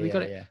 Hallelujah, we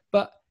got it. Yeah.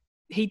 But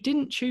he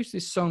didn't choose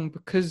this song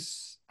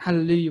because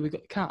Hallelujah, we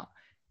got the cut.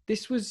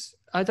 This was,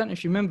 I don't know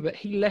if you remember, but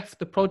he left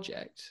the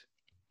project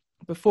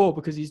before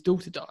because his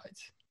daughter died.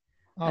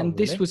 And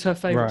this was her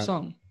favourite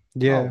song.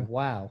 Yeah. Oh,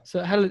 wow.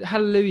 So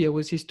Hallelujah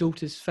was his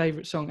daughter's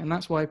favourite song, and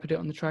that's why I put it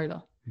on the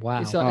trailer.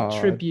 Wow. It's like a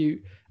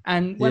tribute.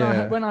 And when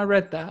I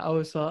read that, I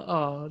was like,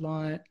 oh,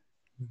 like,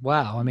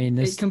 wow. I mean,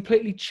 it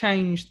completely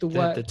changed the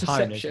work the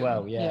tone perception as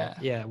well.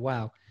 Yeah.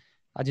 Wow.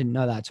 I didn't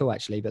know that at all,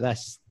 actually, but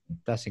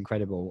that's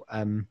incredible.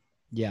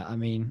 Yeah. I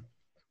mean,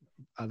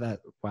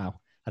 wow.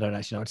 I don't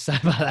actually know what to say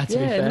about that. To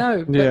be fair.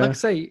 No, but like I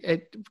say,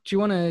 do you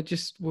want to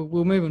just?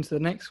 We'll move on to the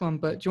next one,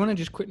 but do you want to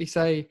just quickly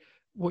say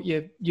what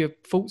your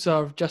thoughts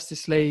are of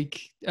Justice League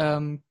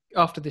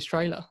after this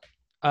trailer?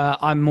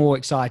 I'm more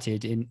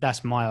excited.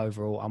 That's my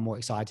overall. I'm more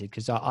excited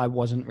because I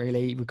wasn't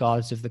really,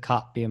 regardless of the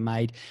cut being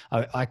made,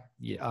 I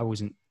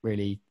wasn't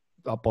really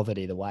bothered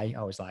either way.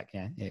 I was like,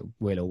 yeah, it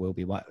will or will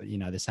be,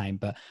 the same,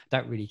 but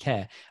don't really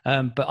care.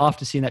 But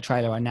after seeing that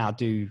trailer, I now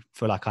do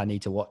feel like I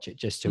need to watch it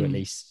just to at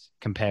least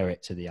compare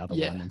it to the other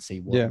one and see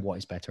what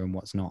is better and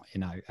what's not,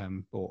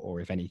 or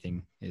if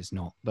anything is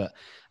not. But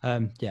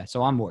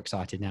so I'm more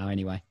excited now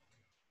anyway.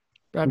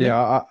 Bradley?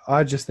 Yeah,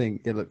 I just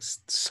think it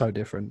looks so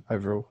different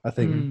overall. I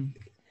think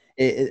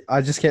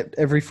I just kept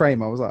every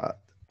frame. I was like,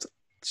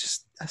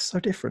 that's so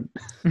different.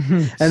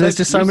 And there's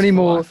just so many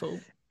more.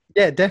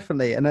 Yeah,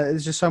 definitely. And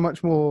there's just so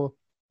much more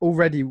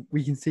already.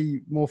 We can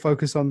see more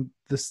focus on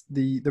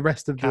the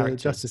rest of the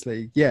Justice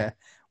League. Yeah,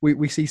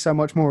 we see so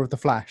much more of the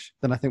Flash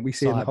than I think we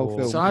see in the whole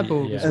film.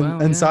 Cyborg as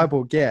well. And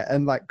Cyborg,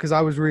 and like, because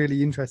I was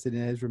really interested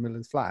in Ezra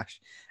Miller's Flash,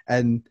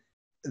 and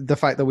the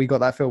fact that we got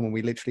that film and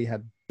we literally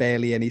had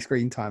barely any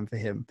screen time for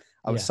him,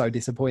 I was so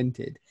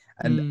disappointed.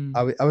 And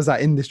I was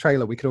like, in this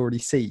trailer, we could already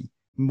see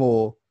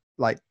more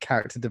like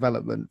character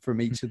development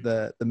from each of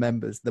the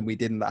members than we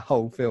did in that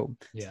whole film.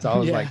 So I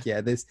was like,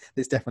 this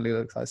definitely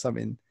looks like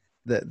something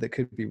that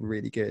could be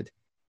really good.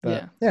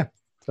 But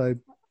so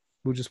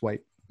we'll just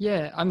wait.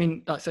 Yeah, I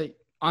mean, like I say,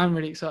 I'm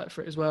really excited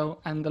for it as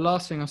well. And the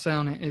last thing I'll say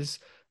on it is,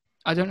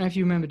 I don't know if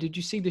you remember, did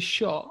you see the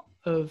shot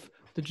of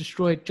the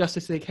destroyed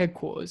Justice League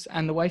headquarters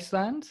and the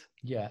wasteland?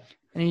 Yeah.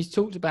 And he's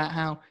talked about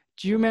how,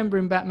 do you remember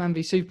in Batman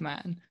v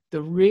Superman,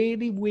 the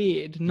really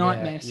weird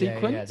nightmare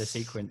sequence? Yeah, the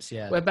sequence,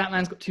 where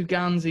Batman's got two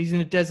guns, he's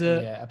in a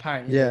desert. Yeah,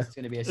 apparently there's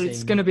going to be a scene.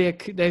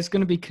 There's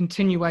going to be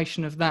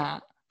continuation of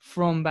that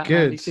from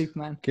Batman v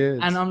Superman.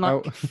 Good. And I'm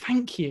like,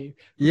 thank you.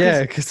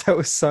 Yeah, because that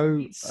was so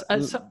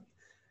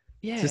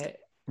just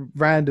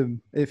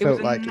random. It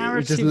felt like it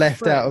was just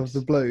left out of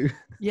the blue.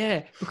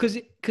 Yeah, because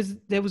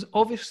there was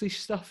obviously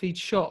stuff he'd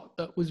shot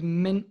that was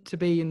meant to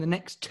be in the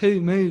next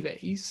two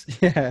movies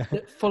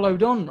that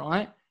followed on,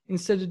 right?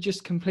 Instead of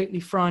just completely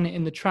throwing it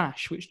in the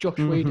trash, which Josh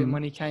Whedon,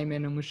 when he came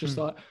in and was just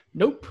like,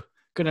 nope,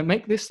 gonna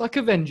make this like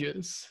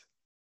Avengers,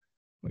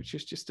 which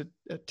is just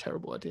a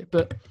terrible idea.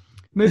 But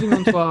moving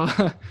on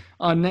to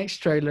our next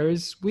trailer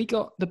is we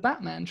got the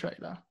Batman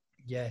trailer.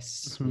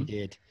 Yes, we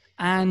did.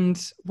 And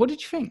what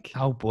did you think?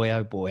 Oh boy.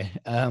 Robert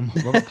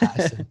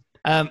Pattinson.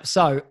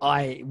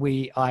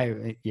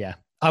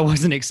 I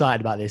wasn't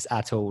excited about this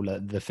at all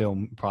at the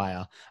film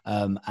prior.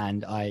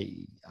 And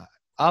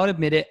I would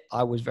admit it,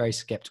 I was very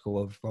skeptical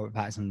of Robert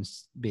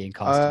Pattinson's being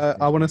cast.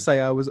 I want to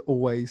say I was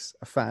always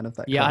a fan of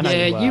that. Yeah, I know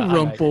you were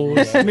on board,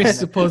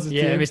 Mr. Positive.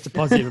 Yeah, Mr.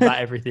 Positive about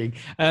everything.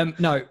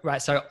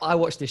 So I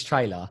watched this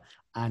trailer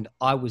and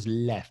I was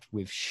left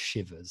with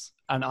shivers.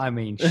 And I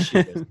mean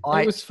shivers.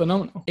 It was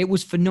phenomenal. It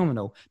was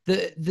phenomenal.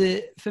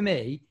 For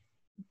me,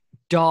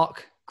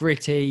 dark,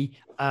 gritty.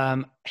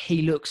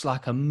 He looks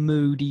like a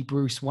moody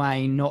Bruce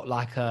Wayne, not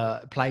like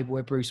a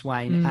playboy Bruce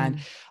Wayne. And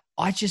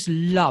I just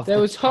love. There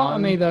was part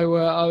of me though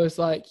where I was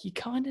like, you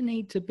kind of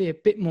need to be a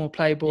bit more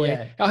playboy.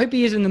 Yeah. I hope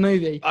he is in the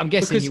movie. I'm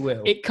guessing he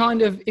will. It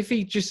kind of, if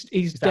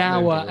he's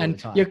dour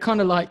and you're kind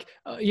of like,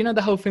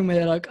 the whole thing where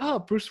they're like, oh,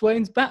 Bruce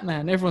Wayne's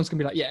Batman. Everyone's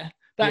gonna be like,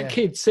 that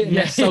kid sitting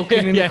there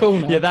sulking in the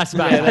corner. Yeah, that's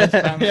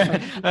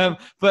Batman.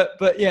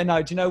 But yeah,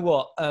 no. Do you know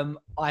what?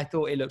 I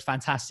thought it looked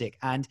fantastic,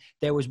 and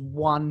there was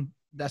one.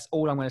 That's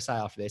all I'm going to say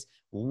after this.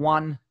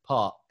 One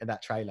part of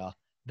that trailer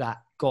that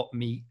got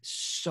me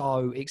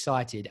so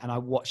excited, and I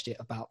watched it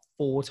about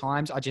 4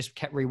 times. I just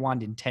kept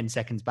rewinding 10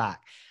 seconds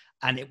back,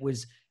 and it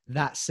was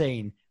that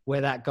scene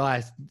where that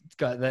guy,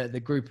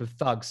 the group of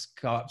thugs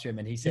go up to him,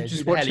 and he says,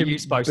 "Who the hell are you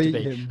supposed to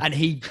be?" Him. And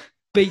he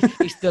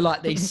it's the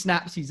like he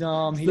snaps his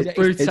arm.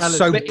 It's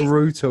so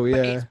brutal,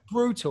 It's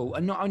brutal,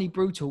 and not only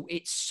brutal,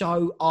 it's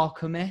so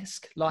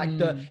Arkham-esque. Like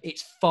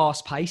it's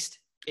fast paced.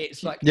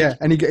 It's like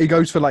and he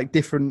goes for like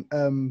different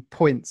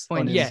points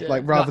on him,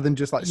 like rather than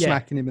just like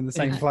smacking him in the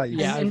same place.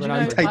 Yeah, and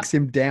he takes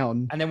him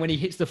down. And then when he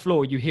hits the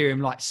floor, you hear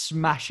him like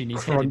smashing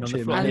his head on the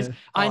floor.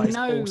 And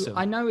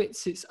I know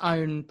it's its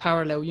own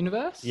parallel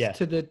universe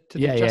to the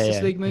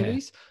Justice League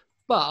movies.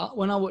 But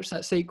when I watched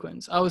that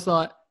sequence, I was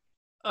like,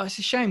 oh, it's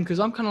a shame because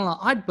I'm kind of like,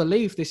 I'd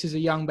believe this is a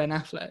young Ben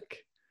Affleck.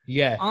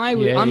 Yeah,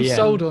 I'm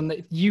sold on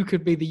that. You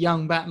could be the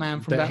young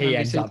Batman from Batman he v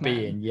ends Superman.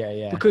 up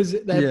being, because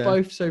they're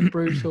both so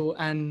brutal,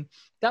 and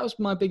that was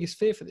my biggest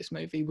fear for this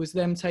movie was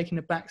them taking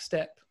a back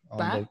step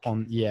back.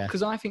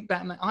 Because I think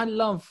Batman. I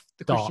love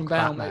the Dark Christian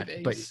Bale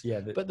Batman, movies,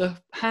 but the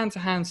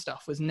hand-to-hand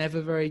stuff was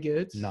never very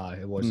good. No,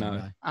 it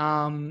wasn't.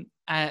 No.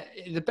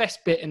 The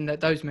best bit in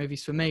those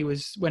movies for me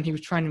was when he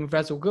was training with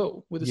Ra's al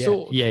Ghul with a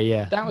sword.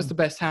 Yeah. That was the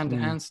best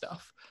hand-to-hand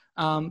stuff.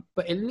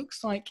 but it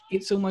looks like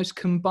it's almost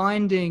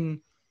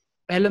combining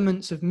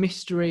elements of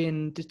mystery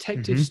and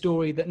detective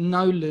story that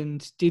Nolan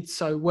did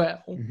so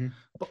well,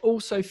 but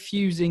also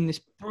fusing this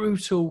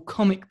brutal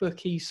comic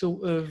booky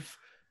sort of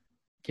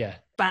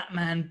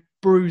Batman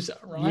bruiser,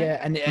 right?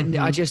 Yeah, and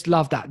I just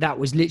love that. That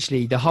was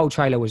literally, the whole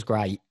trailer was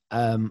great.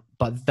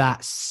 But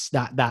that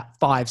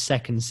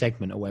 5-second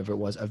segment or whatever it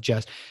was of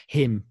just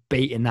him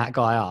beating that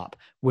guy up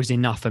was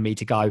enough for me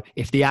to go,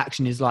 if the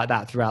action is like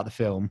that throughout the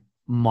film,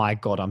 my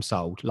God, I'm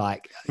sold.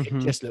 Like, it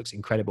just looks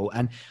incredible.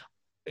 And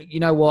you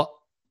know what?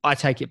 I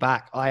take it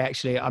back.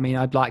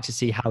 I'd like to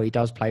see how he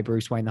does play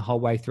Bruce Wayne the whole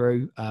way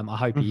through. I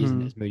hope he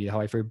isn't as moody the whole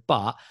way through,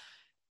 but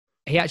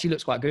he actually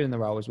looks quite good in the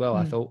role as well,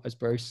 I thought, as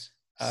Bruce.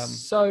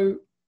 So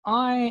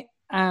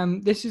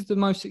this is the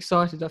most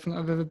excited I think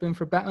I've ever been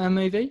for a Batman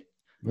movie.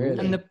 Really?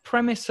 And the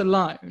premise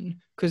alone,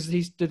 because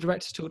the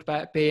director talked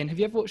about it being, have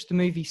you ever watched the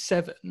movie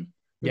Seven?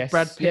 With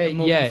Brad Pitt and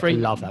Morgan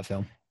Freeman? I love that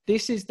film.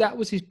 That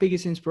was his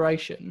biggest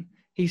inspiration.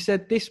 He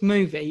said this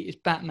movie is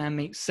Batman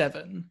meets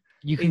Seven.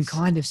 You can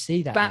kind of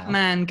see that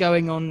Batman now.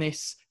 Going on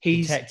this.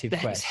 Detective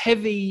There's quest.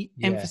 heavy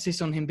emphasis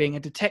on him being a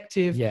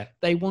detective. Yeah.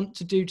 They want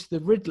to do to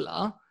the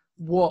Riddler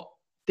what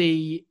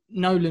the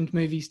Nolan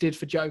movies did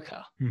for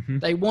Joker.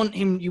 They want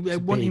him. They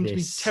want him to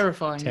be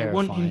terrifying. They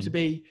want him to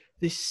be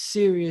this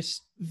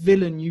serious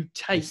villain you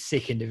take. A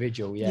sick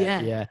individual.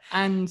 Yeah.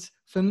 And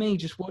for me,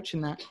 just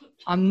watching that,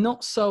 I'm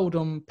not sold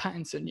on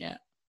Pattinson yet.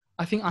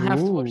 I think I have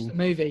to watch the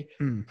movie,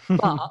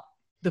 but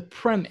the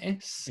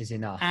premise is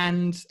enough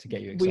and to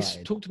get you excited.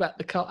 We talked about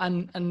the cut,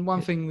 and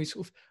one thing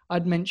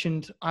I'd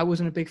mentioned, I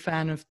wasn't a big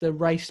fan of the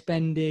race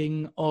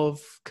bending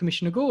of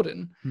Commissioner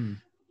Gordon,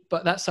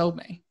 but that sold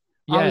me.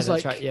 Yeah, I was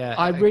that's like, right, yeah.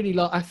 I really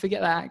like. I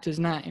forget that actor's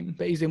name,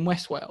 but he's in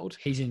Westworld.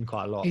 He's in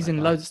quite a lot. He's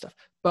in loads of stuff.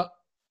 But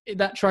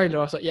that trailer,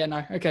 I was like, yeah,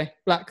 no, okay,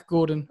 Black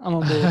Gordon, I'm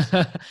on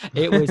board.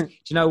 It was. Do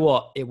you know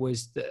what? It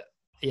was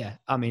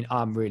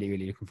I'm really,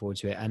 really looking forward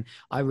to it, and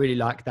I really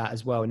like that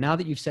as well. Now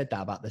that you've said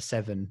that about the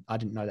Seven, I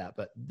didn't know that,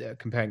 but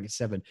comparing it to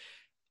Seven,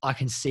 I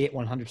can see it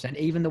 100%.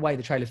 Even the way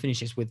the trailer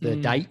finishes with the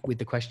date with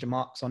the question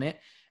marks on it,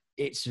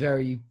 it's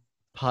very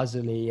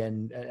puzzly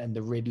and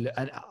the Riddler.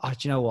 And do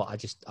you know what?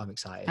 I'm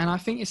excited. And I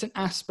think it's an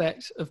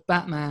aspect of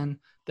Batman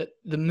that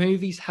the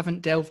movies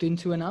haven't delved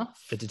into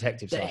enough. The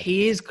detective that side.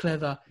 He is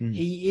clever.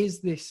 He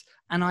is this.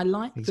 And I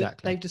like that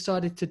they've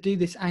decided to do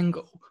this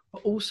angle,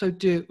 but also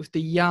do it with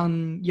the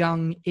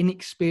young,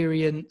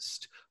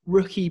 inexperienced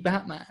rookie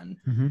Batman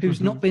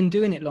who's not been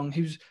doing it long,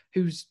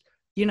 who's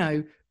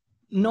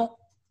not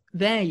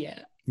there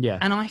yet. Yeah.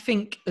 And I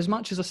think, as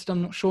much as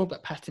I'm not sure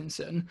about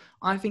Pattinson,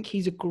 I think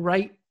he's a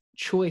great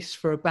choice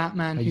for a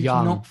Batman who's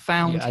not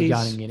found his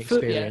young,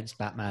 inexperienced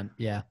Batman.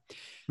 Yeah.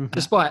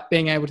 Despite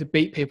being able to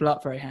beat people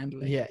up very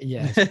handily. Yeah.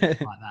 It's like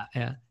that.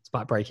 Yeah.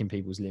 Despite breaking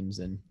people's limbs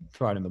and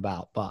throwing them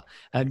about. But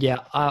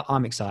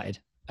I'm excited.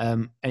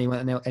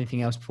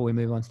 Anything else before we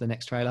move on to the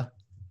next trailer?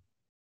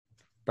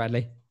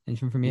 Bradley,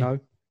 anything from you? No.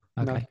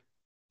 Okay.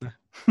 No.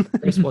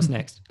 Chris, what's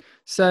next?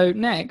 So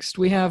next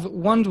we have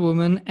Wonder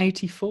Woman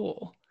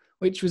 84,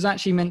 which was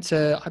actually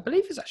I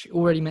believe it's actually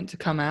already meant to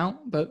come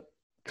out, but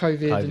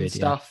COVID and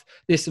stuff. Yeah.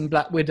 This and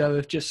Black Widow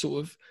have just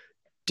sort of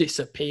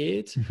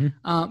disappeared.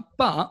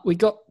 But we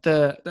got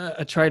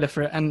a trailer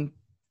for it, and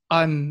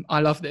I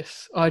love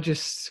this. I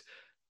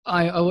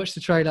watched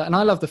the trailer, and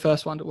I love the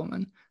first Wonder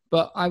Woman,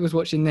 but I was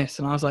watching this,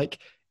 and I was like,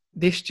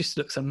 this just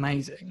looks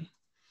amazing.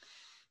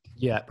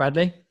 Yeah,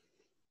 Bradley?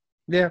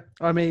 Yeah,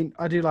 I mean,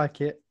 I do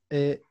like it.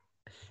 It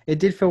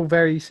did feel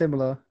very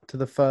similar to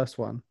the first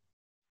one.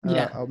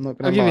 Yeah, I'm not going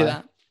to lie. I'll give you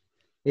that.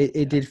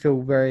 It did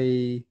feel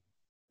very,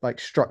 like,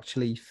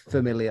 structurally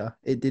familiar.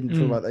 It didn't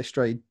feel like they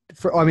strayed.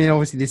 I mean,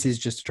 obviously, this is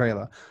just a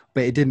trailer,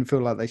 but it didn't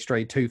feel like they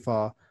strayed too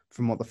far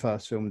from what the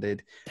first film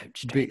did. Don't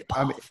stray the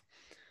path.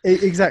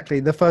 Exactly.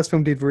 The first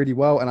film did really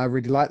well, and I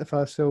really liked the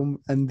first film,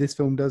 and this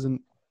film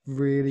doesn't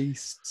really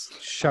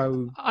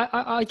show.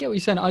 I get what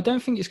you're saying. I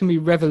don't think it's going to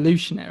be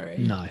revolutionary.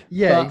 No.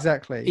 Yeah,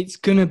 exactly. It's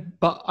going to,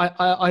 but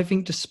I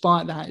think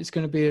despite that, it's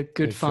going to be a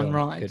good fun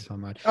ride. Good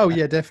fun ride. Oh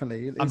yeah,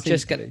 definitely. I'm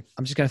just going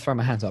to throw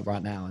my hands up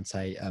right now and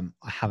say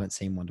I haven't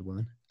seen Wonder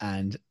Woman,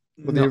 and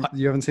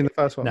you haven't seen the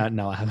first one?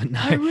 No, I haven't.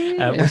 No, oh,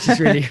 really? Which is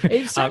really.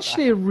 It's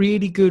actually a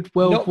really good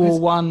World War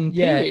One.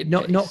 Yeah,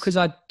 not because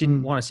I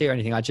didn't want to see it or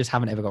anything. I just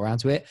haven't ever got around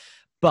to it.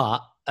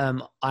 But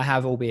I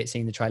have, albeit,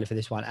 seen the trailer for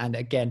this one, and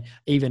again,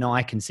 even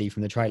I can see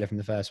from the trailer from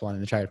the first one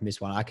and the trailer from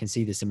this one, I can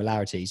see the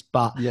similarities.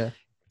 But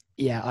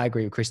yeah, I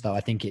agree with Chris though.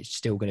 I think it's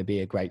still going to be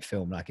a great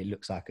film. Like, it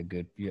looks like a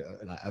good,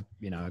 a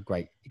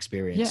great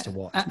experience to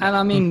watch. And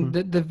I mean,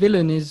 the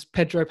villain is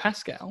Pedro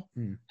Pascal,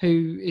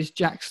 who is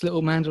Jack's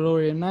little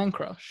Mandalorian man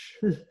crush.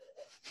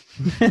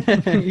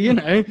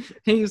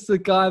 He's the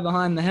guy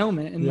behind the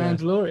helmet in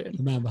Mandalorian.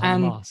 The man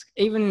behind the mask.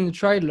 Even in the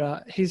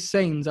trailer, his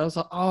scenes, I was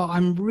like, oh,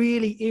 I'm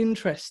really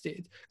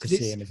interested. Because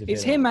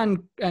it's him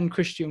and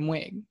Christian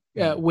Wiig.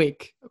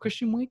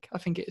 Christian Wiig, I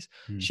think it is.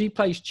 She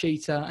plays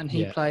Cheetah, and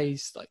he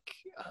plays like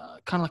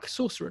kind of like a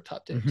sorcerer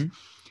type dude.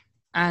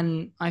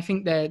 And I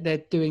think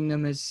they're doing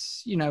them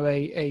as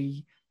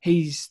a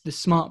he's the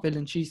smart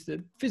villain, she's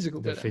the physical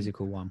The villain.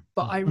 physical one.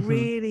 But I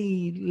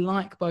really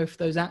like both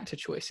those actor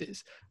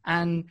choices.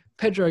 And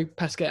Pedro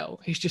Pascal,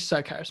 he's just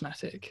so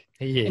charismatic.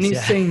 He is. And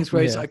his scenes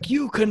where he's Yeah. like,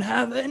 "You can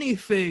have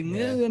anything,"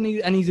 Yeah.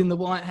 and he's in the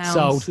White House,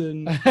 Sold.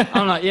 and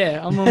I'm like,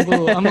 "Yeah, I'm on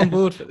board. I'm on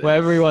board for this."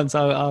 Wherever he wants,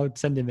 I'll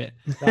send him it.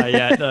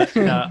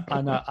 No,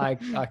 I know. I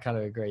kind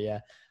of agree. Yeah.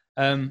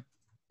 I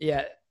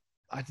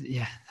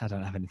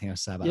don't have anything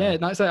else to say about Yeah,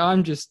 that. like I say,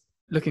 I'm just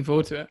looking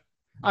forward to it.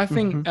 I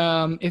think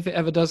if it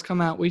ever does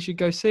come out, we should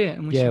go see it,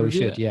 and we should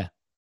review it. Yeah.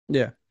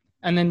 Yeah.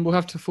 And then we'll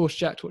have to force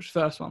Jack to watch the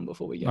first one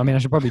before we go. I mean, I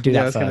should probably do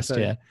Yeah, I that was gonna first.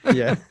 say. Yeah.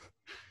 Yeah.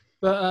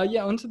 But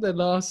on to the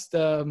last.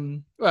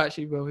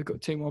 We've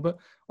got two more. But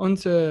on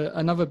to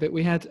another bit.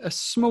 We had a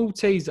small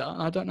teaser.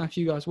 And I don't know if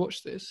you guys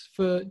watched this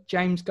for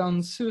James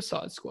Gunn's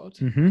Suicide Squad.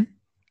 Mm-hmm.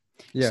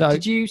 Yeah. So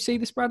Did you see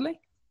this, Bradley?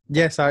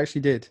 Yes, I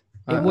actually did.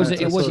 was I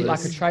saw it like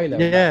a this. trailer?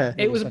 Yeah.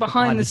 It was a like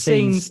behind the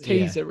scenes yeah.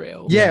 teaser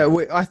reel. Yeah,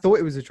 I thought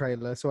it was a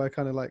trailer, so I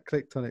kind of like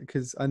clicked on it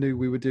because I knew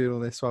we were doing all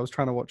this, so I was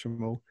trying to watch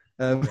them all.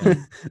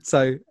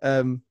 So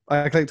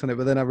I clicked on it,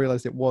 but then I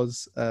realized it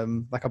was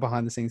like a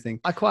behind the scenes thing.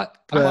 I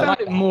found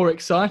it more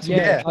exciting.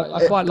 Yeah, Yeah,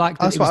 I quite liked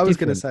it. That's It what I was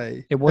going to different.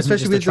 say. It wasn't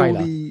especially just a with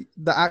all trailer.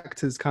 the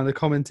actors kind of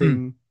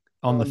commenting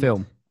on the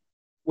film.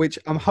 which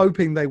I'm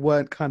hoping they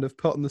weren't kind of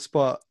put on the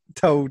spot,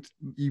 told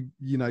you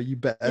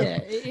better. Yeah,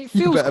 it you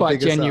feels better quite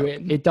big us up.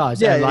 genuine. It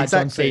does. Yeah, and like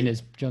exactly.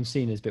 John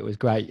Cena's bit was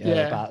great.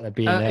 Yeah. About there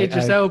being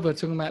Idris Elba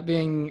talking about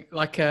being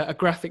like a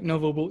graphic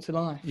novel brought to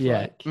life.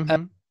 Yeah. Like,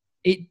 Mhm.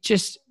 It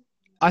just,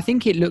 I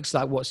think it looks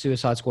like what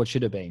Suicide Squad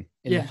should have been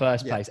in the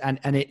first place. And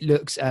it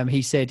looks,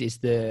 he said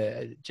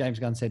James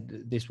Gunn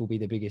said this will be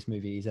the biggest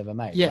movie he's ever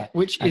made. yeah, right?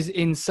 which is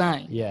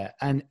insane. Yeah.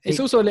 And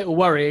It's also a little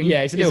worrying.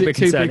 yeah, it's a Is little it bit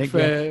too concerning. big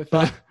for,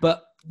 yeah.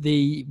 But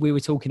we were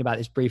talking about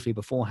this briefly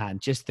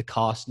beforehand, just the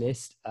cast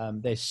list.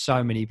 There's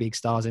so many big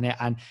stars in it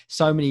and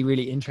so many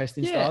really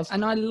interesting stars.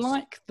 and I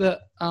like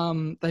that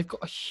they've got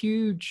a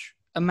huge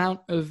amount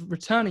of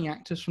returning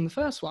actors from the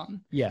first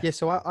one. Yeah. Yeah,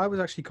 so I was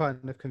actually kind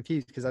of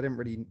confused because I didn't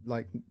really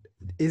like.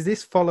 Is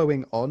this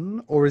following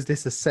on, or is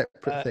this a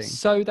separate thing?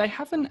 So they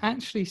haven't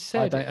actually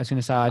said. I was going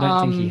to say, I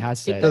don't think he has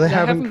said. So they they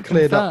haven't haven't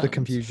cleared up the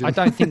confirmed. confusion. I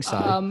don't think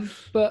so.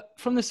 But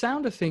from the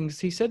sound of things,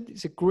 he said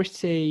it's a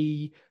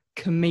gritty,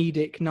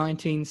 comedic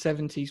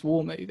 1970s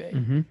war movie.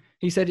 Mhm.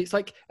 He said it's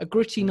like a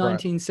gritty Right.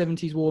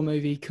 1970s war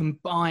movie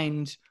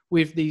combined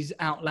with these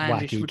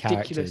outlandish, Wacky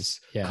ridiculous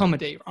characters. Yeah.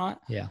 comedy, right?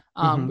 Yeah.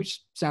 Mhm.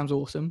 Which sounds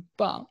awesome.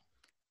 But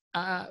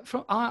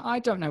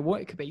I don't know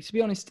what it could be. To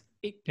be honest,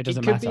 it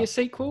doesn't could be matter. a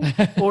sequel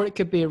or it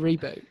could be a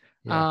reboot.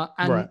 Yeah.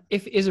 And Right.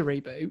 if it is a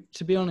reboot,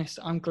 to be honest,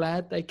 I'm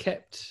glad they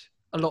kept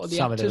a lot of the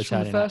Some of the actors from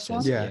the returning first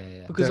actors. one.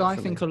 Yeah. Because I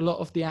Definitely. think a lot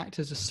of the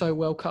actors are so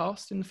well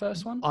cast in the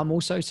first one. I'm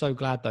also so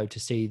glad though to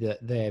see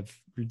that they've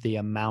the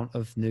amount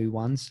of new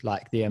ones,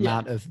 like the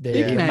amount of the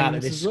Big amount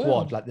of names this as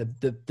well. squad, like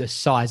the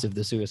size of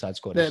the Suicide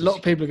Squad. A is lot just-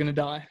 of people are going to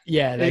die.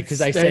 yeah, because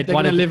they They're said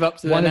going to live up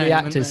to their one of the name,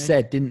 aren't actors they?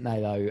 said, didn't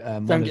they though?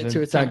 One of get them,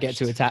 too don't get attached.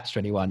 too attached to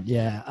anyone.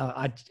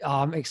 Yeah,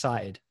 I'm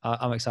excited.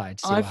 I'm excited.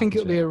 To see I what think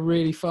happens it'll be with a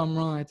really fun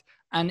ride,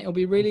 and it'll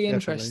be really Definitely.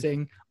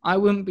 interesting. I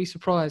wouldn't be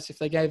surprised if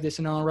they gave this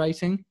an R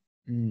rating.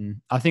 it.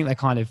 I think they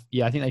kind of.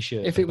 Yeah, I think they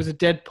should. If it was a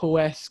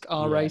Deadpool-esque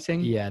R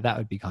rating, Yeah, that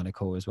would be kind of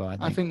cool as well.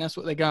 I think that's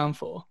what they're going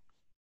for.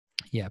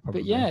 Yeah,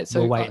 probably. But yeah,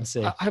 so we'll wait and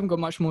see. I haven't got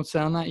much more to say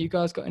on that. You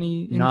guys got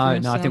any? No,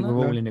 anything else I to think say on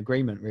we're that? all in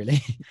agreement,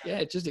 really.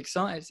 Yeah, just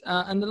excited.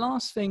 And the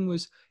last thing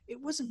was, it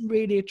wasn't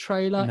really a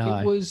trailer. No.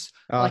 It was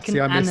Ah, like see,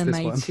 an I missed this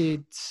one.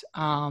 animated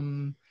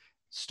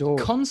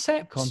Story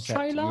concept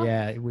trailer.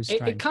 Yeah, it was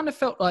strange. It kind of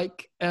felt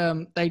like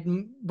they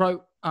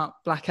wrote up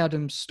Black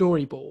Adam's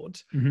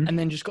storyboard Mhm. and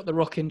then just got The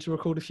Rock in to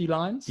record a few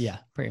lines. Yeah,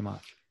 pretty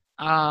much.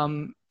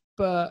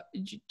 But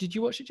did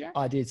you watch it, Jack?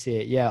 I did see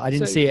it. Yeah, I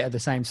didn't So- see it at the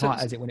same so- time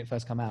as it when it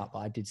first came out, but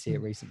I did see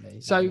it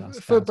recently. So That was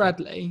for good.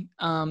 Bradley,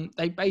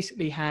 they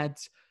basically had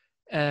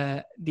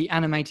the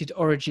animated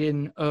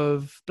origin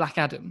of Black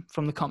Adam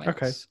from the comics,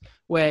 Okay.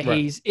 where Right.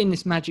 he's in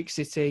this magic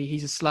city,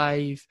 he's a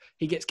slave,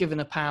 he gets given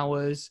the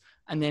powers,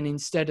 and then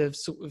instead of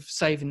sort of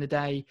saving the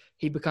day,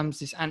 he becomes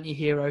this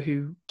anti-hero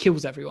who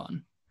kills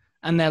everyone.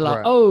 And they're like,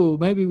 Right. oh,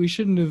 maybe we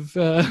shouldn't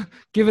have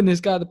given this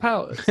guy the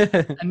powers.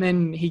 And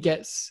then he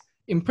gets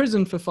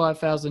imprisoned for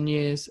 5,000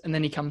 years, and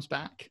then he comes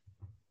back.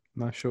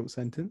 Nice short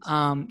sentence.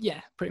 Yeah,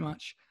 pretty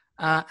much.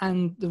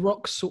 And The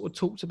Rock sort of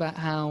talked about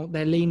how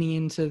they're leaning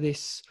into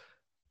this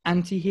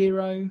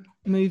anti-hero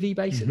movie,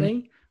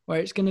 basically, where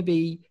it's going to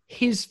be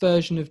his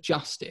version of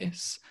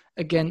justice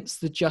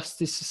against the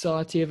Justice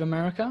Society of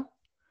America.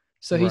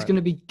 So he's Right. going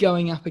to be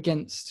going up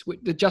against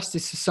the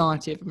Justice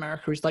Society of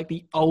America is like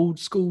the old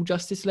school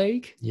Justice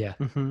League. Yeah.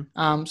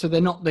 Mhm. So they're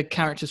not the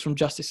characters from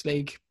Justice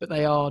League, but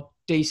they are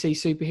DC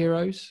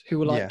superheroes who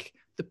were Yeah. like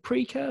the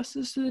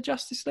precursors to the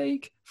Justice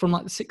League from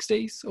like the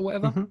 60s or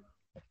whatever.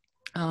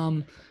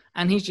 Mhm.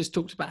 And he's just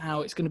talked about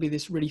how it's going to be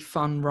this really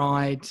fun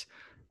ride,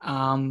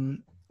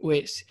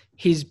 which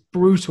his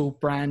brutal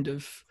brand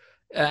of,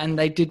 and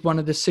they did one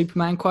of the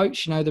Superman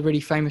quotes, you know, the really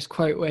famous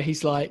quote where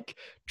he's like,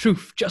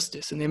 truth,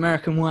 justice, and the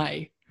American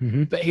way.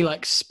 but he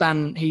like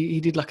he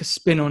did like a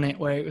spin on it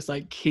where it was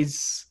like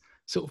his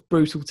sort of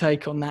brutal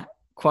take on that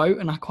quote,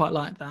 and I quite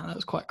liked that. That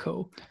was quite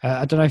cool.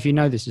 I don't know if you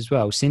know this as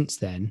well. Since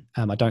then,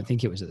 I don't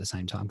think it was at the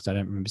same time because I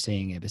don't remember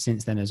seeing it. But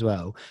since then as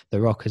well, The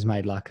Rock has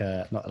made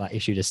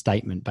issued a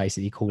statement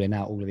basically calling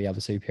out all of the other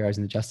superheroes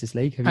in the Justice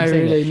League. Have you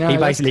seen really? it? No, he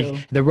that's basically, cool.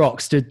 The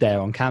Rock stood there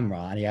on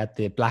camera and he had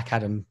the Black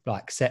Adam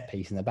like set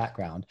piece in the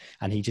background,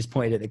 and he just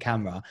pointed at the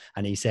camera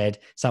and he said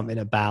something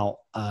about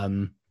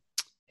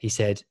he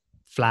said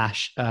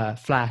Flash,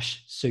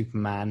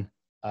 Superman.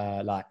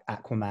 Like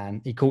Aquaman,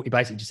 he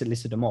basically just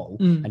listed them all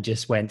and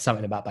just went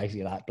something about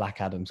basically like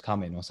Black Adam's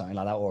coming or something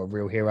like that, or a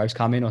real hero's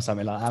coming or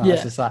something like that. Yeah.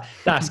 It's just like,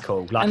 that's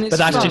cool. Like, but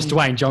that's fun. Just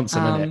Dwayne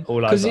Johnson, isn't it? All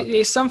over. Because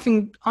it's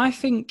something, I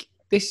think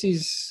this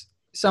is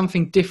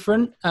something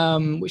different,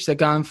 which they're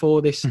going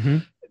for, this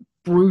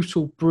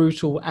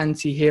brutal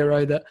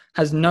anti-hero that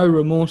has no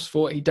remorse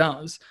for what he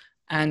does.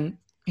 And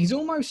he's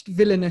almost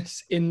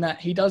villainous in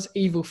that he does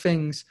evil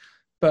things,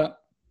 but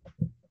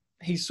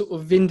he's sort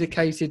of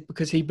vindicated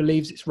because he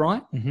believes it's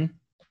right.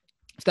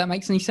 If that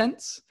makes any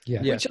sense.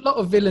 Yeah. Which a lot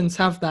of villains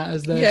have that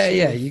as their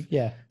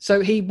yeah.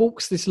 So he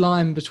walks this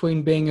line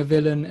between being a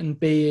villain and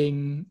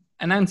being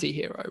an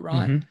anti-hero,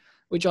 right?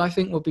 Which I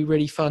think would be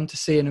really fun to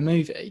see in a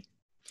movie.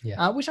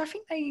 Yeah. Which I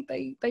think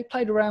they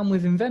played around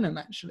with in Venom,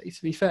 actually,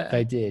 to be fair.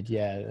 They did,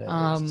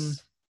 yeah.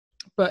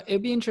 But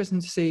it'd be interesting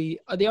to see.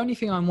 The only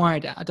thing I'm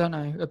worried at, I don't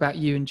know about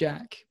you and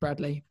Jack,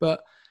 Bradley,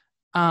 but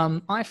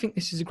I think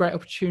this is a great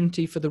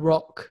opportunity for The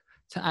Rock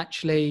to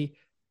actually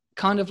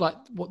kind of like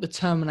what the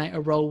Terminator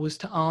role was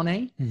to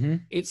Arnie.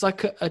 It's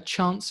like a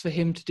chance for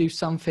him to do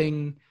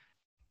something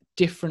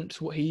different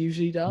to what he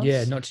usually does.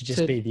 Yeah, not to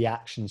just be the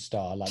action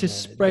star. Like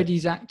spread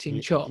his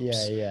acting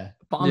chops. Yeah.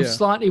 But I'm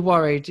slightly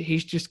worried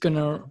he's just going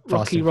to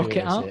rock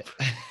it up.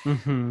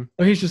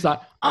 Or he's just like,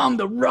 I'm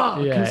the Rock.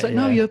 And it's like,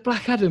 no, you're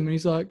Black Adam. And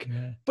he's like,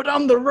 but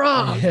I'm the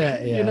Rock.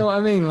 You know what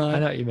I mean? Like, I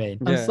know what you mean.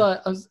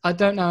 I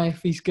don't know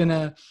if he's going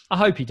to... I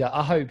hope he does.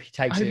 I hope he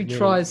takes it. I hope he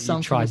tries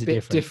something a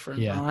bit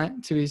different,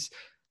 right? To his...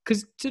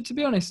 Because to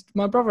be honest,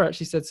 my brother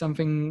actually said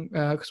something,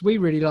 because we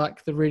really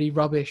like the really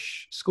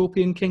rubbish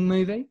Scorpion King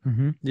movie.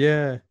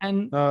 Yeah.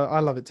 And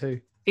I love it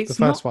too. It's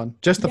the first one.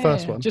 Just the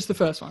first one. Just the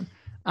first one.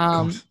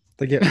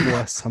 They get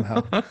worse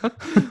somehow.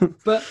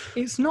 But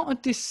it's not a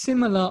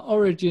dissimilar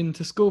origin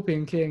to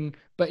Scorpion King,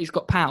 but he's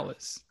got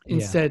powers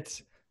instead.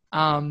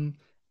 And,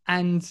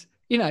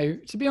 you know,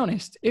 to be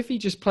honest, if he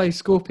just plays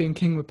Scorpion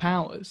King with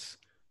powers,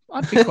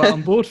 I'd be quite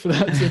on board for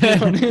that, to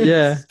be honest.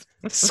 Yeah.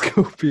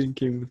 Scorpion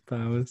King with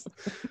powers.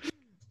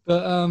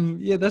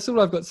 But that's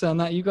all I've got to say on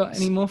that. You got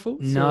any more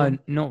thoughts? No,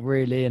 not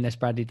really, unless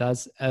Bradley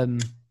does.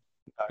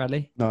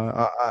 Bradley?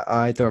 No,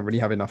 I don't really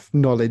have enough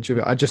knowledge of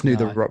it. I just knew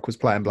The Rock was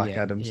playing Black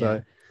Adam.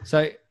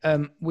 So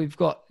we've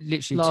got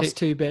literally last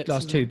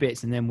two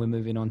bits, and then we're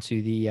moving on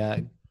to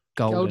the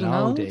Golden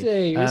Oldie.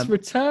 Oldie. It's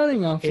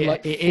returning after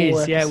it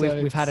 4 is. Yeah,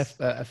 we've had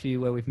a few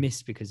where we've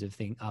missed because of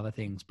other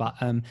things, but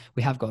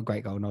we have got a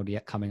great Golden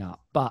Oldie coming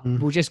up. But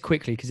we'll just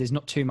quickly, because there's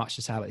not too much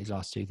to say about these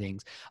last two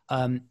things.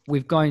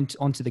 We've gone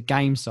onto the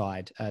game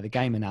side, the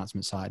game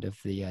announcement side of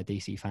the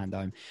DC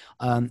Fandome.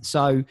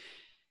 So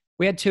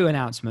we had two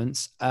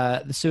announcements.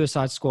 The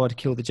Suicide Squad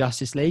killed the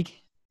Justice League.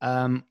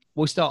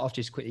 We'll start off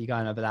just quickly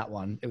going over that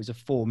one. It was a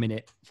 4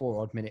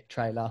 odd minute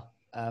trailer.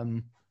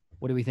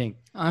 What do we think?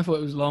 I thought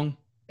it was long.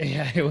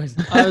 Yeah, it was.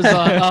 I was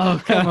like,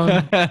 oh, come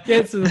on,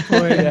 get to the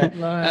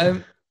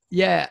point.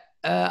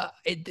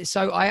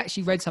 So I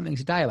actually read something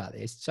today about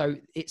this. So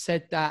it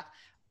said that,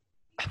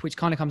 which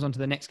kind of comes onto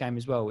the next game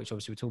as well, which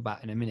obviously we'll talk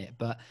about in a minute.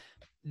 But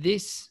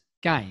this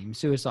game,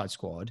 Suicide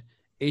Squad,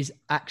 is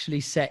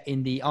actually set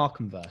in the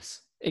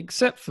Arkhamverse.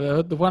 Except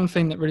for the one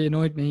thing that really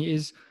annoyed me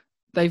is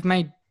they've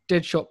made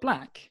Deadshot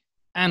black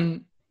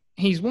and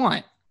he's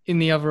white in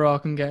the other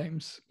Arkham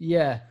games.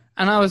 Yeah.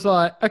 And I was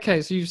like,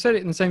 okay, so you've said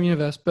it in the same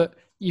universe, but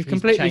you've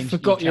completely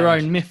forgot your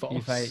own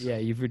mythos.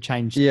 You've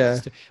changed. Yeah.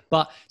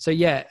 But so,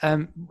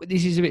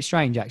 this is a bit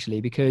strange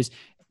actually, because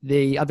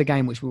the other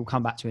game, which we'll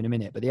come back to in a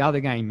minute, but the other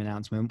game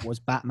announcement was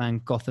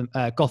Batman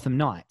Gotham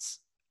Knights.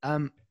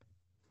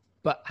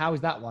 But how is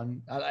that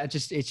one? It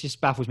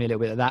just baffles me a little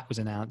bit that was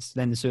announced.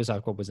 Then the Suicide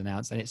Squad was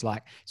announced, and it's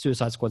like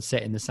Suicide Squad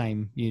set in the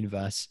same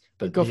universe,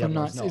 but Gotham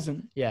Knights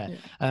isn't. Yeah.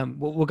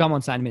 We'll come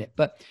on to that in a minute.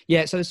 But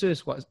yeah, so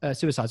the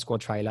Suicide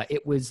Squad trailer,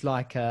 it was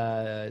like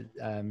a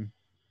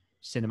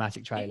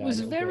cinematic trailer. It was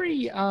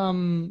very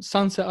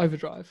Sunset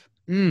Overdrive.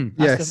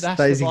 Yes, that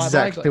is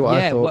exactly what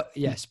I thought.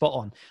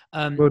 Spot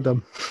on. Well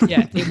done.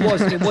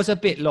 It was a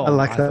bit long. I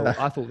like that.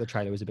 I thought the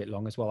trailer was a bit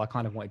long as well. I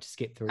kind of wanted to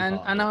skip through.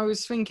 And I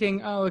was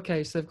thinking, oh,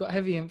 okay, so they've got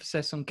heavy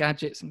emphasis on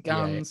gadgets and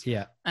guns.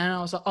 Yeah. And I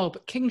was like, oh,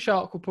 but King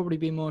Shark will probably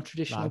be more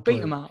traditional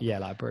beat 'em up. Yeah,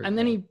 like Brute. And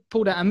then he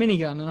pulled out a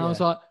minigun, and I was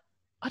like,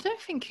 I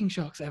don't think King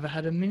Shark's ever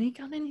had a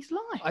minigun in his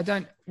life. I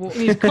don't. Well,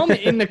 in his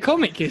comic, in the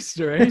comic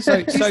history, he's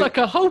like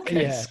a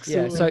Hulk-esque.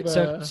 Yeah. sort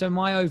of, So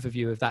my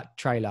overview of that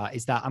trailer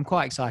is that I'm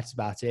quite excited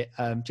about it,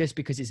 just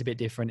because it's a bit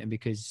different and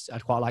because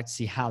I'd quite like to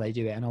see how they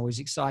do it. And I was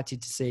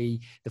excited to see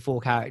the 4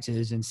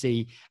 characters and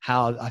see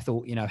how I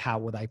thought, how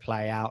will they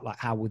play out? Like,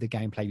 how will the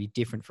gameplay be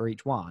different for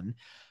each one?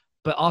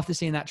 But after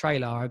seeing that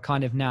trailer, I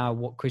kind of now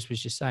what Chris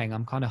was just saying,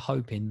 I'm kind of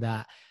hoping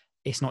that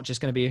it's not just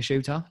going to be a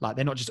shooter. Like,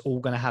 they're not just all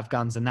going to have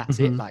guns and that's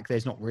it. Like,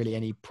 there's not really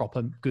any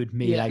proper good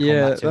melee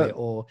combat to it,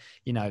 or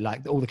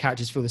like all the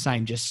characters feel the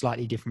same, just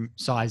slightly different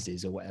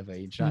sizes or whatever.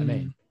 You know what I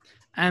mean?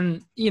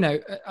 And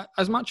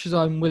as much as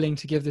I'm willing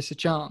to give this a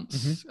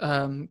chance,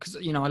 because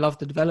I love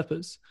the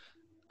developers,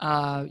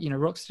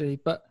 Rocksteady,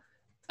 but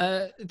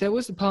there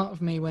was a part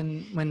of me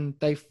when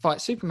they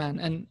fight Superman,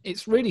 and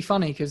it's really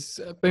funny because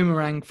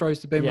Boomerang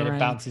throws the boomerang, it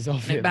bounces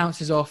off. And it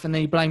bounces off, and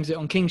then he blames it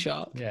on King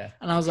Shark. Yeah,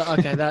 and I was like,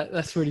 okay,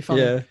 that's really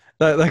funny. Yeah,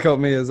 that got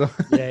me as well.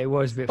 Yeah, it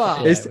was a bit.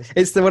 But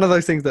it's one of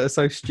those things that are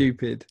so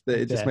stupid that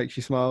it just makes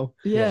you smile.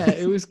 Yeah,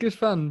 it was good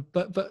fun.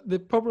 But the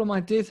problem I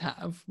did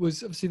have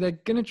was obviously they're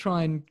going to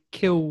try and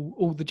kill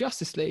all the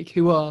Justice League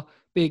who are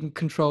being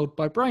controlled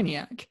by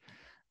Brainiac.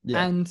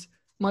 Yeah. And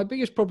my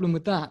biggest problem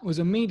with that was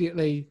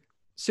immediately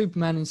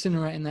Superman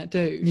incinerating that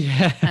dude.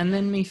 Yeah. And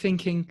then me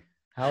thinking,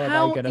 how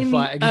are they going to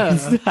fight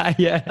against that?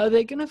 Yeah. Are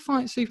they going to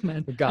fight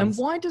Superman? And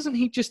why doesn't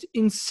he just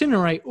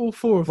incinerate all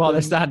 4 of them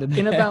they're standing there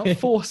in about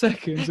 4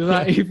 seconds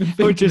without even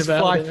thinking or just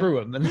about fly it? through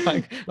them and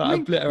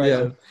obliterate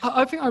them?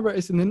 I think I wrote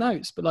this in the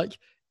notes, but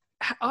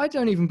I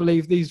don't even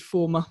believe these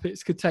 4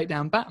 Muppets could take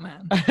down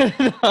Batman.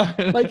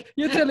 No.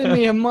 You're telling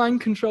me a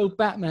mind-controlled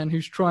Batman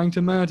who's trying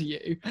to murder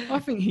you, I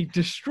think he'd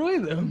destroy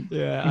them.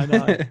 Yeah, I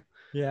know.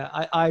 Yeah,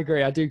 I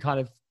agree. I do kind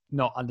of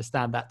not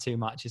understand that too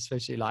much,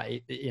 especially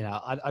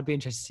I'd be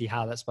interested to see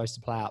how that's supposed to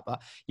play out. But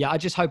yeah, I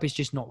just hope it's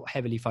just not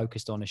heavily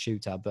focused on a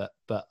shooter, but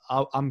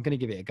I'm going to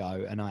give it a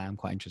go, and I am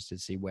quite interested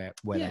to see where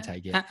they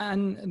take it.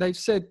 And they've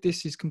said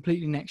this is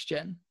completely next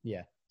gen.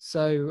 Yeah.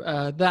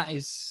 So that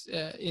is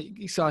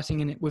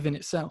exciting within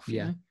itself.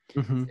 Yeah.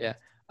 Yeah.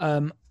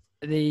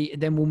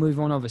 Then we'll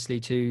move on, obviously,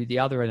 to the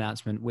other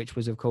announcement, which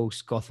was, of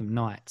course, Gotham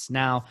Knights.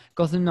 Now,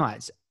 Gotham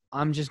Knights,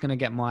 I'm just going to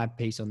get my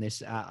piece on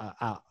this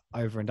out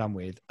over and done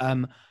with.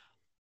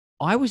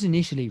 I was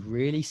initially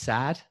really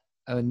sad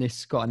when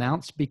this got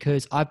announced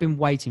because I've been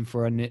waiting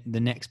for the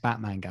next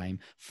Batman game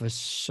for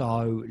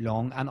so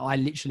long. And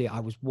I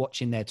was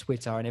watching their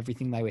Twitter and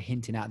everything they were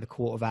hinting at, the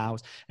Court of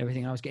Owls,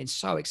 everything. I was getting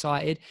so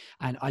excited,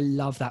 and I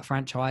love that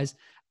franchise.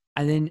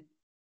 And then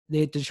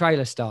the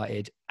trailer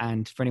started,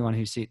 and for anyone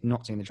who's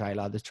not seen the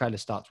trailer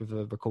starts with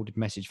a recorded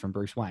message from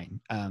Bruce Wayne.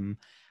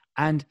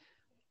 And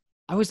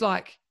I was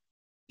like,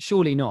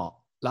 surely not.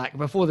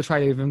 Before the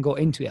trailer even got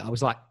into it, I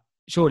was like,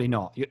 surely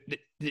not.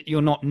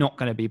 You're not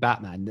going to be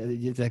Batman.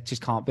 That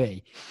just can't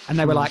be. And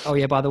they were like, oh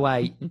yeah, by the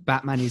way,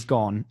 Batman is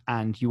gone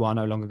and you are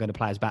no longer going to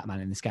play as Batman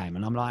in this game.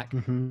 And I'm like,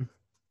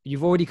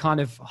 you've already kind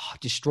of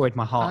destroyed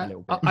my heart a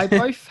little bit. I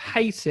both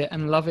hate it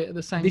and love it at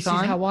the same time. This is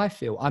how I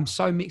feel. I'm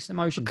so mixed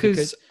emotions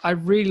because I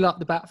really like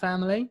the Bat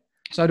family.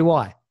 So do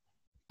I.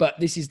 But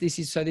this is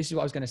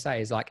what I was going to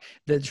say is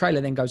the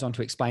trailer then goes on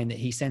to explain that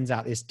he sends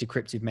out this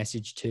decrypted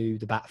message to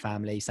the Bat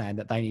family saying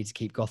that they need to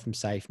keep Gotham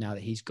safe now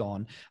that he's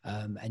gone.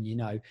 And,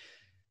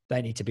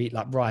 they need to be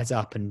rise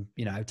up and,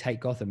 take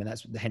Gotham. And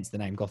that's hence the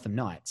name Gotham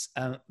Knights.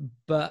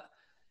 But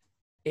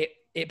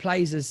it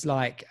plays as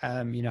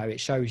it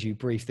shows you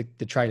brief,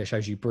 the trailer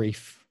shows you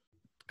brief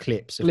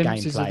clips of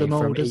glimpses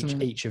gameplay of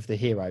from each of the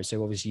heroes.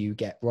 So obviously you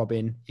get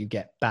Robin, you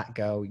get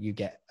Batgirl, you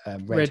get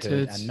Red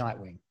Hood and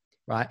Nightwing.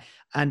 Right,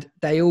 and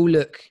they all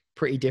look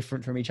pretty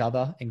different from each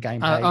other in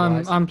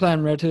gameplay. I'm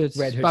playing Red Hood.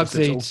 Red Hood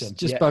Bugsy, awesome.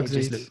 Just It Bugsy.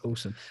 just looks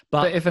awesome.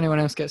 But if anyone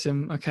else gets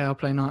him, okay, I'll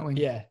play Nightwing.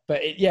 Yeah,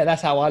 but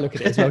that's how I look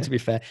at it as well. To be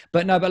fair,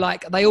 but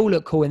they all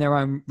look cool in their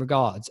own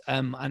regards.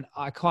 And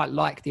I quite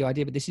like the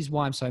idea. But this is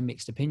why I'm so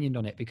mixed opinioned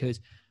on it,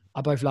 because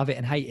I both love it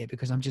and hate it.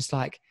 Because I'm just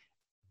like,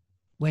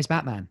 where's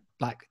Batman?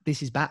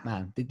 This is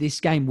Batman.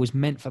 This game was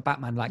meant for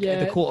Batman.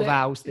 The Court of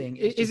Owls thing.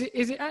 Is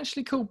it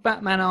actually called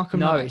Batman Arkham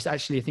No, Knights? I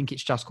think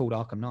it's just called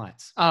Arkham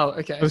Knights. Oh,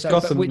 okay. It was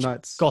Gotham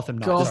Knights. Gotham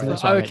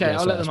Knights. Okay,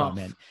 I'll let them off.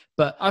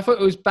 But I thought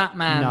it was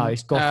Batman. No,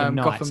 it's Gotham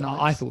Knights. Gotham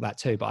Knights. I thought that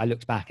too, but I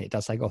looked back and it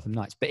does say Gotham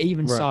Knights. But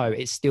even so,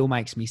 it still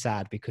makes me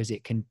sad because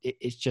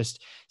it's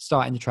just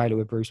starting the trailer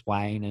with Bruce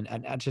Wayne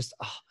and I just...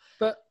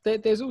 But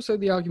there's also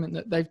the argument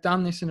that they've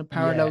done this in a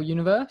parallel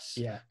universe,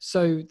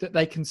 so that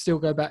they can still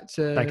go back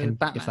to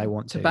Batman if they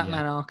want to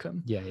Batman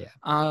Arkham.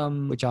 Yeah.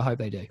 Which I hope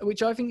they do.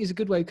 Which I think is a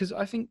good way, because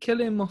I think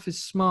killing him off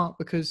is smart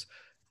because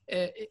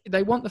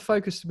they want the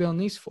focus to be on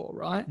these 4,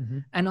 right?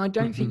 And I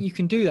don't think you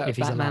can do that if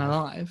with Batman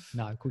alive.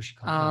 No, of course you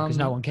can't, because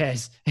no one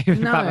cares. No,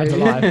 Batman's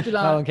alive.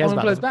 No one cares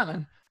about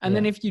Batman. And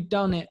then if you'd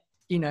done it,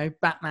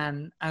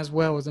 Batman as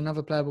well as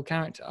another playable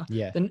character,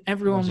 then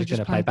everyone would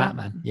just play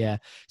Batman. Yeah.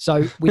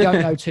 So we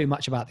don't know too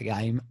much about the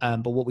game,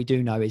 but what we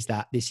do know is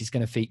that this is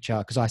going to feature,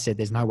 because I said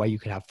there's no way you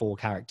could have 4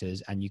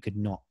 characters and you could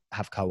not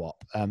have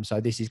co-op.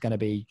 So this is going to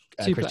be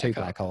Two-player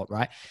two-player co-op,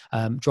 right?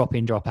 Drop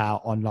in, drop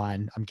out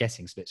online. I'm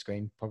guessing split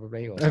screen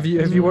probably. Or Have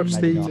you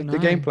watched maybe the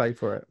gameplay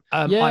for it?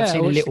 Yeah, I've I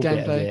seen a watched little the bit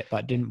of gameplay. it,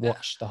 but didn't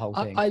watch the whole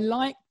thing. I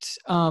liked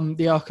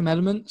the Arkham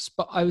elements,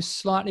 but I was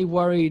slightly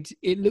worried.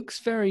 It looks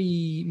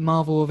very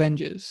Marvel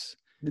Avengers.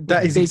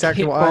 That is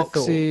exactly what I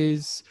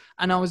thought.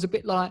 And I was a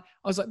bit like,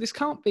 this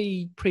can't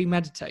be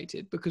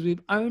premeditated because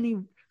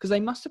they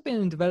must have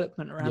been in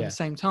development around the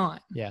same time.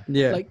 Yeah.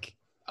 Like,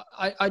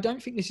 I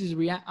don't think this is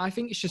I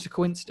think it's just a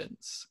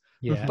coincidence.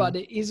 Yeah. But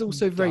it is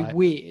also very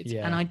weird,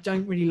 and I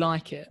don't really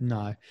like it.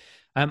 No.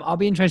 I'll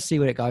be interested to see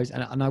where it goes,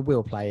 and I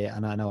will play it,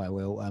 and I know I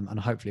will, and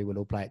hopefully we'll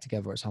all play it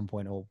together at some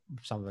point, or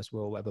some of us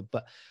will, or whatever.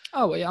 But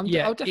I'll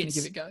definitely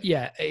give it a go.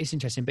 Yeah, it's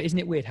interesting, but isn't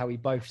it weird how we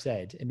both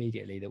said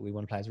immediately that we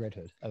want to play as Red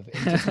Hood? It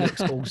just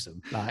looks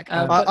awesome. Like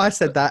I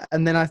said that,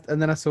 and then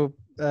I saw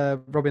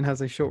Robin has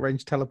a short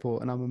range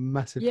teleport, and I'm a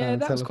massive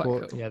fan of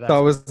teleport. Cool. Yeah, so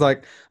I was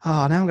like,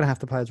 now I'm gonna have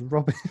to play as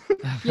Robin.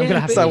 I'm gonna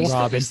have to play as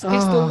Robin. It's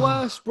the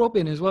worst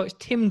Robin as well. It's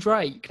Tim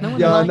Drake. No one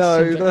likes I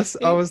know. Tim Drake.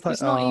 I was like,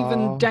 it's not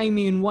even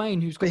Damian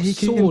Wayne, who's got a he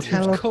sword.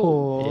 can teleport.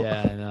 Cool.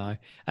 Yeah,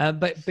 I know.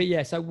 But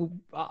yeah, so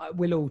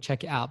we'll all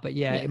check it out. But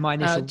yeah, my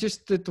initial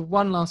just the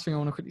one last thing I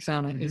want to quickly say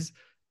on it is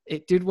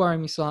it did worry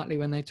me slightly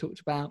when they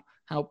talked about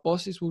how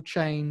bosses will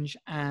change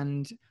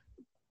and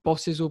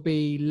bosses will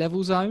be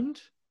level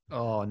zoned.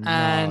 Oh no!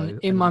 And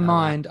in my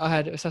mind, I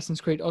had Assassin's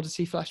Creed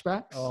Odyssey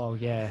flashbacks. Oh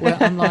yeah. Where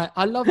I'm like,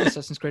 I love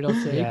Assassin's Creed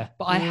Odyssey,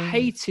 but I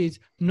hated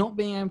not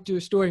being able to do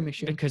a story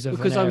mission because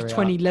I was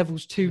 20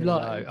 levels too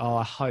low. Oh,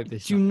 I hope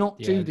this. Do not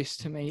do this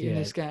to me in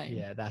this game.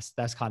 Yeah,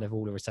 that's kind of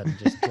all of a sudden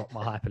just dropped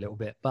my hype a little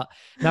bit. But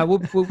no,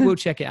 we'll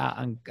check it out,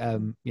 and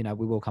we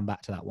will come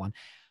back to that one.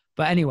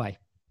 But anyway,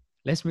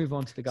 let's move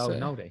on to the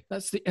Golden Oldie.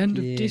 That's the end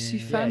of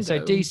DC Fandom.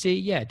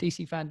 Yeah, so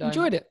DC Fandome.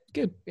 Enjoyed it.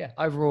 Good. Yeah,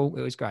 overall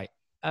it was great.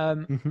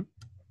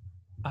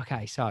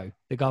 Okay, so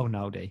the Golden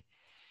Oldie.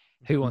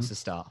 Who wants to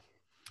start?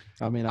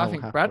 I mean, I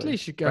think Bradley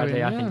should go. Bradley,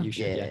 in, I think you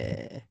should.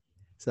 Yeah.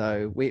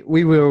 So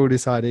we were all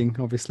deciding,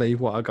 obviously,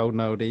 what our Golden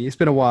Oldie. It's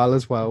been a while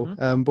as well,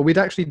 but we'd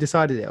actually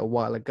decided it a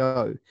while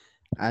ago,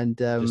 and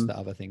just that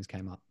other things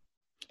came up.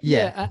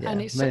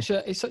 And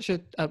it's such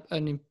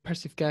an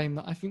impressive game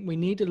that I think we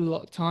needed a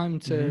lot of time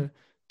to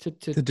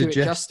do it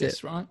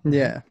justice, right?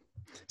 Yeah.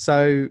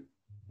 So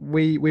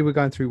we were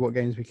going through what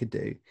games we could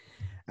do.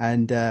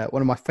 And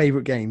one of my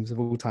favorite games of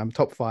all time,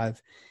 top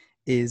 5,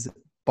 is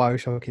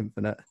Bioshock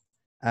Infinite.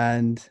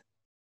 And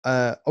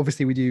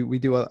obviously we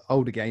do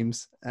older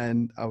games.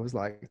 And I was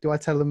like, do I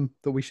tell them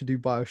that we should do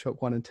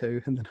Bioshock 1 and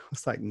 2? And then I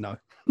was like, no,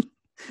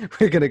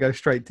 we're going to go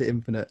straight to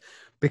Infinite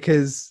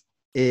because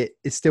it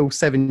is still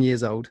 7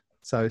 years old.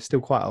 So it's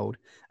still quite old.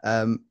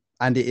 And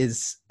it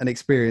is an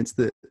experience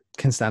that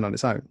can stand on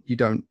its own. You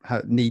don't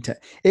need to.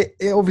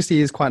 It obviously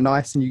is quite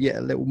nice, and you get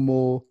a little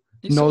more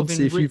it nods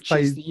sort of if you've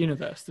played the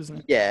universe, doesn't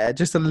it? Yeah,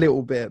 just a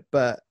little bit.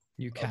 But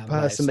you can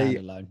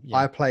personally,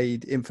 I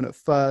played Infinite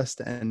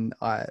first, and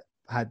I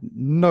had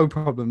no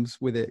problems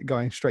with it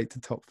going straight to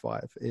top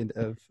 5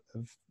 of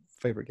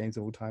favorite games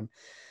of all time.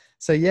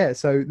 So yeah,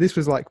 so this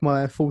was like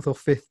my 4th or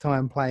 5th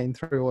time playing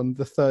through on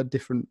the 3rd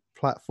different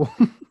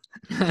platform.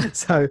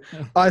 So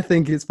I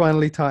think it's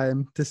finally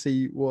time to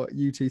see what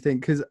you two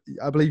think, because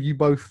I believe you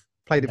both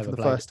played it for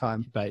the first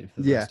time. So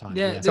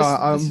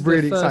I'm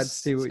really excited to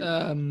see what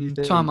you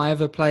do. Time I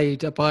ever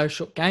played a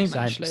Bioshock game.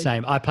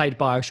 Same. I played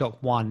Bioshock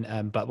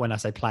 1, but when I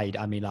say played,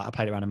 I mean like I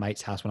played it around a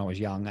mate's house when I was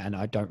young, and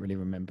I don't really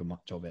remember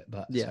much of it.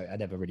 But so I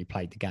never really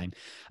played the game.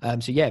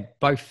 So yeah,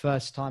 both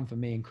first time for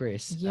me and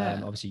Chris.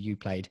 Obviously you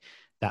played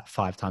that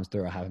 5 times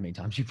through, or however many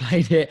times you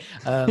played it.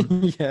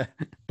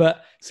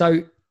 But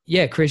so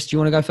yeah, Chris, do you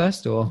want to go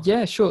first, or?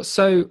 Yeah, sure.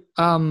 So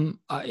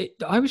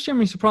I was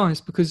generally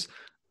surprised because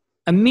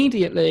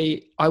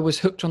immediately I was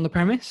hooked on the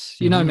premise.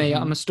 You know me,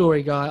 I'm a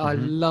story guy. I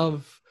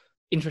love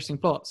interesting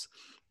plots.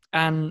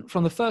 And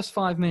from the first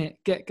 5-minute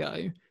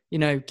get-go,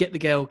 get the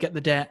girl, get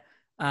the debt,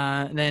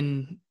 and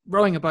then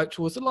rowing a boat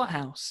towards the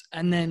lighthouse.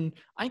 And then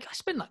I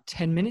spent like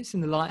 10 minutes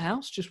in the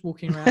lighthouse just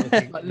walking around,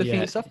 like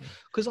looking at stuff,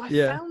 because I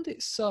found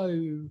it so,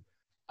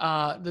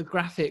 the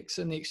graphics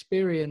and the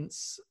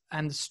experience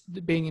and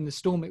being in the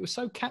storm, it was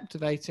so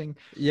captivating.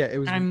 Yeah, it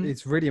was.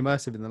 It's really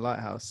immersive in the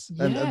lighthouse,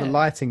 and the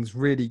lighting's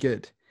really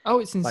good. Oh,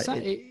 it's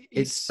insane! Like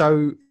it's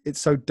so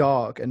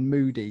dark and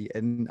moody,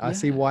 and I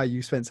see why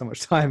you spent so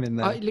much time in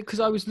there.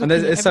 Because I was looking,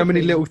 and there's so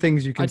many little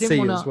things you can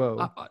see as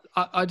well.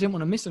 I didn't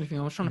want to miss anything.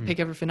 I was trying to pick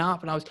everything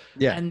up, and I was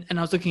and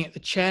I was looking at the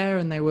chair,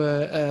 and they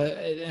were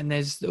and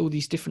there's all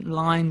these different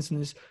lines, and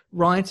there's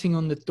writing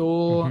on the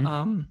door,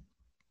 and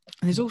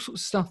there's all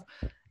sorts of stuff,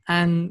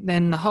 and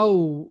then the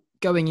whole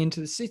going into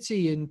the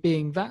city and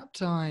being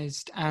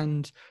baptized,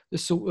 and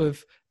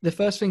the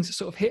first things that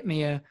sort of hit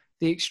me are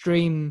the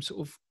extreme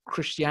sort of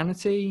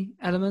Christianity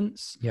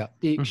elements,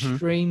 the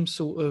extreme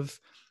sort of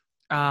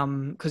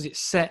because it's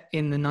set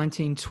in the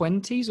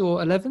 1920s or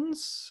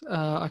 11s.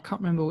 I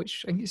can't remember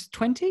which. I think it's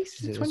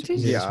 20s. 20s?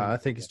 Yeah, I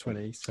think it's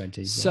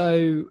 20s.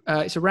 So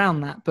it's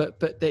around that,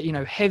 but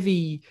the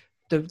heavy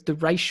the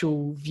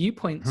racial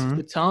viewpoints of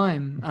the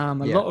time, a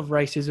lot of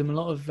racism, a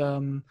lot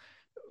of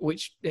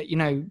which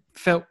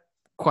felt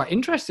quite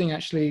interesting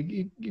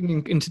actually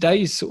in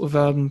today's sort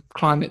of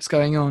climates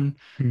going on,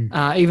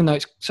 even though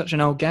it's such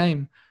an old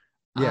game.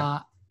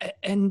 I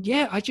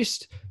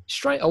just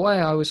straight away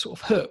I was sort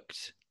of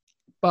hooked,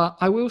 but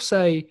I will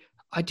say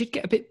I did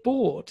get a bit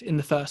bored in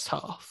the first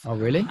half. Oh,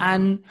 really?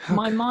 And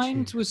my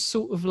mind was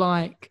sort of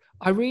like,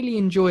 I really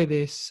enjoy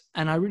this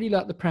and I really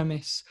like the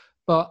premise,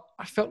 but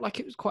I felt like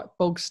it was quite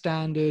bog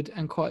standard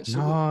and quite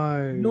sort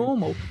of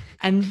normal.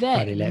 And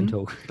then, let him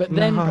talk.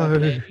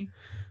 Bradley,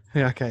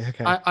 okay.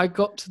 I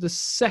got to the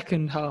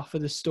second half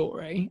of the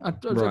story. I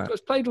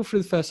played all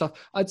through the first half.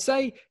 I'd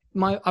say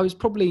I was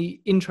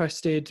probably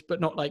interested, but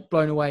not like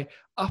blown away,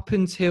 up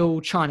until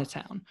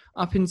Chinatown,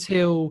 up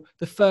until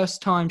the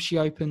first time she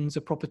opens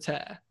a proper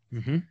tear.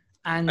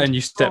 And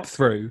you step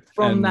through.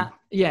 From that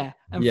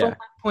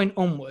point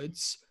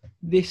onwards,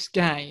 this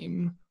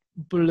game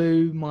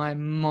blew my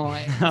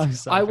mind.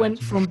 I went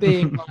from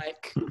being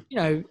like,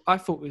 I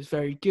thought it was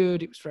very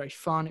good, it was very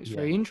fun, it was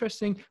very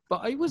interesting,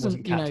 but I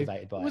wasn't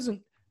captivated by it.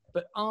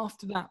 But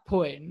after that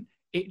point,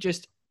 it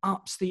just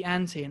ups the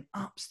ante,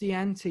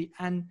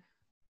 and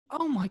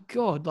oh my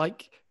god,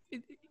 like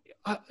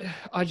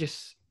I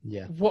just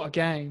what a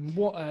game,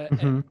 what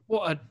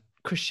a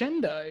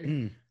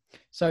crescendo.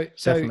 So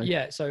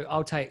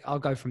I'll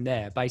go from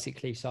there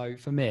basically. So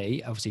for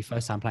me, obviously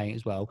first time playing it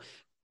as well,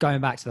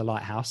 going back to the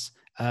lighthouse,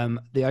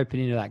 the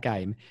opening of that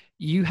game,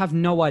 you have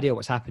no idea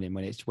what's happening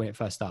when it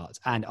first starts,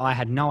 and I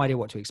had no idea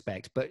what to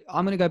expect. But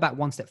I'm going to go back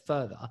one step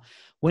further.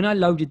 When I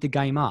loaded the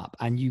game up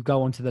and you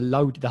go onto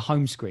the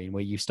home screen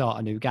where you start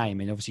a new game,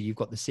 and obviously you've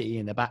got the city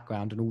in the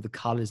background and all the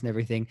colors and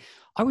everything,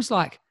 I was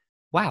like,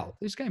 wow,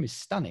 this game is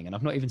stunning, and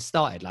I've not even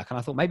started. And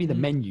I thought maybe the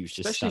menu's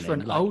just especially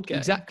stunning. for an old game.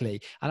 Exactly.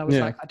 And I was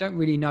like, I don't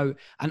really know.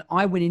 And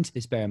I went into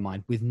this, bear in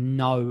mind, with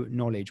no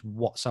knowledge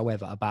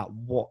whatsoever about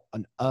what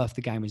on earth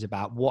the game is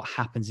about, what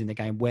happens in the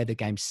game, where the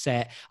game's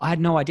set. I had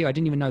no idea. I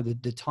didn't even know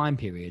the time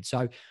period.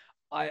 So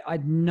I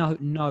had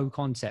no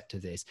concept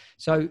of this.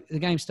 So the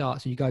game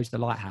starts and you go to the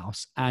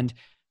lighthouse, and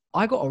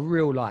I got a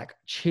real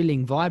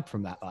chilling vibe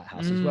from that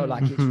lighthouse as well.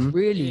 It's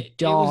really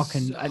dark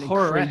and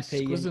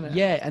creepy, wasn't it?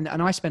 Yeah, and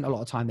I spent a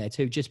lot of time there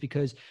too, just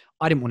because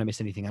I didn't want to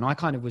miss anything, and I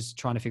kind of was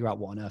trying to figure out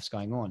what on earth's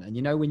going on.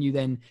 And when you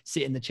then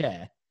sit in the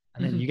chair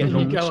and then you get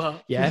launched, go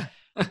up. yeah,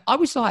 I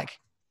was like,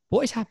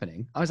 what is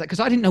happening? I was like, because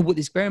I didn't know what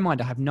this. Bear in mind,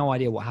 I have no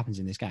idea what happens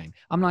in this game.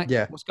 I'm like,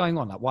 what's going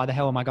on? Why the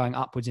hell am I going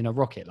upwards in a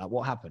rocket?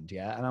 What happened?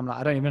 Yeah, and I'm like,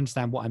 I don't even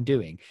understand what I'm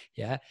doing.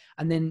 Yeah,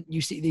 and then you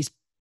see this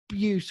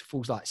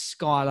beautiful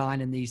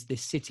skyline and this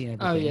city and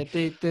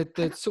everything. Oh yeah,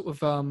 the sort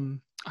of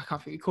I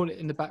can't think you call it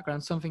in the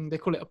background, something they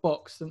call it a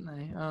box, don't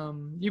they?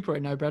 You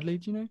probably know, Bradley,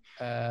 do you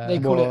know? They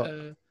call it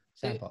a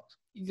sandbox.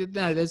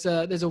 No, there's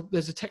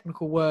a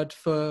technical word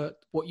for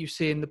what you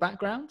see in the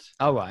background.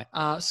 Oh right.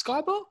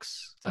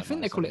 Skybox? I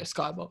think they call it a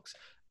skybox.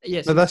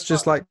 Yes. No, that's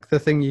just the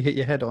thing you hit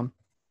your head on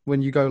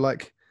when you go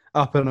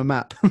up on a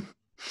map.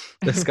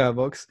 The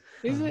skybox.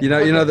 Is it? You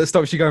know that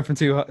stops you going from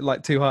too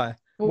high.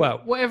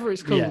 Well, whatever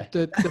it's called,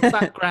 the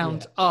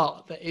background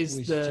art that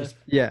is it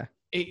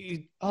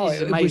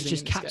was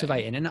just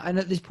captivating. And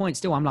at this point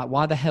still, I'm like,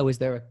 why the hell is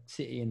there a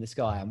city in the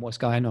sky and what's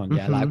going on?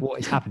 Yeah, what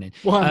is happening?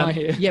 Why am I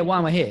here? Yeah, why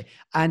am I here?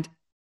 And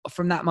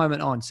from that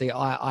moment on, see,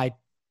 I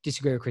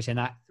disagree with Chris in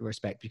that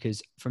respect,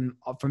 because from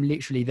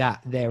literally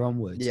that there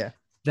onwards,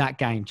 that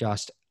game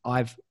just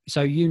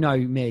so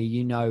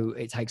me,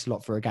 it takes a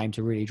lot for a game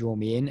to really draw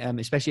me in,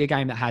 especially a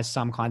game that has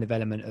some kind of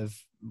element of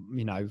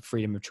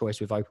freedom of choice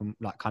with open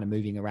kind of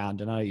moving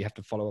around. And I know you have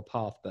to follow a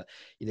path, but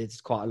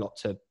there's quite a lot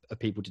of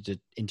people to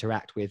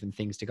interact with and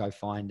things to go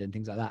find and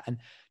things like that. And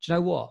do you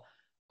know what?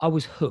 I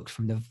was hooked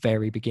from the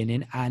very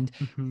beginning, and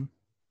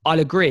I'll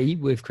agree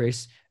with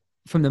Chris.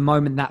 From the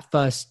moment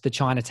the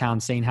Chinatown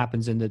scene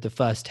happens and the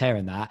first tear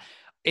in that,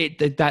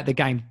 the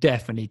game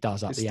definitely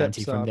does up the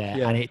ante from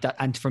there,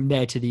 and from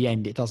there to the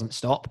end it doesn't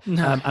stop.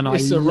 No, and I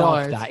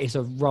love that. It's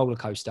a roller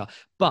coaster.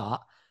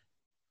 But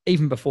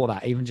even before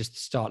that, even just to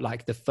start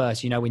the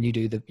first, when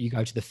you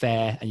go to the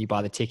fair and you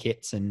buy the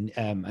tickets and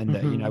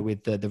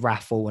with the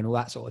raffle and all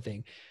that sort of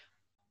thing,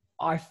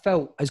 I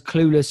felt as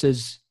clueless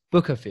as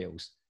Booker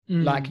feels.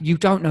 You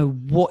don't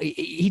know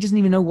he doesn't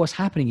even know what's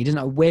happening. He doesn't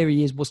know where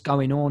he is, what's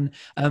going on.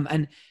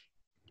 And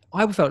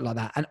I felt like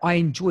that. And I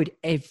enjoyed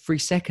every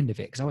second of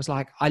it, because I was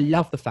like, I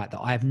love the fact that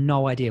I have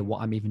no idea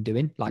what I'm even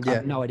doing. I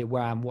have no idea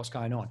where I am, what's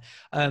going on.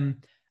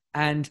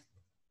 And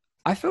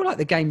I feel like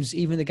the game's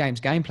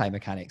gameplay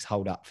mechanics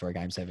hold up for a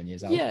game 7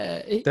 years old.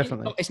 Yeah,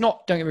 definitely. It's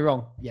not, don't get me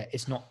wrong. Yeah,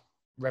 it's not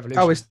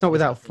revolutionary. Oh, it's not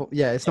without fault.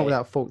 Yeah, it's not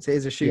without faults. It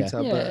is a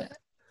shooter, but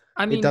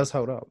I mean, it does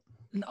hold up.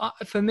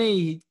 For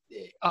me,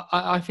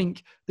 I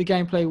think the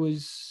gameplay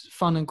was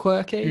fun and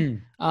quirky.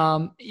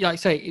 Like I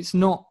say, it's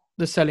not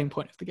the selling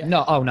point of the game.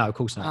 No, of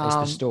course not. It's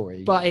the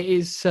story. But it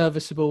is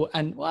serviceable,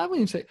 and I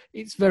wouldn't say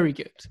it's very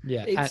good.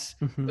 Yeah, it's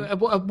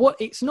what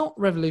it's not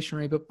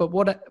revolutionary, but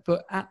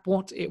at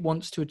what it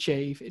wants to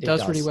achieve, it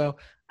does really well.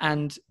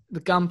 And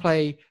the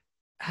gunplay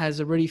has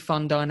a really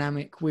fun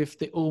dynamic with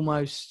the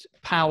almost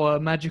power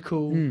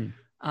magical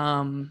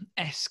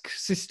esque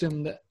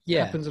system that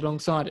happens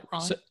alongside it,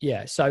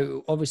 right?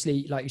 So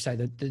obviously, like you say,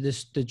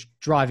 the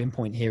driving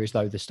point here is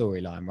though the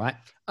storyline, right?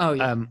 Oh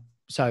yeah.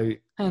 So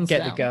Hands get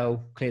down. the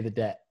girl, clear the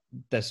debt.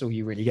 That's all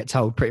you really get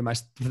told, pretty much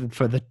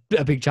for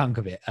a big chunk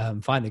of it.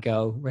 Find the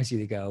girl, rescue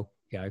the girl,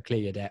 clear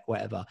your debt,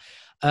 whatever.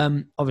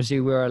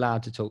 Obviously, we're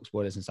allowed to talk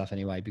spoilers and stuff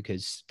anyway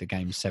because the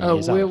game's 7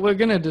 years old. We're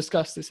going to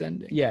discuss this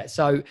ending. Yeah,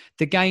 so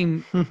the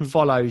game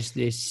follows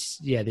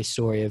this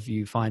story of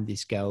you find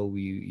this girl,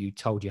 you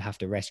told you have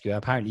to rescue her.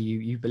 Apparently,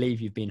 you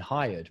believe you've been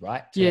hired,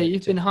 right?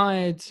 You've been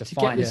hired to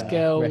get this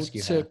girl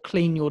to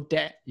clean your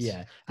debt.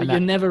 Yeah. But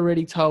you're never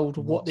really told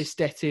what this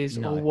debt is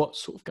or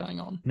what's sort of going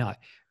on. No.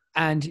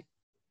 And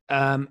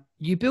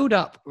you build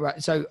up,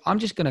 right? So I'm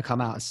just going to come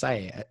out and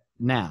say it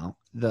now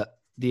that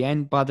the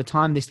end, by the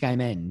time this game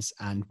ends,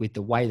 and with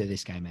the way that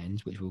this game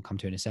ends, which we'll come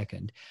to in a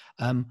second,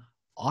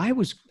 I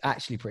was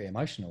actually pretty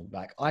emotional.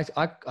 Like I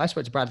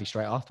spoke to Bradley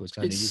straight afterwards.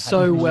 It's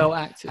so well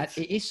acted.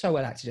 It is so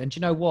well acted. And do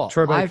you know what?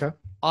 Troy Baker.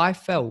 I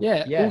felt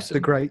awesome. The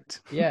great.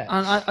 Yeah.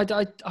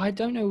 And I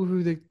don't know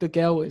who the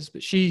girl is,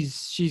 but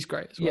she's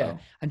great as well. Yeah.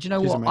 And do you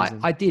know what?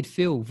 I did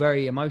feel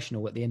very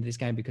emotional at the end of this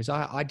game because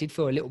I did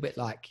feel a little bit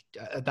like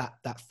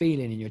that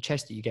feeling in your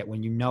chest that you get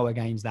when you know a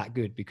game's that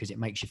good because it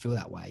makes you feel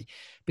that way.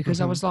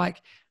 Because I was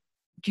like,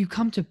 you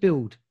come to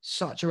build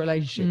such a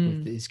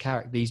relationship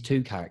with these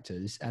two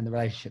characters and the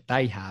relationship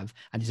they have,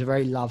 and it's a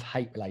very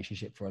love-hate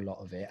relationship for a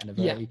lot of it and a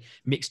very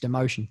mixed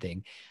emotion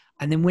thing.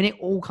 And then when it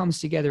all comes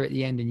together at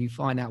the end and you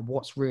find out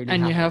what's really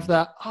happened, you have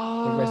that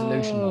the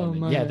resolution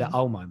moment. Yeah, the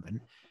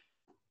moment.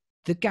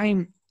 The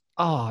game,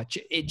 do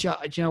you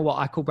know what?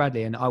 I called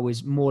Bradley and I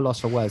was more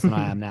lost for words than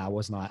I am now,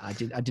 wasn't I? I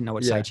didn't know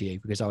what to say to you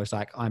because I was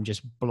like, I'm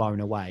just blown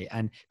away.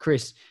 And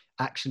Chris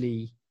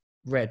actually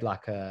read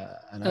like an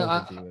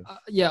overview of...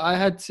 I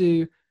had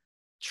to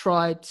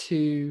try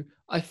to...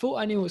 I thought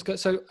I knew what was going...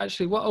 So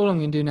actually, all I'm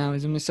going to do now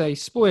is I'm going to say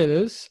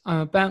spoilers.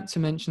 I'm about to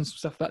mention some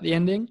stuff about the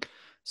ending.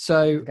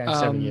 So the game's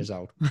 7 years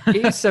old.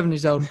 It is 7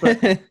 years old, but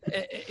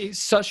it's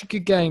such a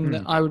good game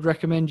that I would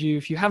recommend you,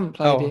 if you haven't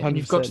played it and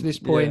you've got to this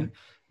point,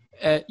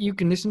 you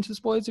can listen to the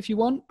spoilers if you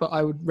want, but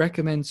I would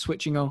recommend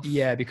switching off.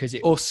 Yeah, because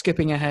or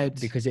skipping ahead,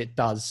 because it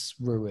does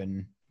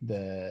ruin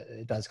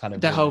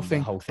the whole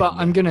thing. But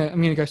I'm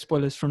gonna go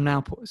spoilers from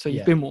now, so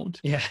you've been warned.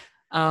 Yeah.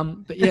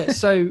 But yeah,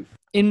 so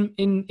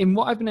in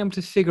what I've been able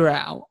to figure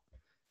out,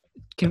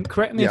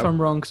 correct me if I'm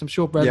wrong, because I'm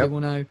sure Bradley will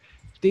know.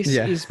 This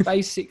is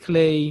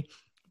basically,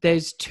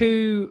 there's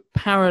two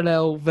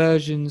parallel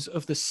versions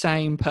of the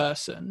same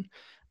person.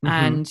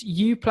 And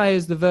you play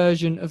as the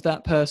version of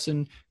that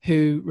person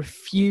who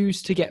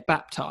refused to get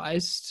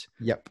baptized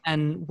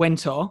and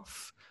went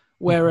off,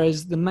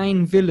 whereas the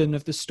main villain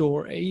of the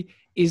story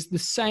is the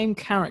same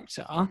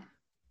character,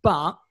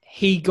 but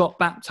he got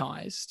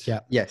baptized. Yeah.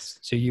 Yes.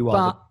 So you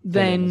are. But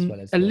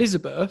then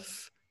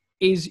Elizabeth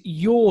is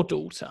your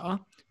daughter,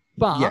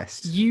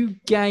 but you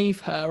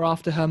gave her,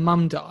 after her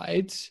mum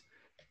died,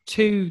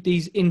 to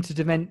these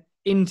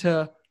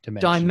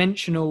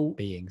interdimensional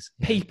beings,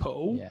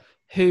 people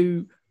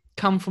who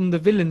come from the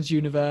villain's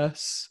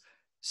universe,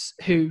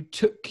 who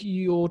took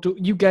you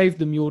gave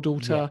them your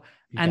daughter,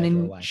 and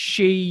then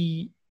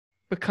she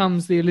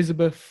becomes the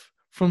Elizabeth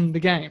from the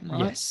game,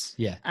 right? Yes.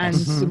 Yeah. And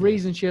the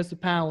reason she has the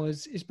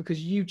powers is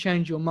because you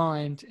change your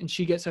mind and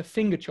she gets her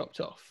finger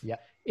chopped off. Yeah.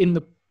 In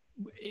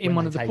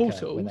one of the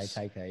portals. When they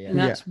take her, And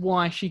that's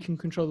why she can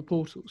control the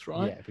portals,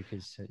 right? Yeah,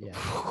 because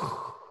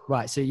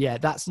right, so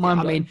that's...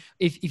 mind-blowing. I mean,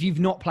 if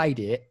you've not played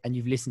it and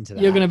you've listened to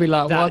that... You're going to be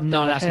like, that's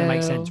going to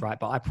make sense, right?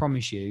 But I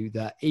promise you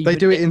that... They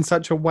do it in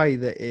such a way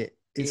that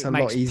it's a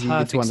lot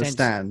easier to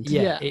understand.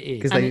 Yeah, it is.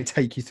 Because they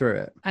take you through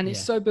it. And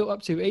it's so built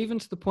up to, even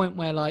to the point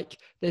where, like,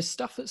 there's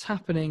stuff that's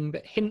happening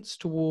that hints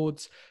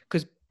towards...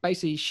 Because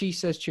basically she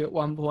says to you at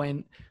one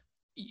point,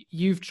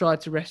 you've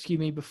tried to rescue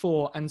me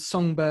before, and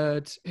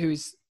Songbird, who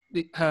is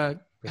her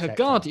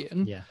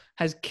guardian,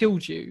 has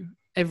killed you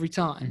every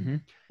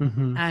time.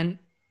 And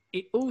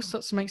it all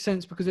starts to make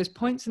sense because there's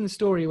points in the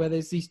story where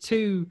there's these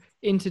two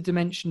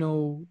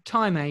interdimensional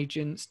time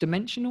agents,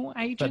 dimensional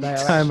agents. But they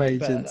are time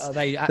agents. Are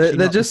they actually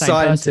they're just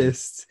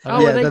scientists.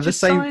 They're the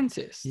same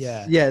scientists.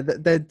 Yeah,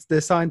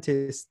 they're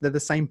scientists. They're the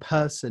same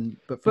person,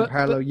 but from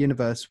parallel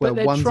universe where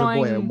one's a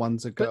boy and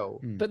one's a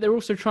girl. But they're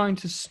also trying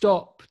to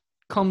stop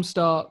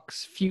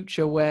Comstock's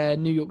future where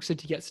New York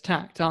City gets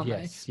attacked, aren't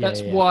they?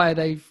 That's why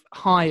they've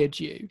hired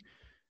you.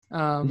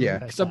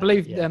 Because I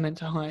believe they're meant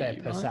to hire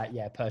you,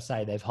 right? Per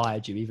se, they've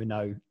hired you, even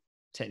though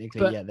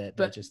technically,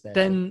 they're just there.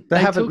 Then they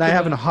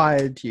haven't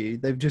hired you.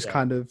 They've just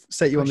kind of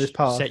set you on this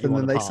path, and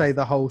then they say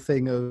the whole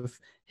thing of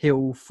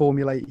he'll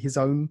formulate his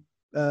own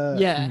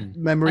memories.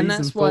 And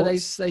that's why they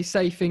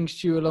say things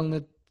to you along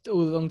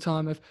all the long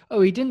time of,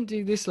 oh, he didn't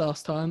do this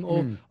last time,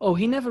 or oh,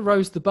 he never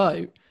rows the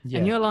boat,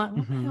 and you're like,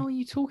 what the hell are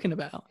you talking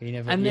about? He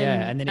never, and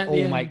and then it all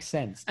end, makes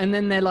sense. And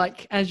then they're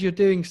like, as you're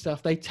doing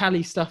stuff, they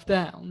tally stuff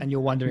down, and you're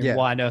wondering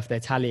why on earth they're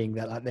tallying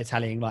that. Like they're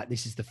tallying like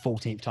this is the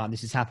 14th time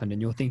this has happened,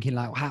 and you're thinking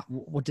like,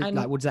 what does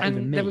that even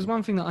mean? There was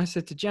one thing that I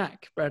said to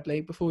Jack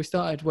Bradley before we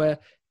started, where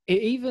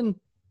it even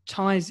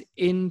ties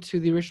into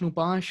the original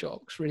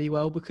Bioshocks really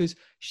well, because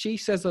she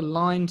says a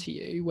line to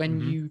you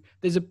when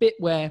there's a bit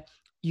where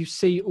you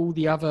see all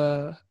the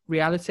other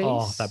realities.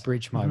 Oh, that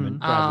bridge moment.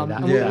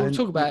 And we'll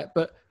talk about it,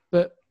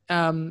 but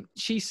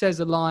she says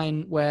a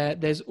line where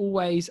there's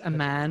always a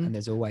man, and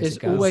there's always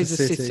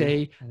a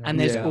city, and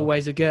there's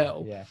always a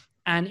girl. Yeah.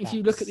 And if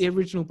you look at the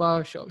original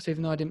Bioshocks,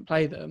 even though I didn't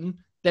play them,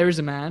 there is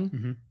a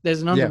man,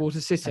 there's an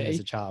underwater city, and there's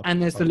a child,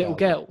 and there's the little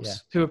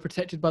girls who are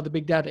protected by the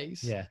big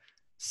daddies. Yeah.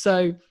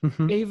 So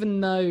even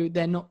though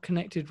they're not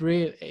connected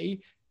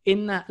really,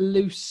 in that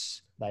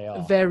loose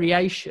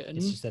variation,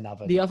 it's just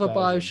another the other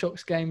version.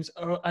 Bioshocks games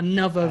are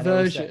another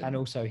version. And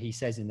also he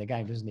says in the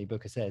game, doesn't he?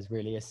 Booker says,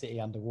 really, a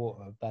city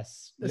underwater.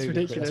 That's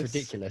ridiculous. That's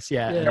ridiculous.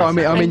 Yeah. No, I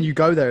mean, you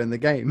go there in the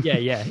game.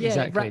 Yeah,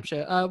 exactly.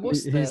 Rapture.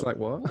 He's like,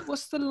 what?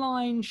 What's the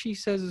line she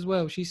says as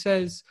well? She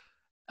says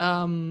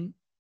something.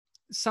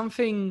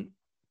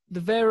 The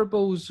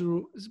variables.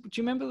 Do you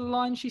remember the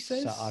line she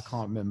says? So I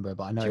can't remember,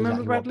 but I know. Do you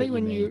remember, exactly Bradley,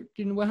 when you're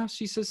in the warehouse?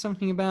 She says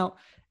something about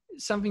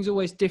something's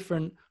always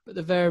different, but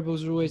the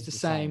variables are always the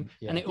same.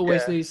 And it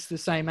always leads to the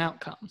same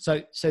outcome.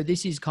 So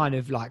this is kind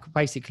of like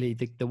basically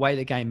the way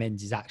the game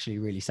ends is actually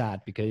really sad,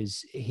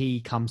 because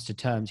he comes to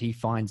terms. He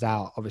finds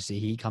out, obviously,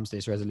 he comes to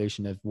this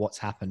resolution of what's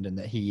happened, and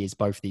that he is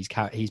both these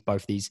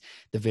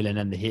the villain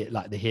and the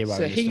hero.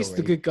 So he's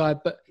the good guy,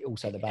 but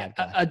also the bad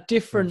guy. A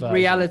different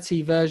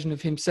reality version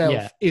of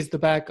himself is the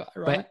bad guy,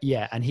 right?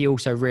 But, and he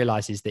also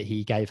realizes that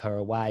he gave her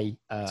away.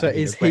 So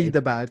is he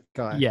the bad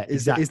guy? Yeah,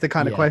 exactly. Is the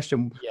kind of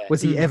question. Yeah.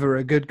 Was he ever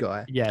a good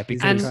guy? Yeah,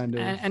 because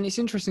and it's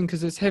interesting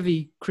because there's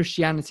heavy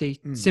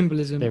Christianity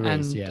symbolism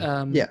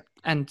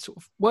and sort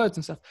of words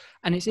and stuff,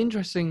 and it's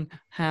interesting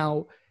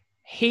how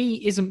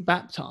he isn't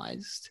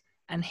baptized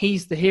and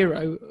he's the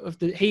hero of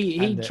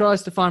he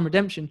tries to find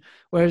redemption,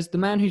 whereas the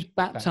man who's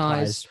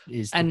baptized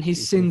and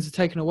his sins are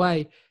taken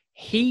away,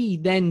 he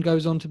then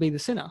goes on to be the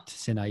sinner.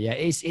 Yeah.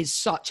 It's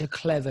such a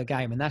clever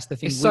game, and that's the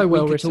thing. It's so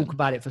well written. written. We could talk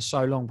about it for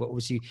so long, but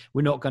obviously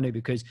we're not going to,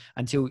 because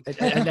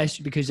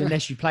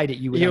unless you played it,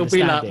 you would You'll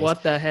understand be like, this.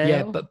 what the hell?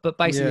 Yeah, but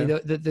basically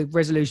the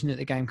resolution that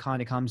the game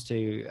kind of comes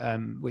to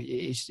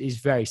is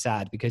very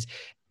sad, because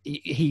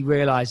he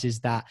realizes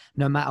that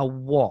no matter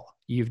what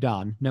you've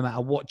done, no matter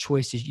what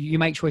choices you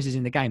make, choices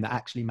in the game that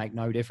actually make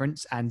no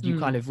difference, and you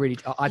kind of really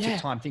I took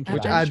time thinking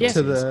which about add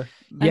to the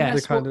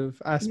kind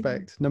of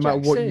aspect. No matter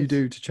what you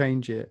do to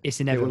change it,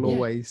 it's inevitable. It will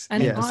always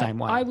the same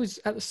way. I was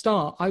at the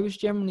start, I was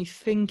generally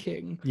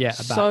thinking about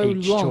so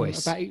each long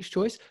choice. About each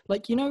choice.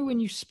 Like, you know, when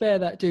you spare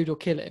that dude or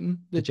kill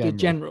him, the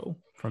general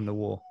from the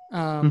war.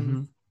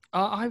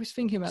 I was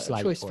thinking about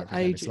that choice for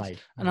ages,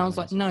 and I was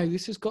like, no,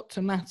 this has got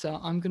to matter.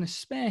 I'm going to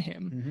spare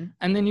him.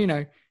 And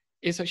then,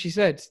 it's like she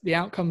said, the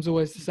outcome's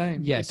always the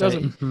same. Yeah, it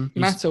doesn't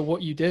matter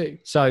what you do.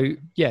 So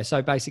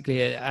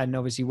basically, and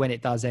obviously when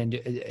it does end,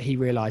 he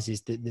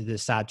realizes the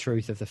sad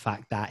truth of the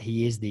fact that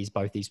he is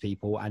both these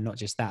people, and not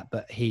just that,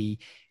 but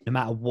no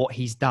matter what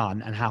he's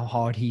done and how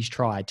hard he's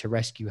tried to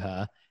rescue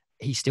her,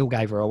 he still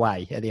gave her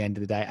away at the end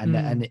of the day, and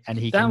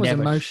that was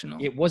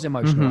emotional. It was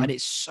emotional, and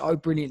it's so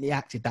brilliantly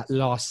acted, that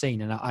last scene.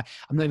 And I'm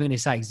not even going to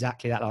say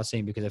exactly that last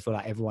scene, because I feel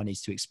like everyone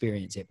needs to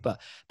experience it. But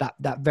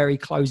that very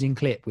closing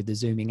clip with the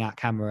zooming out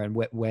camera and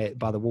where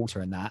by the water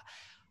and that,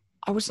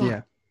 I was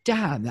like,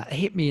 damn, that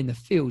hit me in the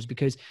feels,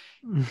 because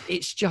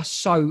it's just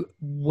so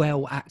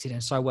well acted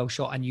and so well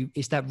shot, and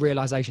it's that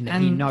realization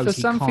that he knows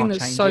he can't change it. For something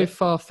that's so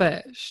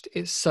far-fetched,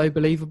 it's so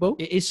believable.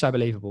 It is so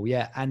believable,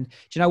 yeah. And do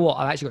you know what?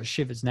 I've actually got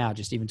shivers now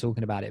just even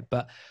talking about it.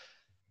 But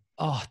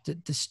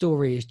the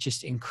story is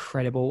just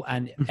incredible,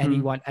 and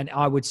anyone, and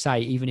I would say,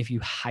 even if you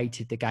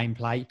hated the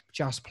gameplay,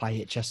 just play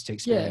it just to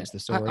experience the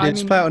story.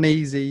 Just play it on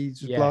easy,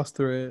 just blast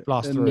through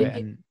it.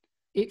 And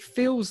it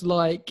feels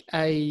like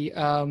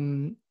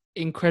a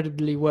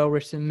incredibly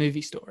well-written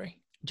movie story.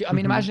 I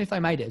mean, imagine if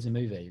they made it as a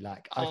movie.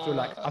 Like, I feel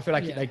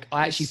like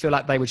I actually feel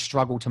like they would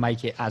struggle to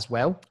make it as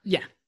well. Yeah.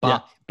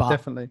 But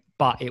definitely.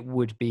 But it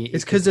would be.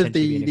 It's because of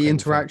the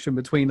interaction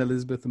between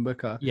Elizabeth and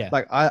Booker. Yeah.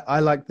 Like, I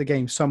like the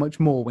game so much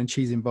more when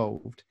she's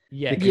involved.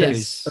 Yeah.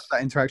 Because of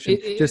that interaction.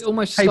 It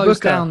almost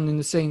slows down in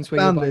the scenes where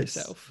you're by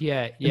yourself.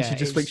 Yeah. And she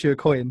just flicks you a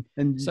coin,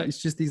 and it's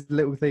just these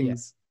little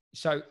things.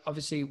 So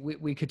obviously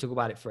we could talk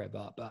about it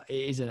forever, but it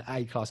is an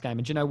A-class game.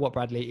 And do you know what,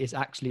 Bradley? It's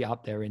actually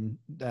up there in.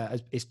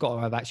 It's got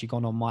to have actually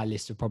gone on my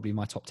list of probably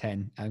my top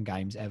 10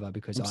 games ever,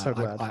 because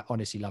I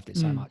honestly loved it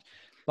so much.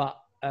 But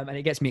and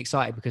it gets me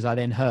excited because I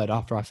then heard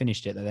after I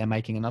finished it that they're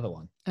making another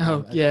one.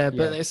 But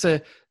it's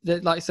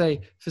like I say,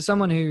 for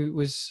someone who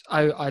was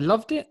I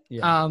loved it.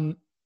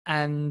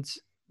 And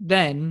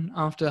then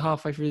after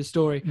halfway through the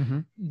story,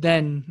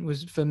 then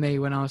was for me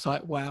when I was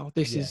like, wow,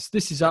 this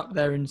is up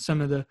there in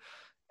some of the.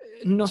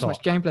 Not so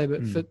much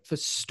gameplay, but for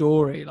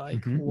story,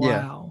 like,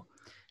 wow.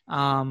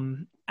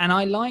 And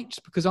I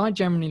liked, because I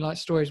generally like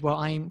stories where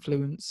I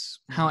influence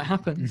how it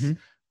happens. Mm-hmm.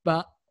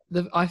 But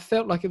I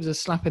felt like it was a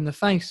slap in the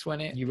face when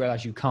You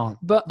realise you can't.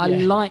 But I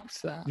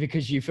liked that.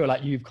 Because you feel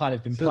like you've kind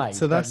of been played.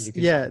 So that's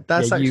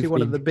actually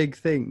one of the big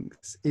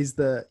things, is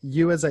that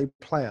you as a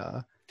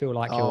player feel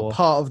like are you're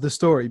part of the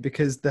story,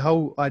 because the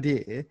whole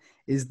idea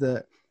is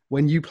that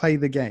when you play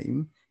the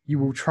game, you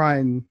will try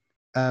and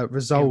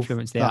resolve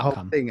influence the the outcome.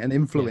 whole thing and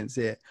influence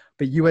it,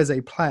 but you as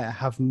a player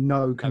have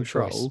no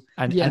control.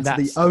 And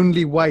that's the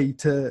only way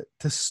to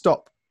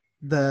stop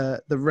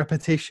the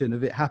repetition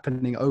of it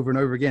happening over and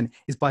over again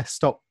is by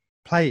stop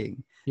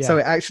playing. So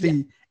it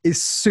actually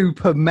is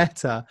super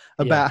meta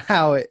about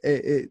how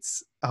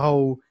it's a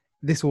whole,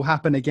 this will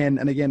happen again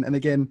and again and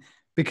again,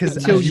 because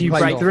until as you play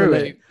break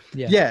through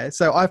the it.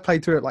 So I've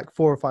played through it like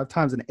 4 or 5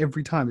 times, and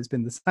every time it's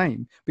been the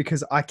same,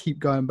 because I keep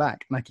going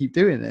back and I keep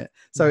doing it.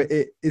 So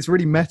it's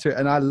really meta,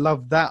 and I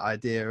love that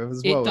idea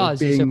as well. It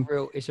does.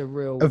 It's a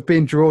real of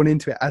being drawn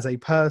into it as a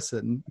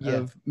person,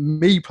 of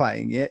me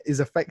playing it is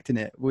affecting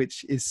it,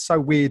 which is so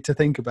weird to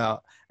think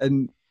about,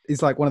 and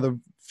it's like one of the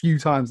few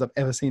times I've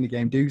ever seen a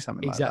game do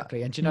something like that.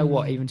 Exactly. And do you know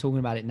what? Even talking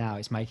about it now,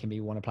 it's making me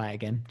want to play it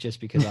again, just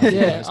because I love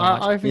it so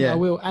much. I think I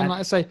will. And like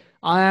I say,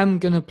 I am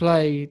going to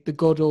play the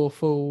god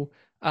awful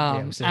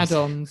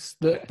add-ons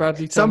that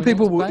Bradley told some me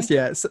people not will, to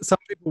play. some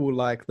people will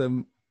like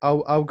them.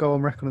 I'll go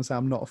on record and say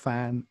I'm not a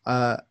fan.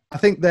 I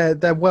think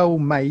they're well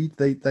made.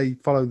 They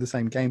follow the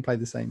same gameplay,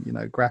 the same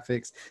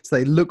graphics, so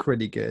they look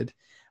really good.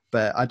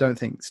 But I don't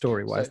think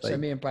story-wise. So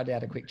me and Bradley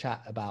had a quick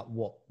chat about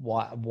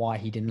why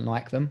he didn't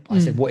like them. I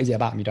said, "What is it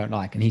about them you don't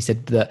like?" And he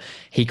said that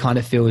he kind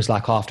of feels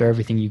like after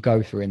everything you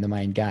go through in the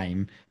main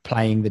game,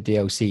 playing the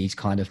DLCs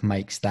kind of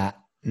makes that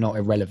not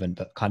irrelevant,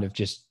 but kind of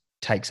just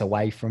takes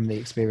away from the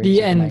experience.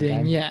 The of the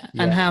ending,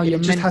 and how it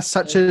just has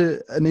such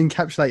an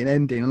encapsulating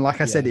ending. And like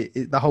I said,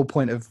 the whole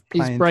point of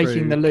playing is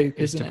breaking the loop,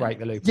 is isn't to break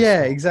the loop.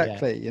 Yeah,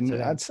 exactly. Yeah.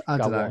 And so I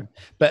don't know.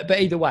 But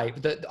either way,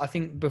 I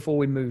think before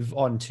we move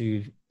on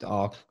to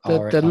our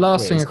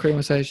last quiz, thing I quickly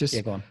want to say is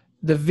just go on.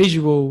 The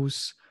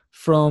visuals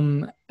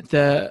from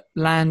the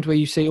land where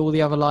you see all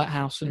the other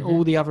lighthouse and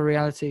all the other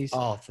realities.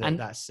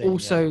 That scene,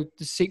 also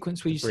the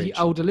sequence where you see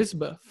Old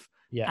Elizabeth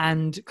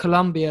and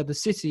Columbia, the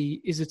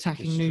city, is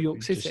attacking New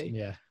York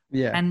City.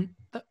 And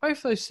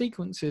both those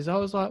sequences, I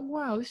was like,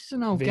 wow, this is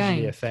an old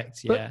game.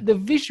 Effects, but the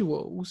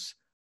visuals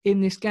in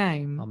this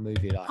game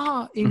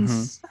are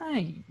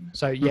insane.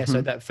 So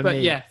so that for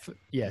me,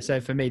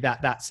 so for me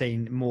that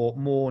scene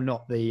more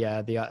not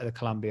the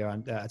Columbia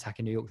and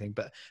attacking New York thing,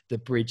 but the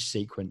bridge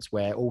sequence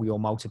where all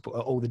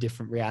the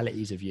different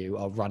realities of you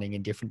are running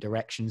in different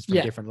directions from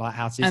different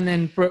lighthouses, and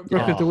then Brooke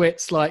of the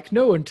Wit's like,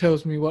 no one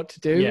tells me what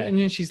to do, and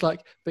then she's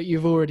like, but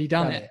you've already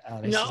done it.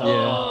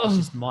 It's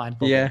just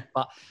mind-boggling.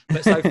 But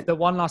so the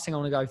one last thing I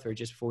want to go through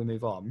just before we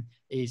move on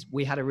is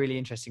we had a really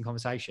interesting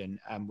conversation,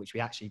 which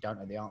we actually don't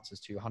know the answers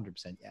to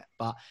 100% yet.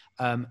 But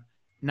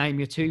name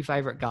your 2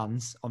 favorite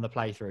guns on the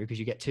playthrough, because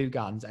you get 2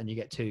 guns and you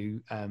get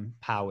 2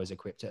 powers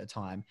equipped at a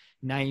time.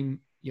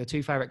 Name your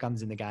 2 favorite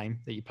guns in the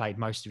game that you played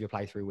most of your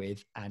playthrough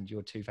with, and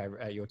your 2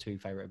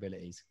 favorite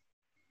abilities.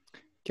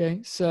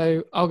 Okay,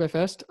 so I'll go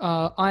first.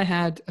 I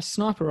had a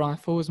sniper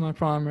rifle as my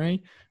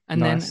primary,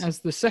 and then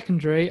as the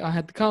secondary, I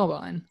had the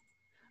carbine.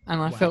 And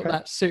I felt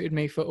that suited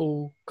me for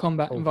all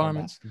combat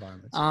environments.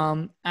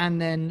 And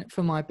then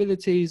for my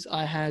abilities,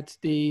 I had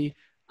the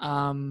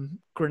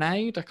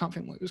grenade. I can't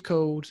think what it was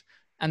called.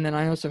 And then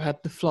I also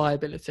had the fly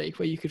ability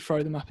where you could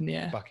throw them up in the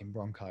air. Bucking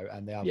Bronco.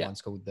 And the other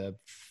one's called the...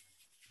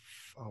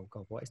 Oh,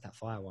 God, what is that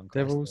fire one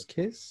called? Devil's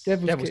Kiss?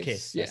 Devil's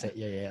Kiss. That's it.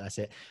 Yeah, that's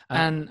it.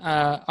 And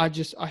I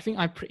think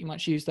I pretty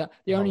much used that.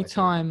 The only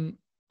time...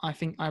 I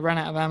think I ran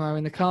out of ammo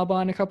in the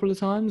carbine a couple of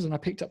times, and I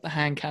picked up the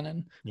hand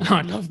cannon.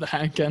 I love the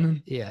hand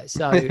cannon. Yeah,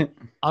 so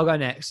I'll go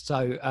next.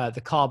 So the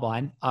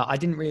carbine, I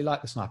didn't really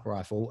like the sniper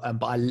rifle,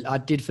 but I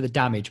did for the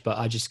damage, but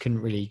I just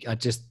didn't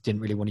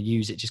really want to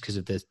use it just because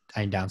of the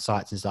aim down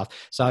sights and stuff.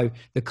 So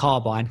the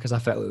carbine, because I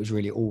felt it was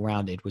really all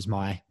rounded, was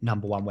my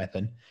number 1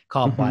 weapon.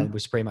 Carbine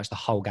was pretty much the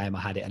whole game I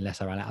had it,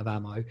 unless I ran out of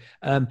ammo.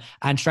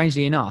 And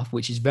strangely enough,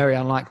 which is very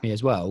unlike me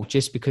as well,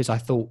 just because I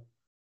thought,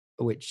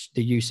 which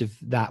the use of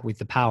that with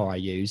the power I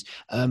use,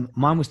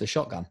 mine was the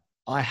shotgun.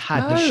 I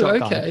had the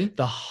shotgun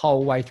the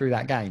whole way through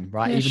that game,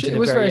 right? Even to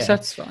the very end.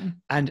 Satisfying.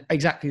 And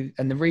exactly,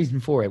 and the reason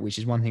for it, which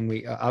is one thing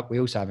we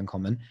also have in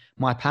common,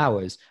 my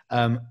powers.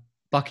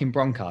 Bucking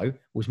Bronco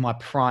was my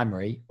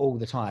primary all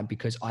the time,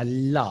 because I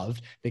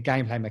loved the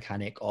gameplay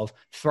mechanic of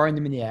throwing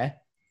them in the air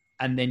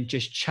and then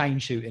just chain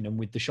shooting them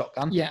with the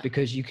shotgun.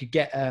 Because you could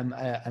get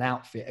an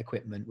outfit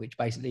equipment which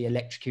basically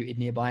electrocuted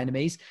nearby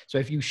enemies. So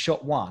if you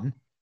shot one,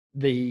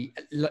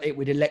 it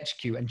would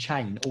electrocute and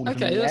chain all of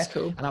them in the that's air.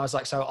 cool. And I was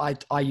like, so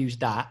I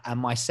used that, and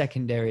my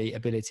secondary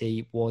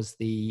ability was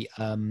the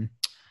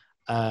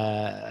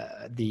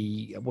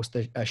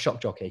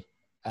shock jockey.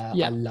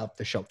 I love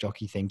the shock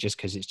jockey thing just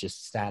because it's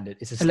just standard.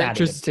 It's a standard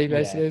electricity,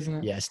 basically, isn't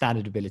it? Yeah,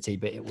 standard ability,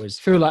 but it was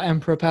feel like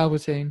Emperor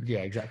Palpatine. Yeah,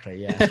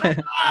 exactly. Yeah.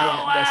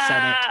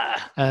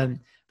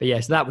 But yeah,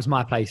 so that was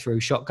my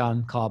playthrough: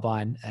 shotgun,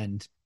 carbine,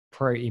 and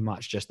pretty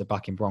much just the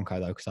bucking bronco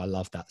though, because I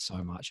love that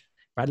so much.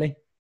 Bradley?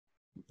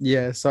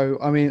 Yeah, so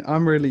I mean,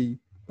 I'm really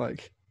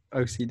like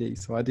OCD,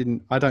 so I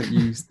don't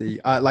use the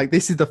like.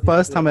 This is the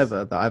first time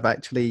ever that I've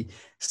actually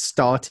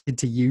started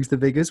to use the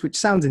vigors, which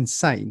sounds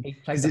insane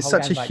because it's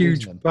such a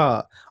huge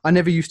part. I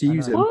never used to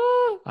use them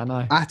I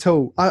know at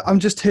all. I'm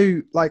just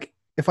too like,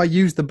 if I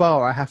use the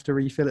bar, I have to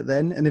refill it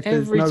then, and if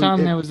every there's no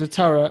time there was a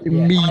turret,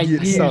 immediate I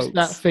used salts.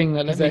 that thing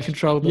that let me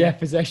control them. Yeah,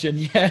 possession.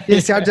 Yeah. Yeah,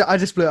 see, I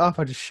just blew it up.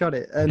 I just shot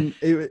it, and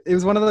it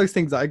was one of those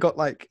things that I got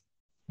like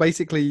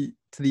basically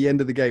to the end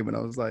of the game when I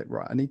was like,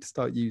 right, I need to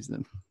start using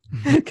them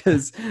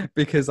because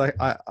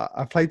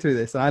I played through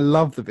this and I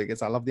love the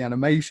vigors. I love the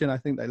animation. I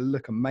think they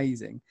look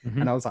amazing,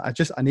 and I was like,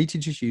 I need to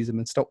just use them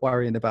and stop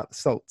worrying about the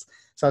salts.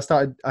 So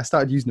I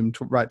started using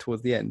them right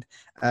towards the end,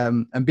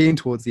 and being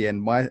towards the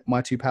end,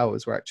 my two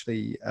powers were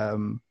actually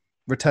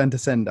Return to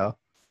Sender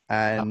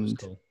and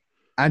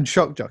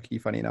Shock Jockey.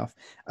 Funny enough.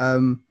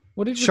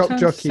 What did Shock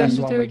Jockey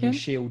do again? You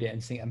shield it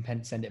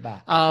and send it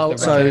back. Oh,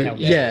 so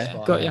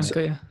yeah, got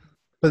you.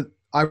 But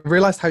I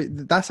realized how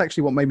that's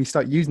actually what made me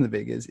start using the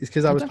vigors, is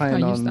because I was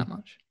playing on that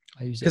much.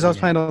 Because I was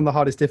playing on the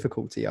hardest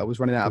difficulty. I was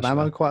running out of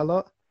ammo quite a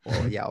lot.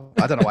 Or yeah,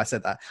 I don't know why I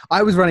said that.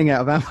 I was running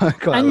out of ammo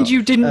quite a lot. And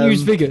you didn't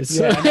use vigors.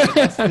 Yeah,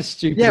 that's the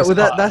stupid. Yeah, well,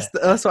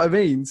 that's what I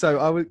mean. So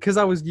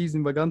I was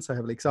using my gun so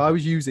heavily. So I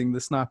was using the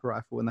sniper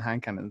rifle and the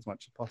hand cannon as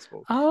much as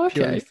possible. Oh,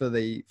 okay. Purely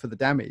for the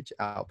damage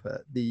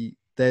output.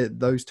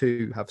 Those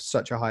two have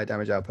such a high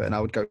damage output, and I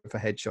would go for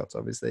headshots,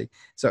 obviously.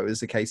 So it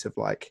was a case of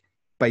like,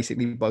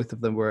 basically both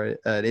of them were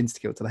an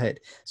insta-kill to the head.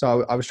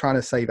 So I was trying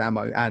to save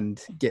ammo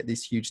and get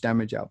this huge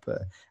damage output.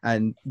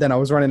 And then I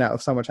was running out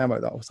of so much ammo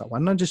that I was like, why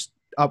don't I just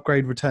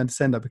upgrade Return to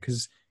Sender?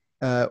 Because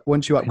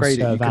once you upgrade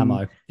it, you can,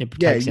 ammo. It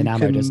takes in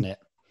ammo, doesn't it?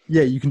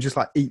 Yeah, you can just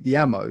like eat the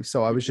ammo.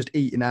 So I was just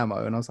eating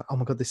ammo, and I was like, oh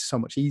my God, this is so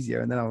much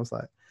easier. And then I was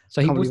like,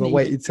 so I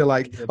waited till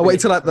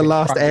the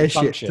last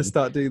airship to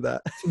start doing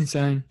that. It's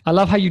insane. I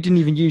love how you didn't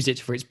even use it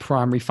for its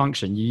primary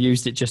function. You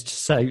used it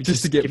just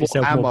to get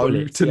more ammo,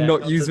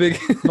 not use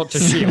vigors, not to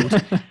shield.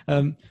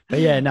 But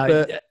yeah,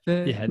 no,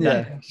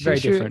 very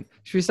different.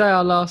 Should we say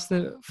our last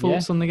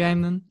thoughts on the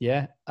game then?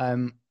 Yeah.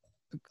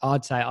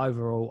 I'd say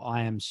overall,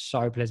 I am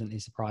so pleasantly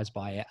surprised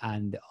by it,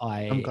 and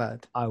I'm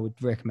glad. I would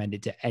recommend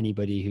it to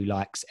anybody who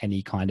likes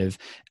any kind of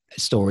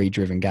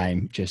story-driven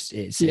game. Just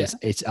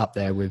it's up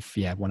there with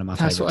one of my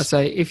favorites. That's what I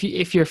say. If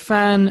you're a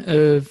fan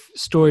of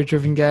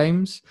story-driven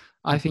games,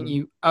 I think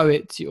you owe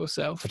it to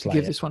yourself to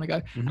give this one a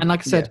go. And like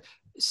I said,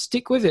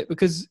 stick with it,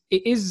 because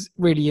it is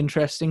really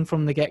interesting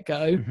from the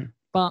get-go,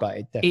 but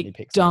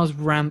it does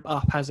ramp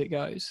up as it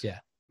goes. Yeah.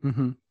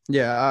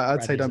 Yeah,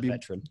 I'd say don't be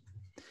veteran.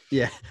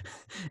 Yeah,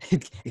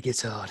 it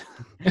gets hard.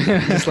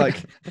 It's like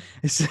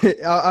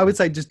I would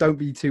say just don't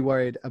be too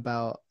worried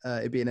about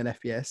it being an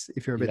FPS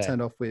if you're a bit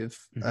turned off with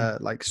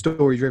like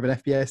story-driven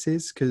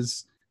FPSs,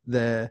 because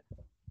they're,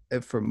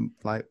 from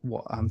like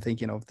what I'm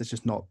thinking of, there's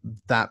just not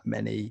that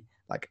many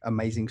like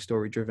amazing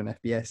story-driven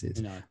FPSs.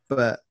 No.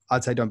 But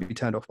I'd say don't be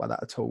turned off by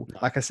that at all. No.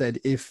 Like I said,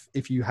 if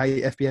you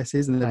hate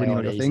FPSs and they're really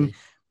not your thing,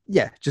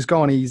 just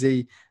go on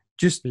easy.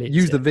 Just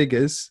use the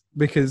vigors,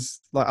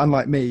 because like,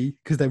 unlike me,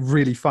 because they're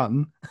really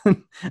fun.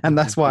 And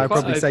that's why I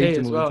probably saved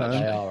them all the time.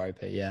 They are OP,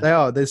 yeah. They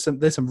are. There's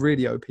some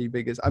really OP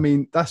vigors. I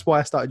mean, that's why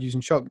I started using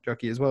Shock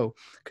Jockey as well,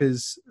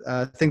 because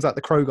things like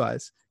the crow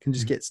guys can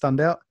just get stunned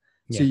out.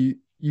 So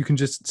you can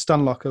just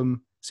stun lock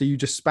them. So you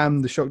just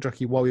spam the Shock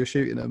Jockey while you're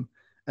shooting them,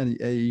 and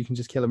you can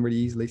just kill them really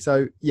easily.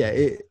 So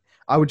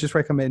I would just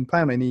recommend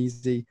playing it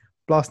easy,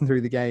 blasting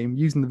through the game,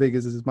 using the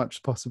vigors as much as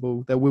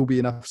possible. There will be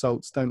enough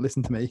salts. Don't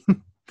listen to me.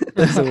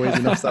 There's always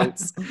enough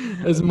salts.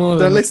 There's more.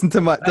 Don't listen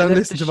to my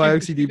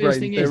OCD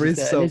brain. There is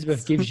salts.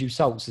 Elizabeth gives you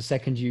salts the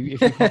second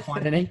if you can't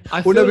find any.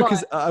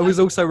 Because I was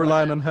also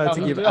relying on her to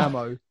give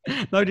ammo.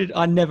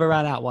 I never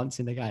ran out once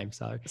in the game.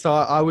 So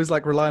I was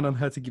like relying on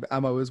her to give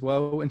ammo as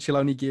well, and she'll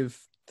only give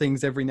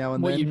things every now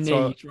and then. What you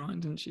need, right?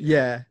 Didn't she?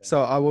 Yeah.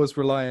 So I was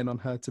relying on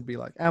her to be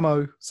like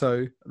ammo.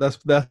 So that's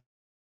the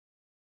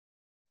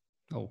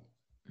other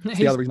reason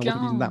I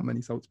wasn't using that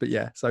many salts. But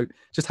yeah, so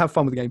just have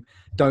fun with the game.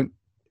 Don't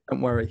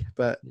worry.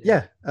 But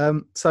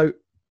so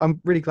I'm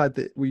really glad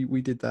that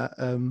we did that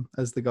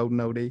as the Golden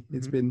Oldie.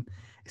 It's been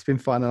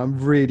fun, and I'm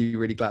really,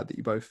 really glad that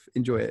you both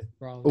enjoy it.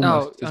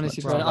 No,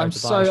 honestly,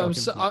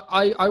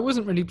 I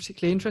wasn't really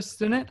particularly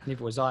interested in it.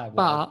 Neither was I.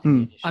 But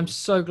I'm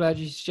so glad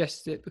you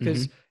suggested it,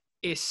 because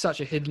it's such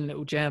a hidden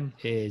little gem.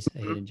 It is a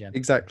hidden gem.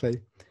 Exactly.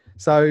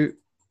 So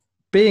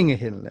being a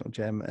hidden little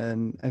gem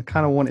and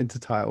kind of wanting to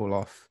tie it all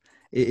off,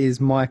 it is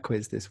my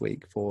quiz this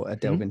week for a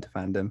Delve into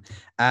Fandom.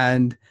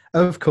 And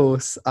of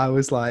course, I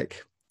was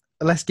like,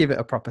 let's give it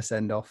a proper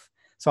send-off.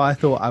 So I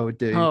thought I would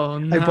do a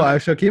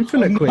Bioshock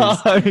Infinite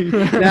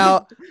quiz.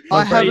 Now,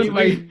 I haven't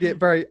made it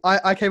very...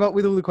 I came up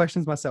with all the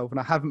questions myself, and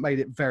I haven't made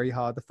it very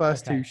hard. The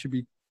first two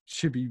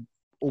should be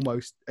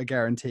almost a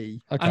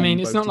guarantee. Okay. I mean,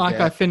 it's not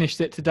like I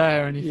finished it today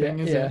or anything,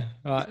 is it?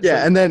 Right,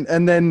 and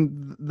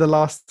then the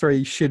last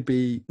three should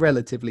be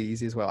relatively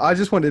easy as well. I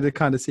just wanted to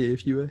kind of see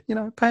if you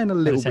were, paying a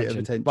little bit of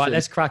attention. Right,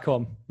 let's crack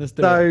on. Let's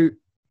do it.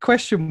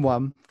 question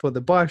 1 for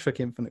the Bioshock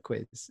Infinite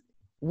quiz.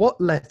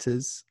 What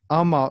letters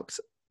are marked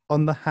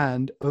on the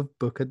hand of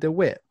Booker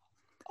DeWitt?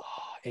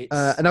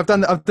 And I've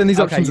done these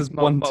options as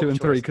 1, 2,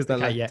 and 3 because they're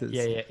letters.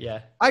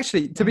 Yeah.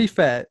 Actually, to be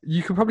fair,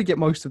 you could probably get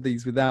most of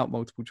these without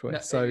multiple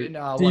choice. Do you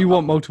I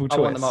want multiple choice?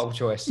 I want the multiple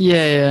choice.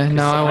 Yeah.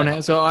 No, I want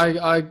it. So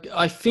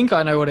I think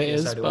I know what it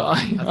is, so do but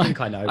I think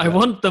I know. I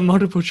want the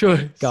multiple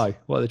choice. Go.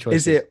 What are the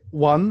choices? Is it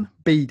 1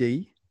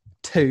 BD,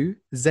 2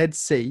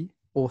 ZC,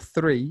 or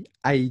 3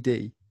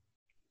 AD?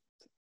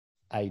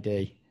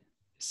 AD,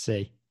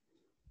 C.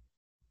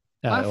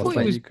 I thought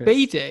it was Chris.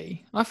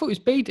 BD. I thought it was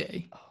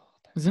BD.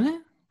 Isn't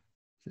it?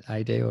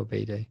 AD or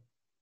BD?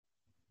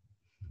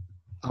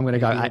 I'm gonna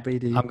go.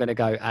 BD. I'm gonna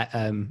go.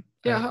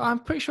 I'm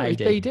pretty sure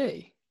AD. it's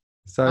BD.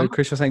 So,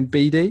 Chris, you're saying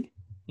BD?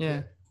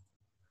 Yeah.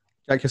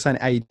 Jack, you're saying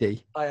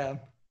AD. I am.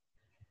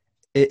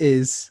 It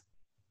is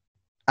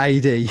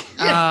AD.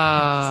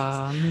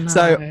 No.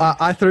 So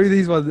I threw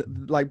these ones,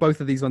 like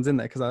both of these ones in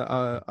there because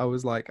I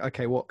was like,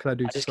 okay, what can I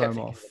do to throw them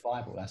off? The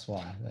Bible, that's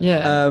why.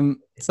 Yeah.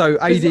 So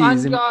AD is.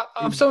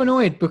 I'm so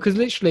annoyed because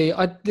literally,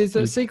 there's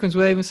a sequence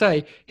where they even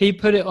say he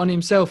put it on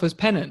himself as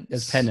penance.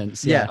 As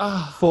penance,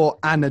 Yeah. For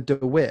Anna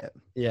DeWitt.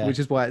 Yeah. Which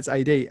is why it's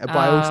AD. But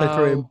I also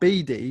threw in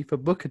BD for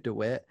Booker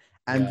DeWitt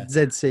and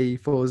ZC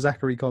for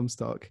Zachary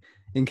Comstock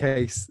in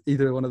case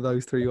either one of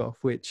those threw you off,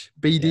 which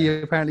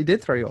BD apparently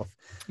did throw you off.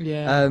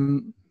 Yeah.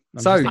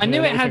 So I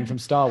knew it had from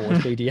Star Wars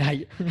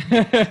BD-8.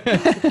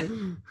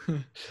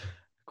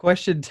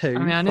 Question 2. I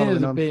mean, I knew there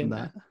was a on B from in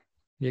that.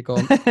 You're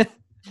gone.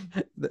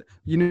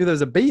 You knew there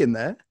was a B in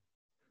there?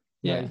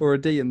 Yeah. Or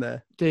a D in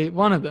there?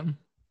 One of them.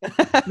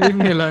 Leave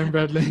me alone,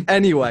 Bradley.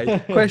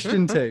 Anyway,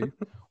 question 2.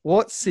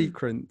 What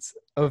sequence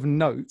of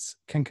notes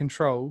can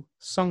control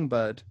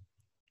Songbird?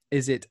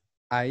 Is it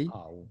A,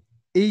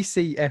 E,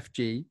 C, F,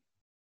 G,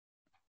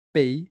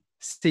 B,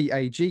 C,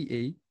 A, G,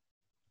 E,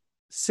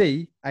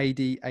 C, A,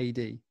 D, A,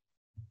 D?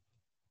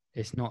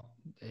 It's not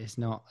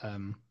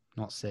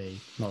C,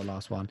 not the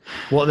last one.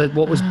 What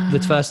was the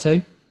first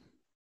two?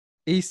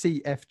 E,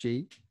 C, F,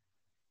 G,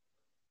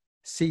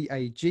 C,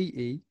 A, G,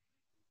 E,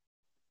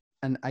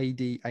 and A,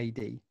 D, A,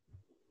 D.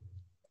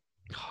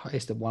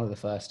 It's one of the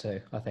first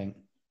two, I think.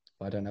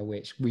 I don't know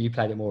which. Well, you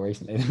played it more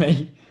recently than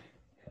me.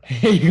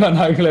 You got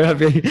no clue,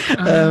 have you?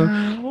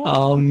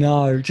 Oh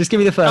no! Just give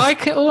me the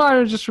first. All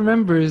I just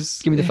remember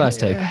is give me the first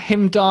two.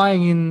 Him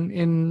dying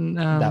in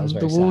that was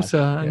the very water,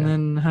 sad. and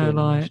then her Really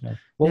like. emotional.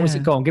 What was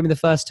it? Go on, give me the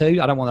first two.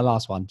 I don't want the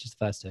last one. Just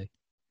the first two.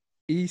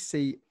 E,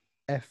 C,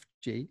 F,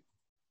 G,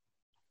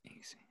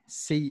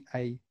 C,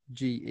 A,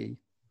 G, E.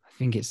 I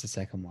think it's the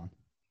second one.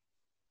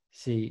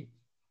 C,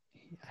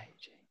 A,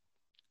 G.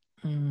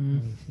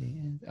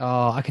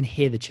 Oh, I can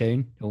hear the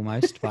tune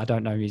almost, but I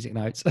don't know music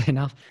notes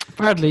enough.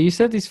 Bradley, you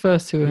said these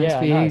first two would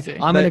be easy.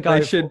 I'm gonna go.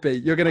 They should be.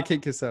 You're gonna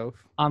kick yourself.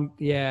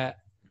 Yeah.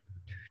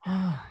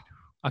 I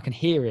can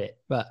hear it,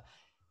 but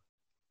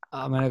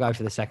I'm gonna go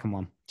for the second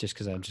one just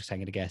because I'm just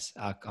taking a guess.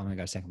 I'm gonna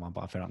go second one,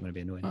 but I feel like I'm gonna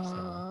be annoying.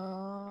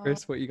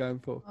 Chris, what are you going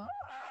for?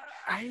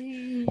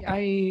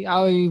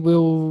 I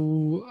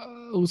will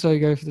also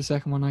go for the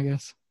second one, I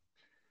guess.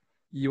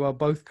 You are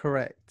both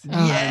correct.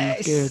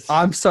 Yes. Good.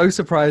 I'm so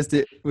surprised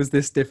it was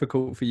this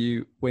difficult for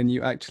you when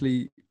you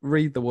actually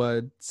read the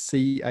word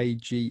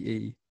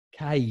C-A-G-E.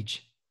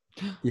 Cage.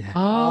 Yeah.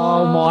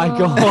 Oh my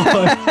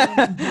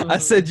god! I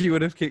said you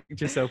would have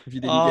kicked yourself if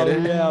you didn't get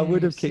it. Yeah, I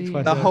would have kicked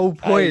myself. The whole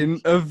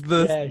point of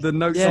the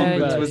note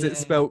songbird was it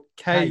spelled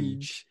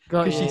cage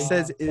because she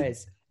says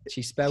it.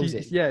 She spells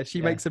it. Yeah,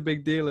 she makes a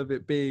big deal of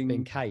it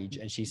being cage,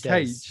 and she says,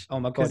 cage,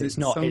 "Oh my god, it's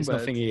not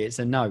thingy, it's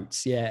a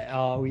notes." Yeah.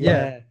 Oh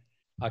yeah.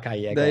 Okay.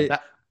 Yeah.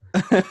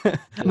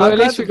 Well, at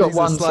least we got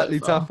one slightly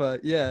tougher.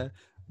 Yeah,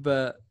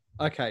 but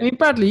okay. I mean,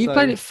 Bradley, you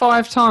played it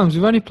 5 times.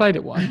 We've only played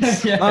it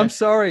once. I'm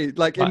sorry.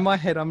 Like in my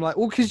head, I'm like,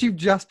 well, because you've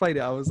just played it.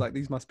 I was like,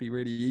 these must be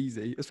really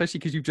easy, especially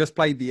because you've just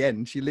played the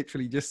end. She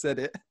literally just said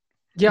it.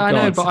 Yeah, I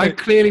know, but I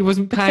clearly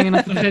wasn't paying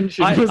enough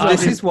attention.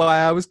 This is why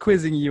I was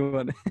quizzing you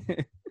on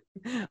it.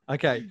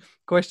 Okay,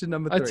 question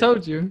number 3. I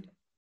told you.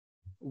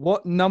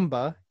 What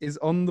number is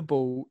on the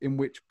ball in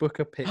which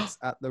Booker picks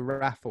at the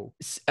raffle?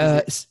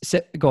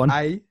 Go on.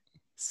 A,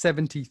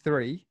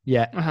 73.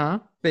 Yeah.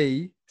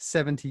 B,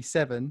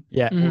 77.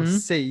 Yeah. Or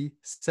C,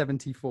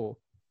 74.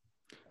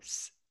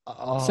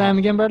 Sam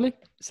again, Bradley?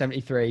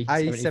 73.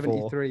 A,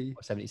 73.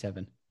 Or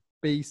 77.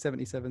 B,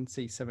 77.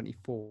 C,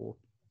 74.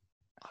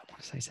 I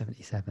want to say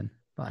 77,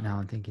 but now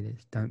I'm thinking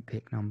it's don't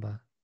pick number.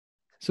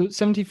 So it's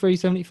 73,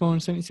 74,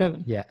 and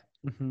 77? Yeah.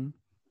 Mm-hmm.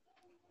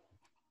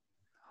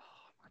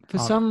 For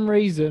some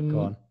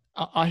reason,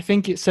 I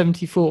think it's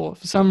 74.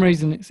 For some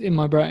reason, it's in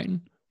my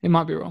brain. It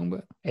might be wrong,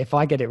 but... If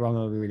I get it wrong,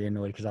 I'll be really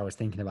annoyed because I was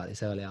thinking about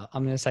this earlier.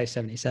 I'm going to say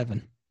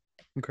 77.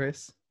 And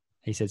Chris?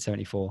 He said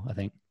 74, I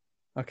think.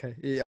 Okay.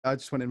 Yeah, I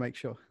just wanted to make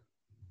sure.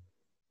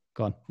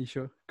 Go on. You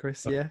sure,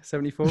 Chris? Yeah,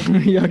 74?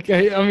 Yeah,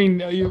 okay. I mean,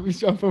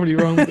 I'm probably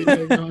wrong, but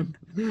yeah, go on.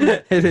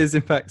 It is,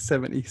 in fact,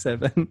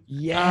 77.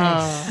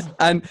 Yes.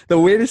 And the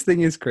weirdest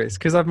thing is, Chris,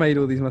 because I've made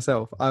all these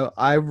myself,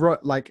 I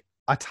wrote, like,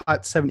 I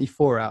typed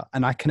 74 out,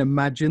 and I can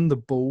imagine the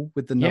ball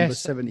with the number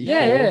 74.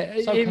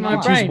 Yeah. So In can my I.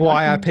 Which brain, is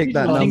why I can picked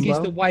that I think number.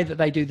 it's the way that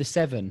they do the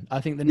 7.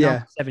 I think the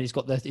number 7 it's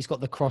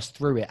got the cross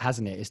through it,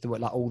 hasn't it? It's the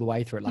like all the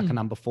way through it, like a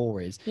number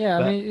 4 is. Yeah,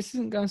 But I mean, this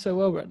isn't going so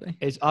well, Bradley.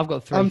 I've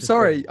got 3. I'm for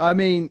sorry. 3. I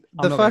mean,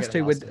 I'm the not gonna first get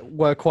two the last one.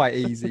 were quite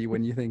easy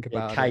when you think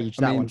Yeah, about Cage.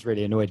 it. That one's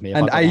really annoyed me. If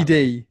And I got that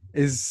AD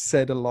is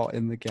said a lot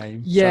in the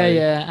game.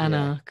 Yeah, so,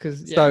 Anna,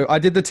 because So I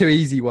did the 2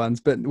 easy ones,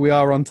 but we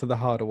are on to the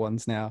harder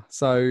ones now.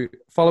 So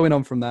following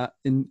on from that,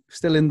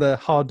 still in the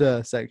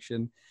harder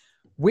section,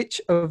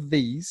 which of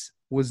these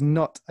was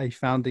not a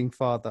founding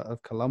father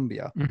of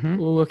Colombia?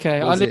 Well,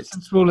 okay. I Was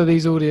listened to all of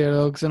these audio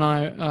logs, and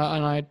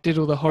I did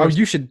all the horror. Oh,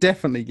 you should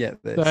definitely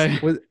get this.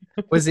 So-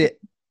 Was it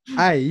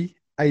A,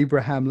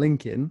 Abraham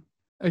Lincoln,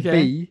 Okay.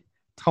 B,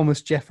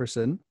 Thomas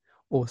Jefferson,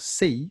 or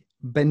C,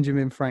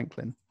 Benjamin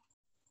Franklin?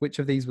 Which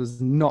of these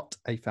was not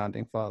a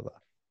founding father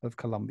of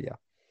Colombia?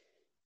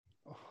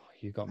 Oh,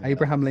 you got me.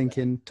 Abraham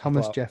Lincoln,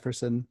 Thomas Well,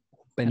 Jefferson,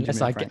 Benjamin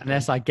Franklin.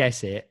 Unless I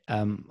guess it,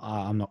 I'm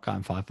not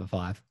going 5 for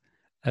 5.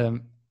 I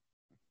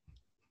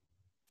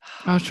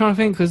was trying to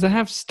think because they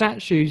have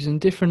statues and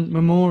different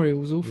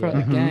memorials all throughout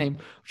the game.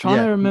 I'm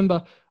trying to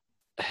remember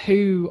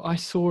who I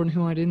saw and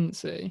who I didn't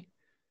see.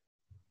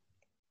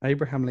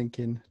 Abraham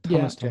Lincoln,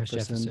 Thomas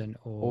Jefferson,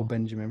 or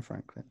Benjamin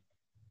Franklin.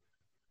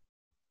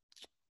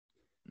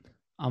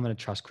 I'm going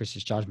to trust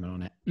Chris's judgment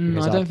on it.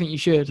 I don't think you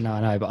should. No,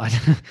 I know, but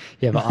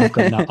I've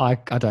got no.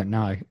 I don't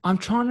know. I'm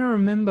trying to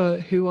remember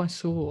who I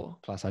saw.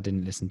 Plus, I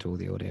didn't listen to all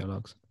the audio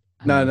logs.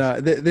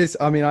 No. This.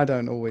 I mean, I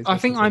don't always. I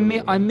think I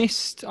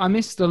missed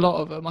a lot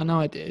of them. I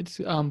know I did,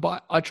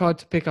 but I tried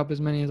to pick up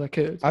as many as I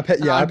could. I pick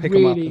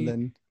them up and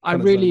then. I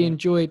really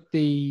enjoyed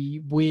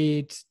the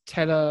weird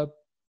telescope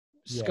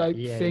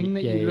thing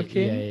that you look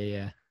in.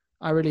 Yeah.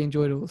 I really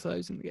enjoyed all of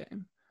those in the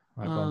game.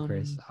 Right, go on,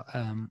 Chris.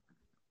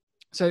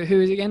 So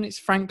who is it again? It's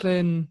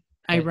Franklin,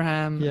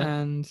 Abraham,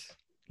 and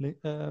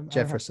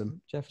Jefferson.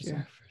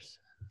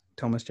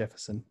 Thomas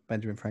Jefferson,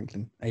 Benjamin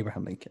Franklin,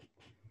 Abraham Lincoln.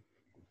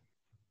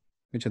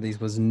 Which of these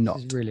was not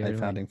a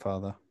founding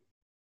father?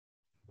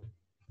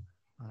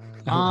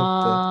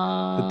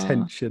 The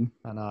tension.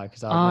 I know,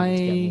 because I wanted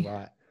to get them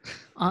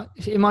right.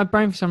 In my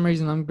brain, for some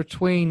reason, I'm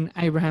between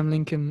Abraham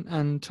Lincoln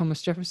and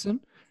Thomas Jefferson.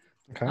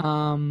 Okay.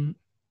 I'm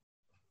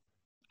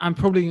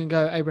probably going to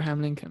go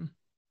Abraham Lincoln.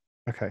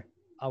 Okay.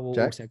 I will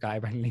also go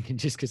Abraham Lincoln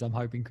just because I'm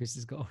hoping Chris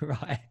has got it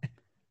right.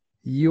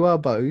 You are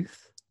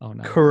both Oh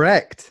no.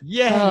 correct.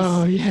 Yes.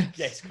 Oh, yes.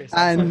 Yes, Chris.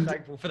 I'm so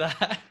thankful for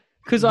that.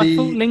 Because I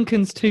thought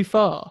Lincoln's too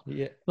far,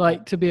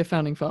 like to be a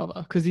founding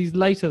father, because he's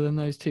later than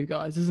those two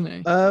guys, isn't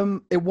he?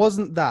 It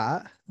wasn't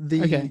that.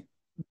 The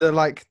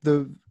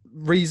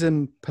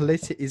reason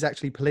is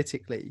actually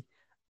politically.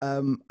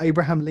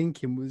 Abraham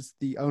Lincoln was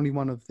the only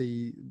one of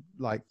the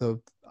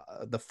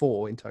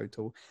four in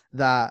total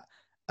that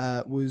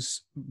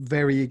was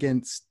very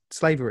against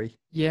slavery.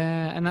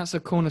 Yeah, and that's a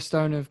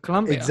cornerstone of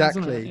Colombia.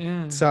 Exactly. Isn't it?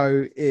 Yeah.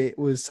 So it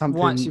was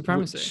something white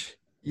supremacy.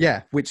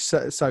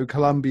 So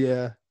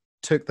Colombia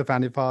took the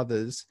founding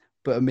fathers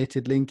but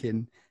omitted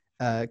Lincoln,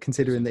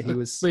 considering that he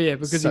was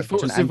because he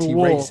fought an civil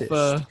war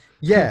for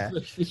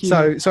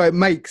so it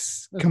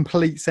makes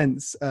complete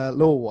sense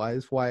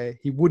law-wise why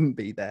he wouldn't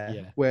be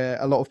there, where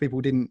a lot of people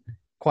didn't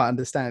quite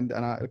understand,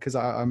 and because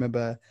I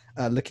remember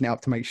looking it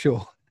up to make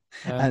sure.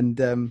 And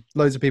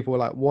loads of people were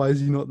like, why is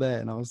he not there?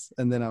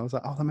 And then I was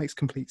like, oh, that makes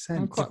complete sense.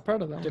 I'm quite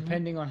proud of that.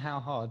 Depending on how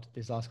hard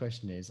this last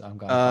question is, I'm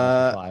going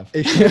 5 for 5.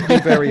 It should be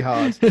very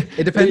hard.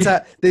 It depends.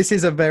 This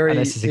is a very.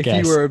 If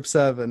guess. You were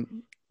observant,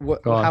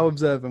 how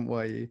observant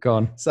were you? Go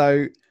on.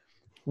 So,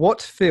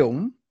 what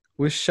film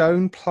was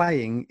shown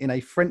playing in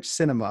a French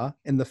cinema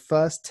in the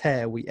first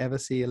tear we ever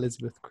see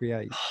Elizabeth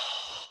create?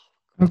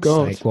 Oh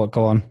God! What?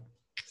 Go on.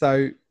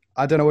 So.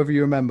 I don't know whether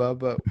you remember,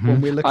 but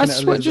when we're looking at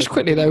Elizabeth, just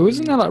quickly though,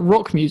 wasn't there like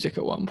rock music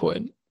at one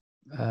point?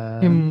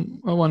 On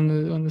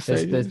the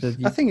stages.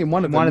 I think in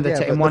one of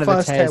the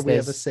first tear we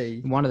ever see.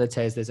 In one of the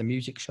tears, there's a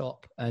music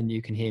shop, and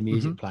you can hear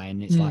music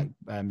playing. It's like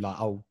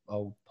old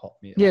pop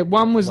music. Yeah,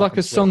 one was like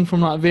a song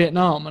from like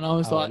Vietnam, and I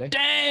was like, really?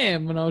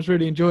 Damn, and I was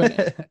really enjoying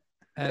it.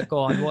 Go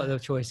on. What are the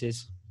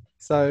choices?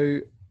 So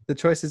the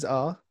choices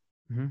are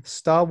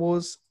Star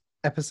Wars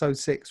Episode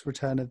 6: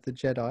 Return of the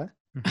Jedi.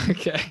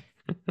 Okay.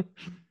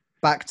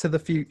 Back to the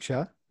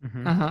Future,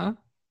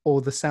 or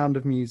The Sound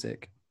of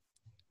Music.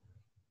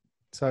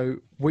 So,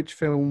 which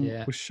film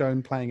was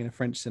shown playing in a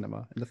French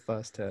cinema in the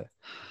first tear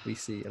we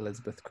see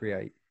Elizabeth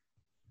create?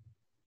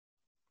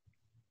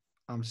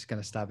 I'm just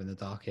going to stab in the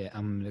dark here.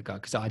 I'm going to go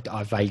because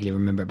I vaguely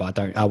remember it, but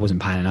I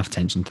wasn't paying enough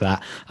attention to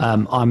that.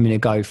 I'm going to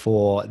go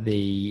for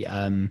the.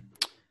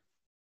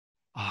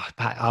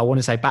 I want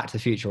to say Back to the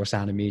Future or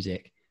Sound of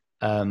Music.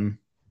 I'm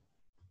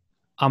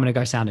going to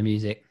go Sound of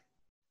Music.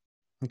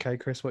 Okay,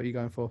 Chris, what are you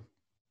going for?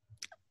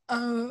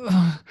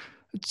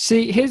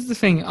 See, here's the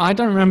thing. I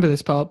don't remember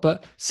this part,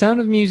 but Sound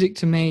of Music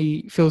to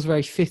me feels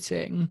very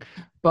fitting,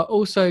 but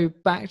also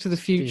Back to the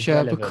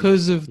Future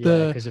because of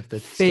the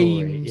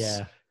themes.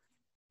 Story. Yeah.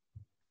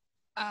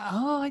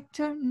 I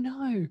don't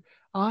know.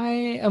 I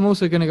am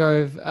also going to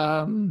go with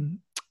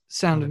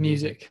Sound of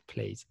Music.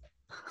 Please.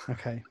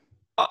 Okay.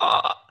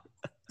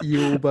 You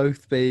will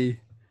both be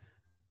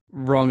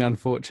wrong,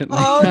 unfortunately.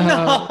 Oh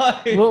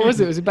no! What was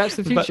it? Was it Back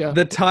to the But Future?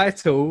 the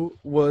title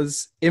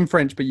was in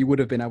French, but you would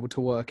have been able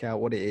to work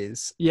out what it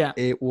is. Yeah.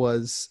 It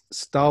was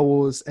Star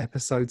Wars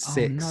Episode 6.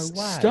 Oh,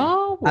 no way.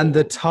 Star Wars. And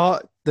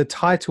the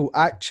title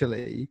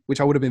actually, which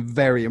I would have been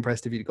very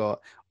impressed if you'd got,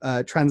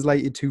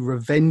 translated to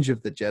Revenge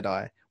of the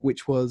Jedi,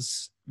 which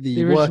was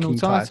the original working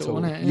title,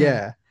 wasn't it?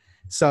 Yeah.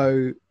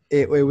 So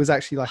it was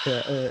actually like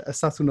a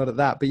subtle nod at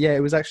that. But yeah, it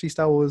was actually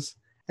Star Wars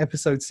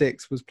Episode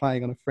 6 was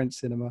playing on a French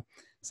cinema.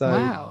 So,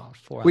 wow.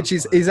 Which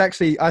is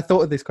actually, I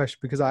thought of this question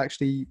because I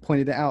actually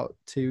pointed it out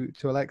to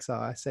Alexa.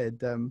 I said,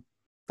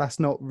 that's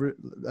not,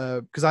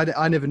 because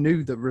I never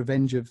knew that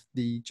Revenge of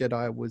the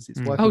Jedi was its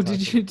working Oh,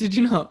 title. did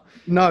you not?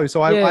 No,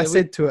 so I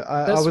said to it,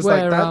 I was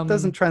where, like, that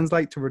doesn't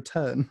translate to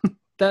Return.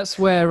 That's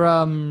where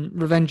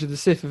Revenge of the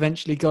Sith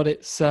eventually got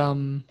its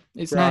name.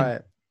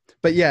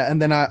 But yeah, and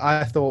then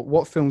I thought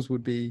what films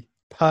would be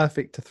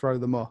perfect to throw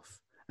them off,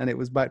 and it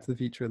was Back to the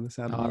Future and The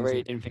Sound of I Music.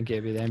 really didn't think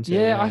it'd be them two.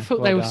 Yeah, I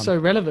thought they were so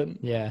relevant.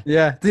 Yeah.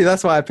 Yeah, dude,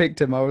 that's why I picked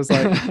him. I was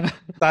like,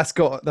 that's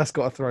got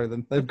to throw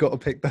them. They've got to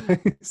pick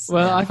those.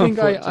 Well, I think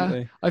I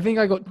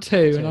got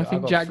two, and I I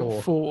think got Jack four.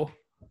 got 4.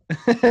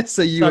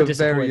 So you So were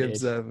very disappointed.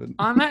 observant.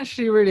 I'm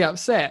actually really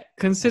upset,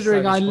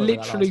 considering I disappointed with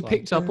that literally last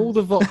picked one. up all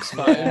the Vox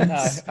phones Yeah,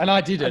 no, and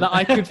I didn't. that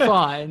I could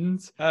find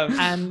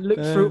and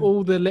looked through Um,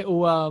 all the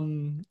little.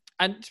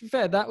 And to be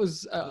fair, that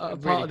was a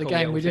really part of the cool game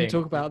little we didn't thing.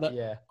 talk about that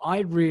Yeah, I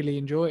really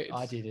enjoyed.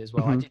 I did as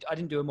well. Mhm. I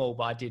didn't do them all,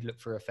 but I did look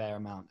for a fair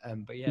amount.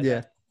 But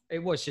Yeah. it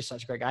was just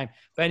such a great game.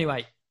 But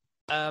anyway,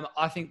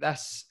 I think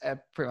that's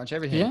pretty much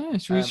everything. Yeah,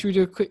 should we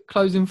do a quick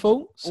closing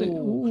thought?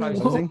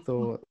 Closing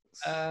thoughts.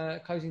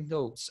 Closing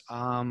thoughts.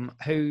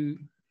 Who?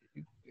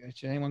 Has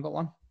anyone got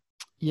one?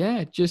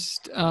 Yeah,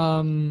 just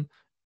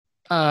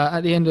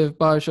at the end of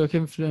Bioshock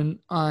Infinite,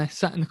 I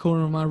sat in the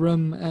corner of my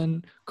room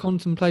and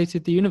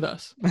contemplated the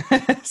universe.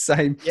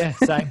 Same. Yeah,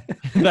 same.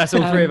 That's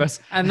all three of us.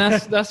 And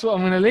that's what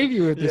I'm going to leave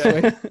you with this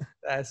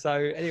week. So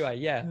anyway,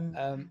 yeah,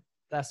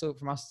 that's all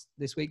from us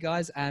this week,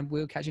 guys, and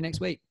we'll catch you next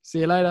week. See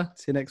you later.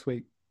 See you next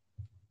week.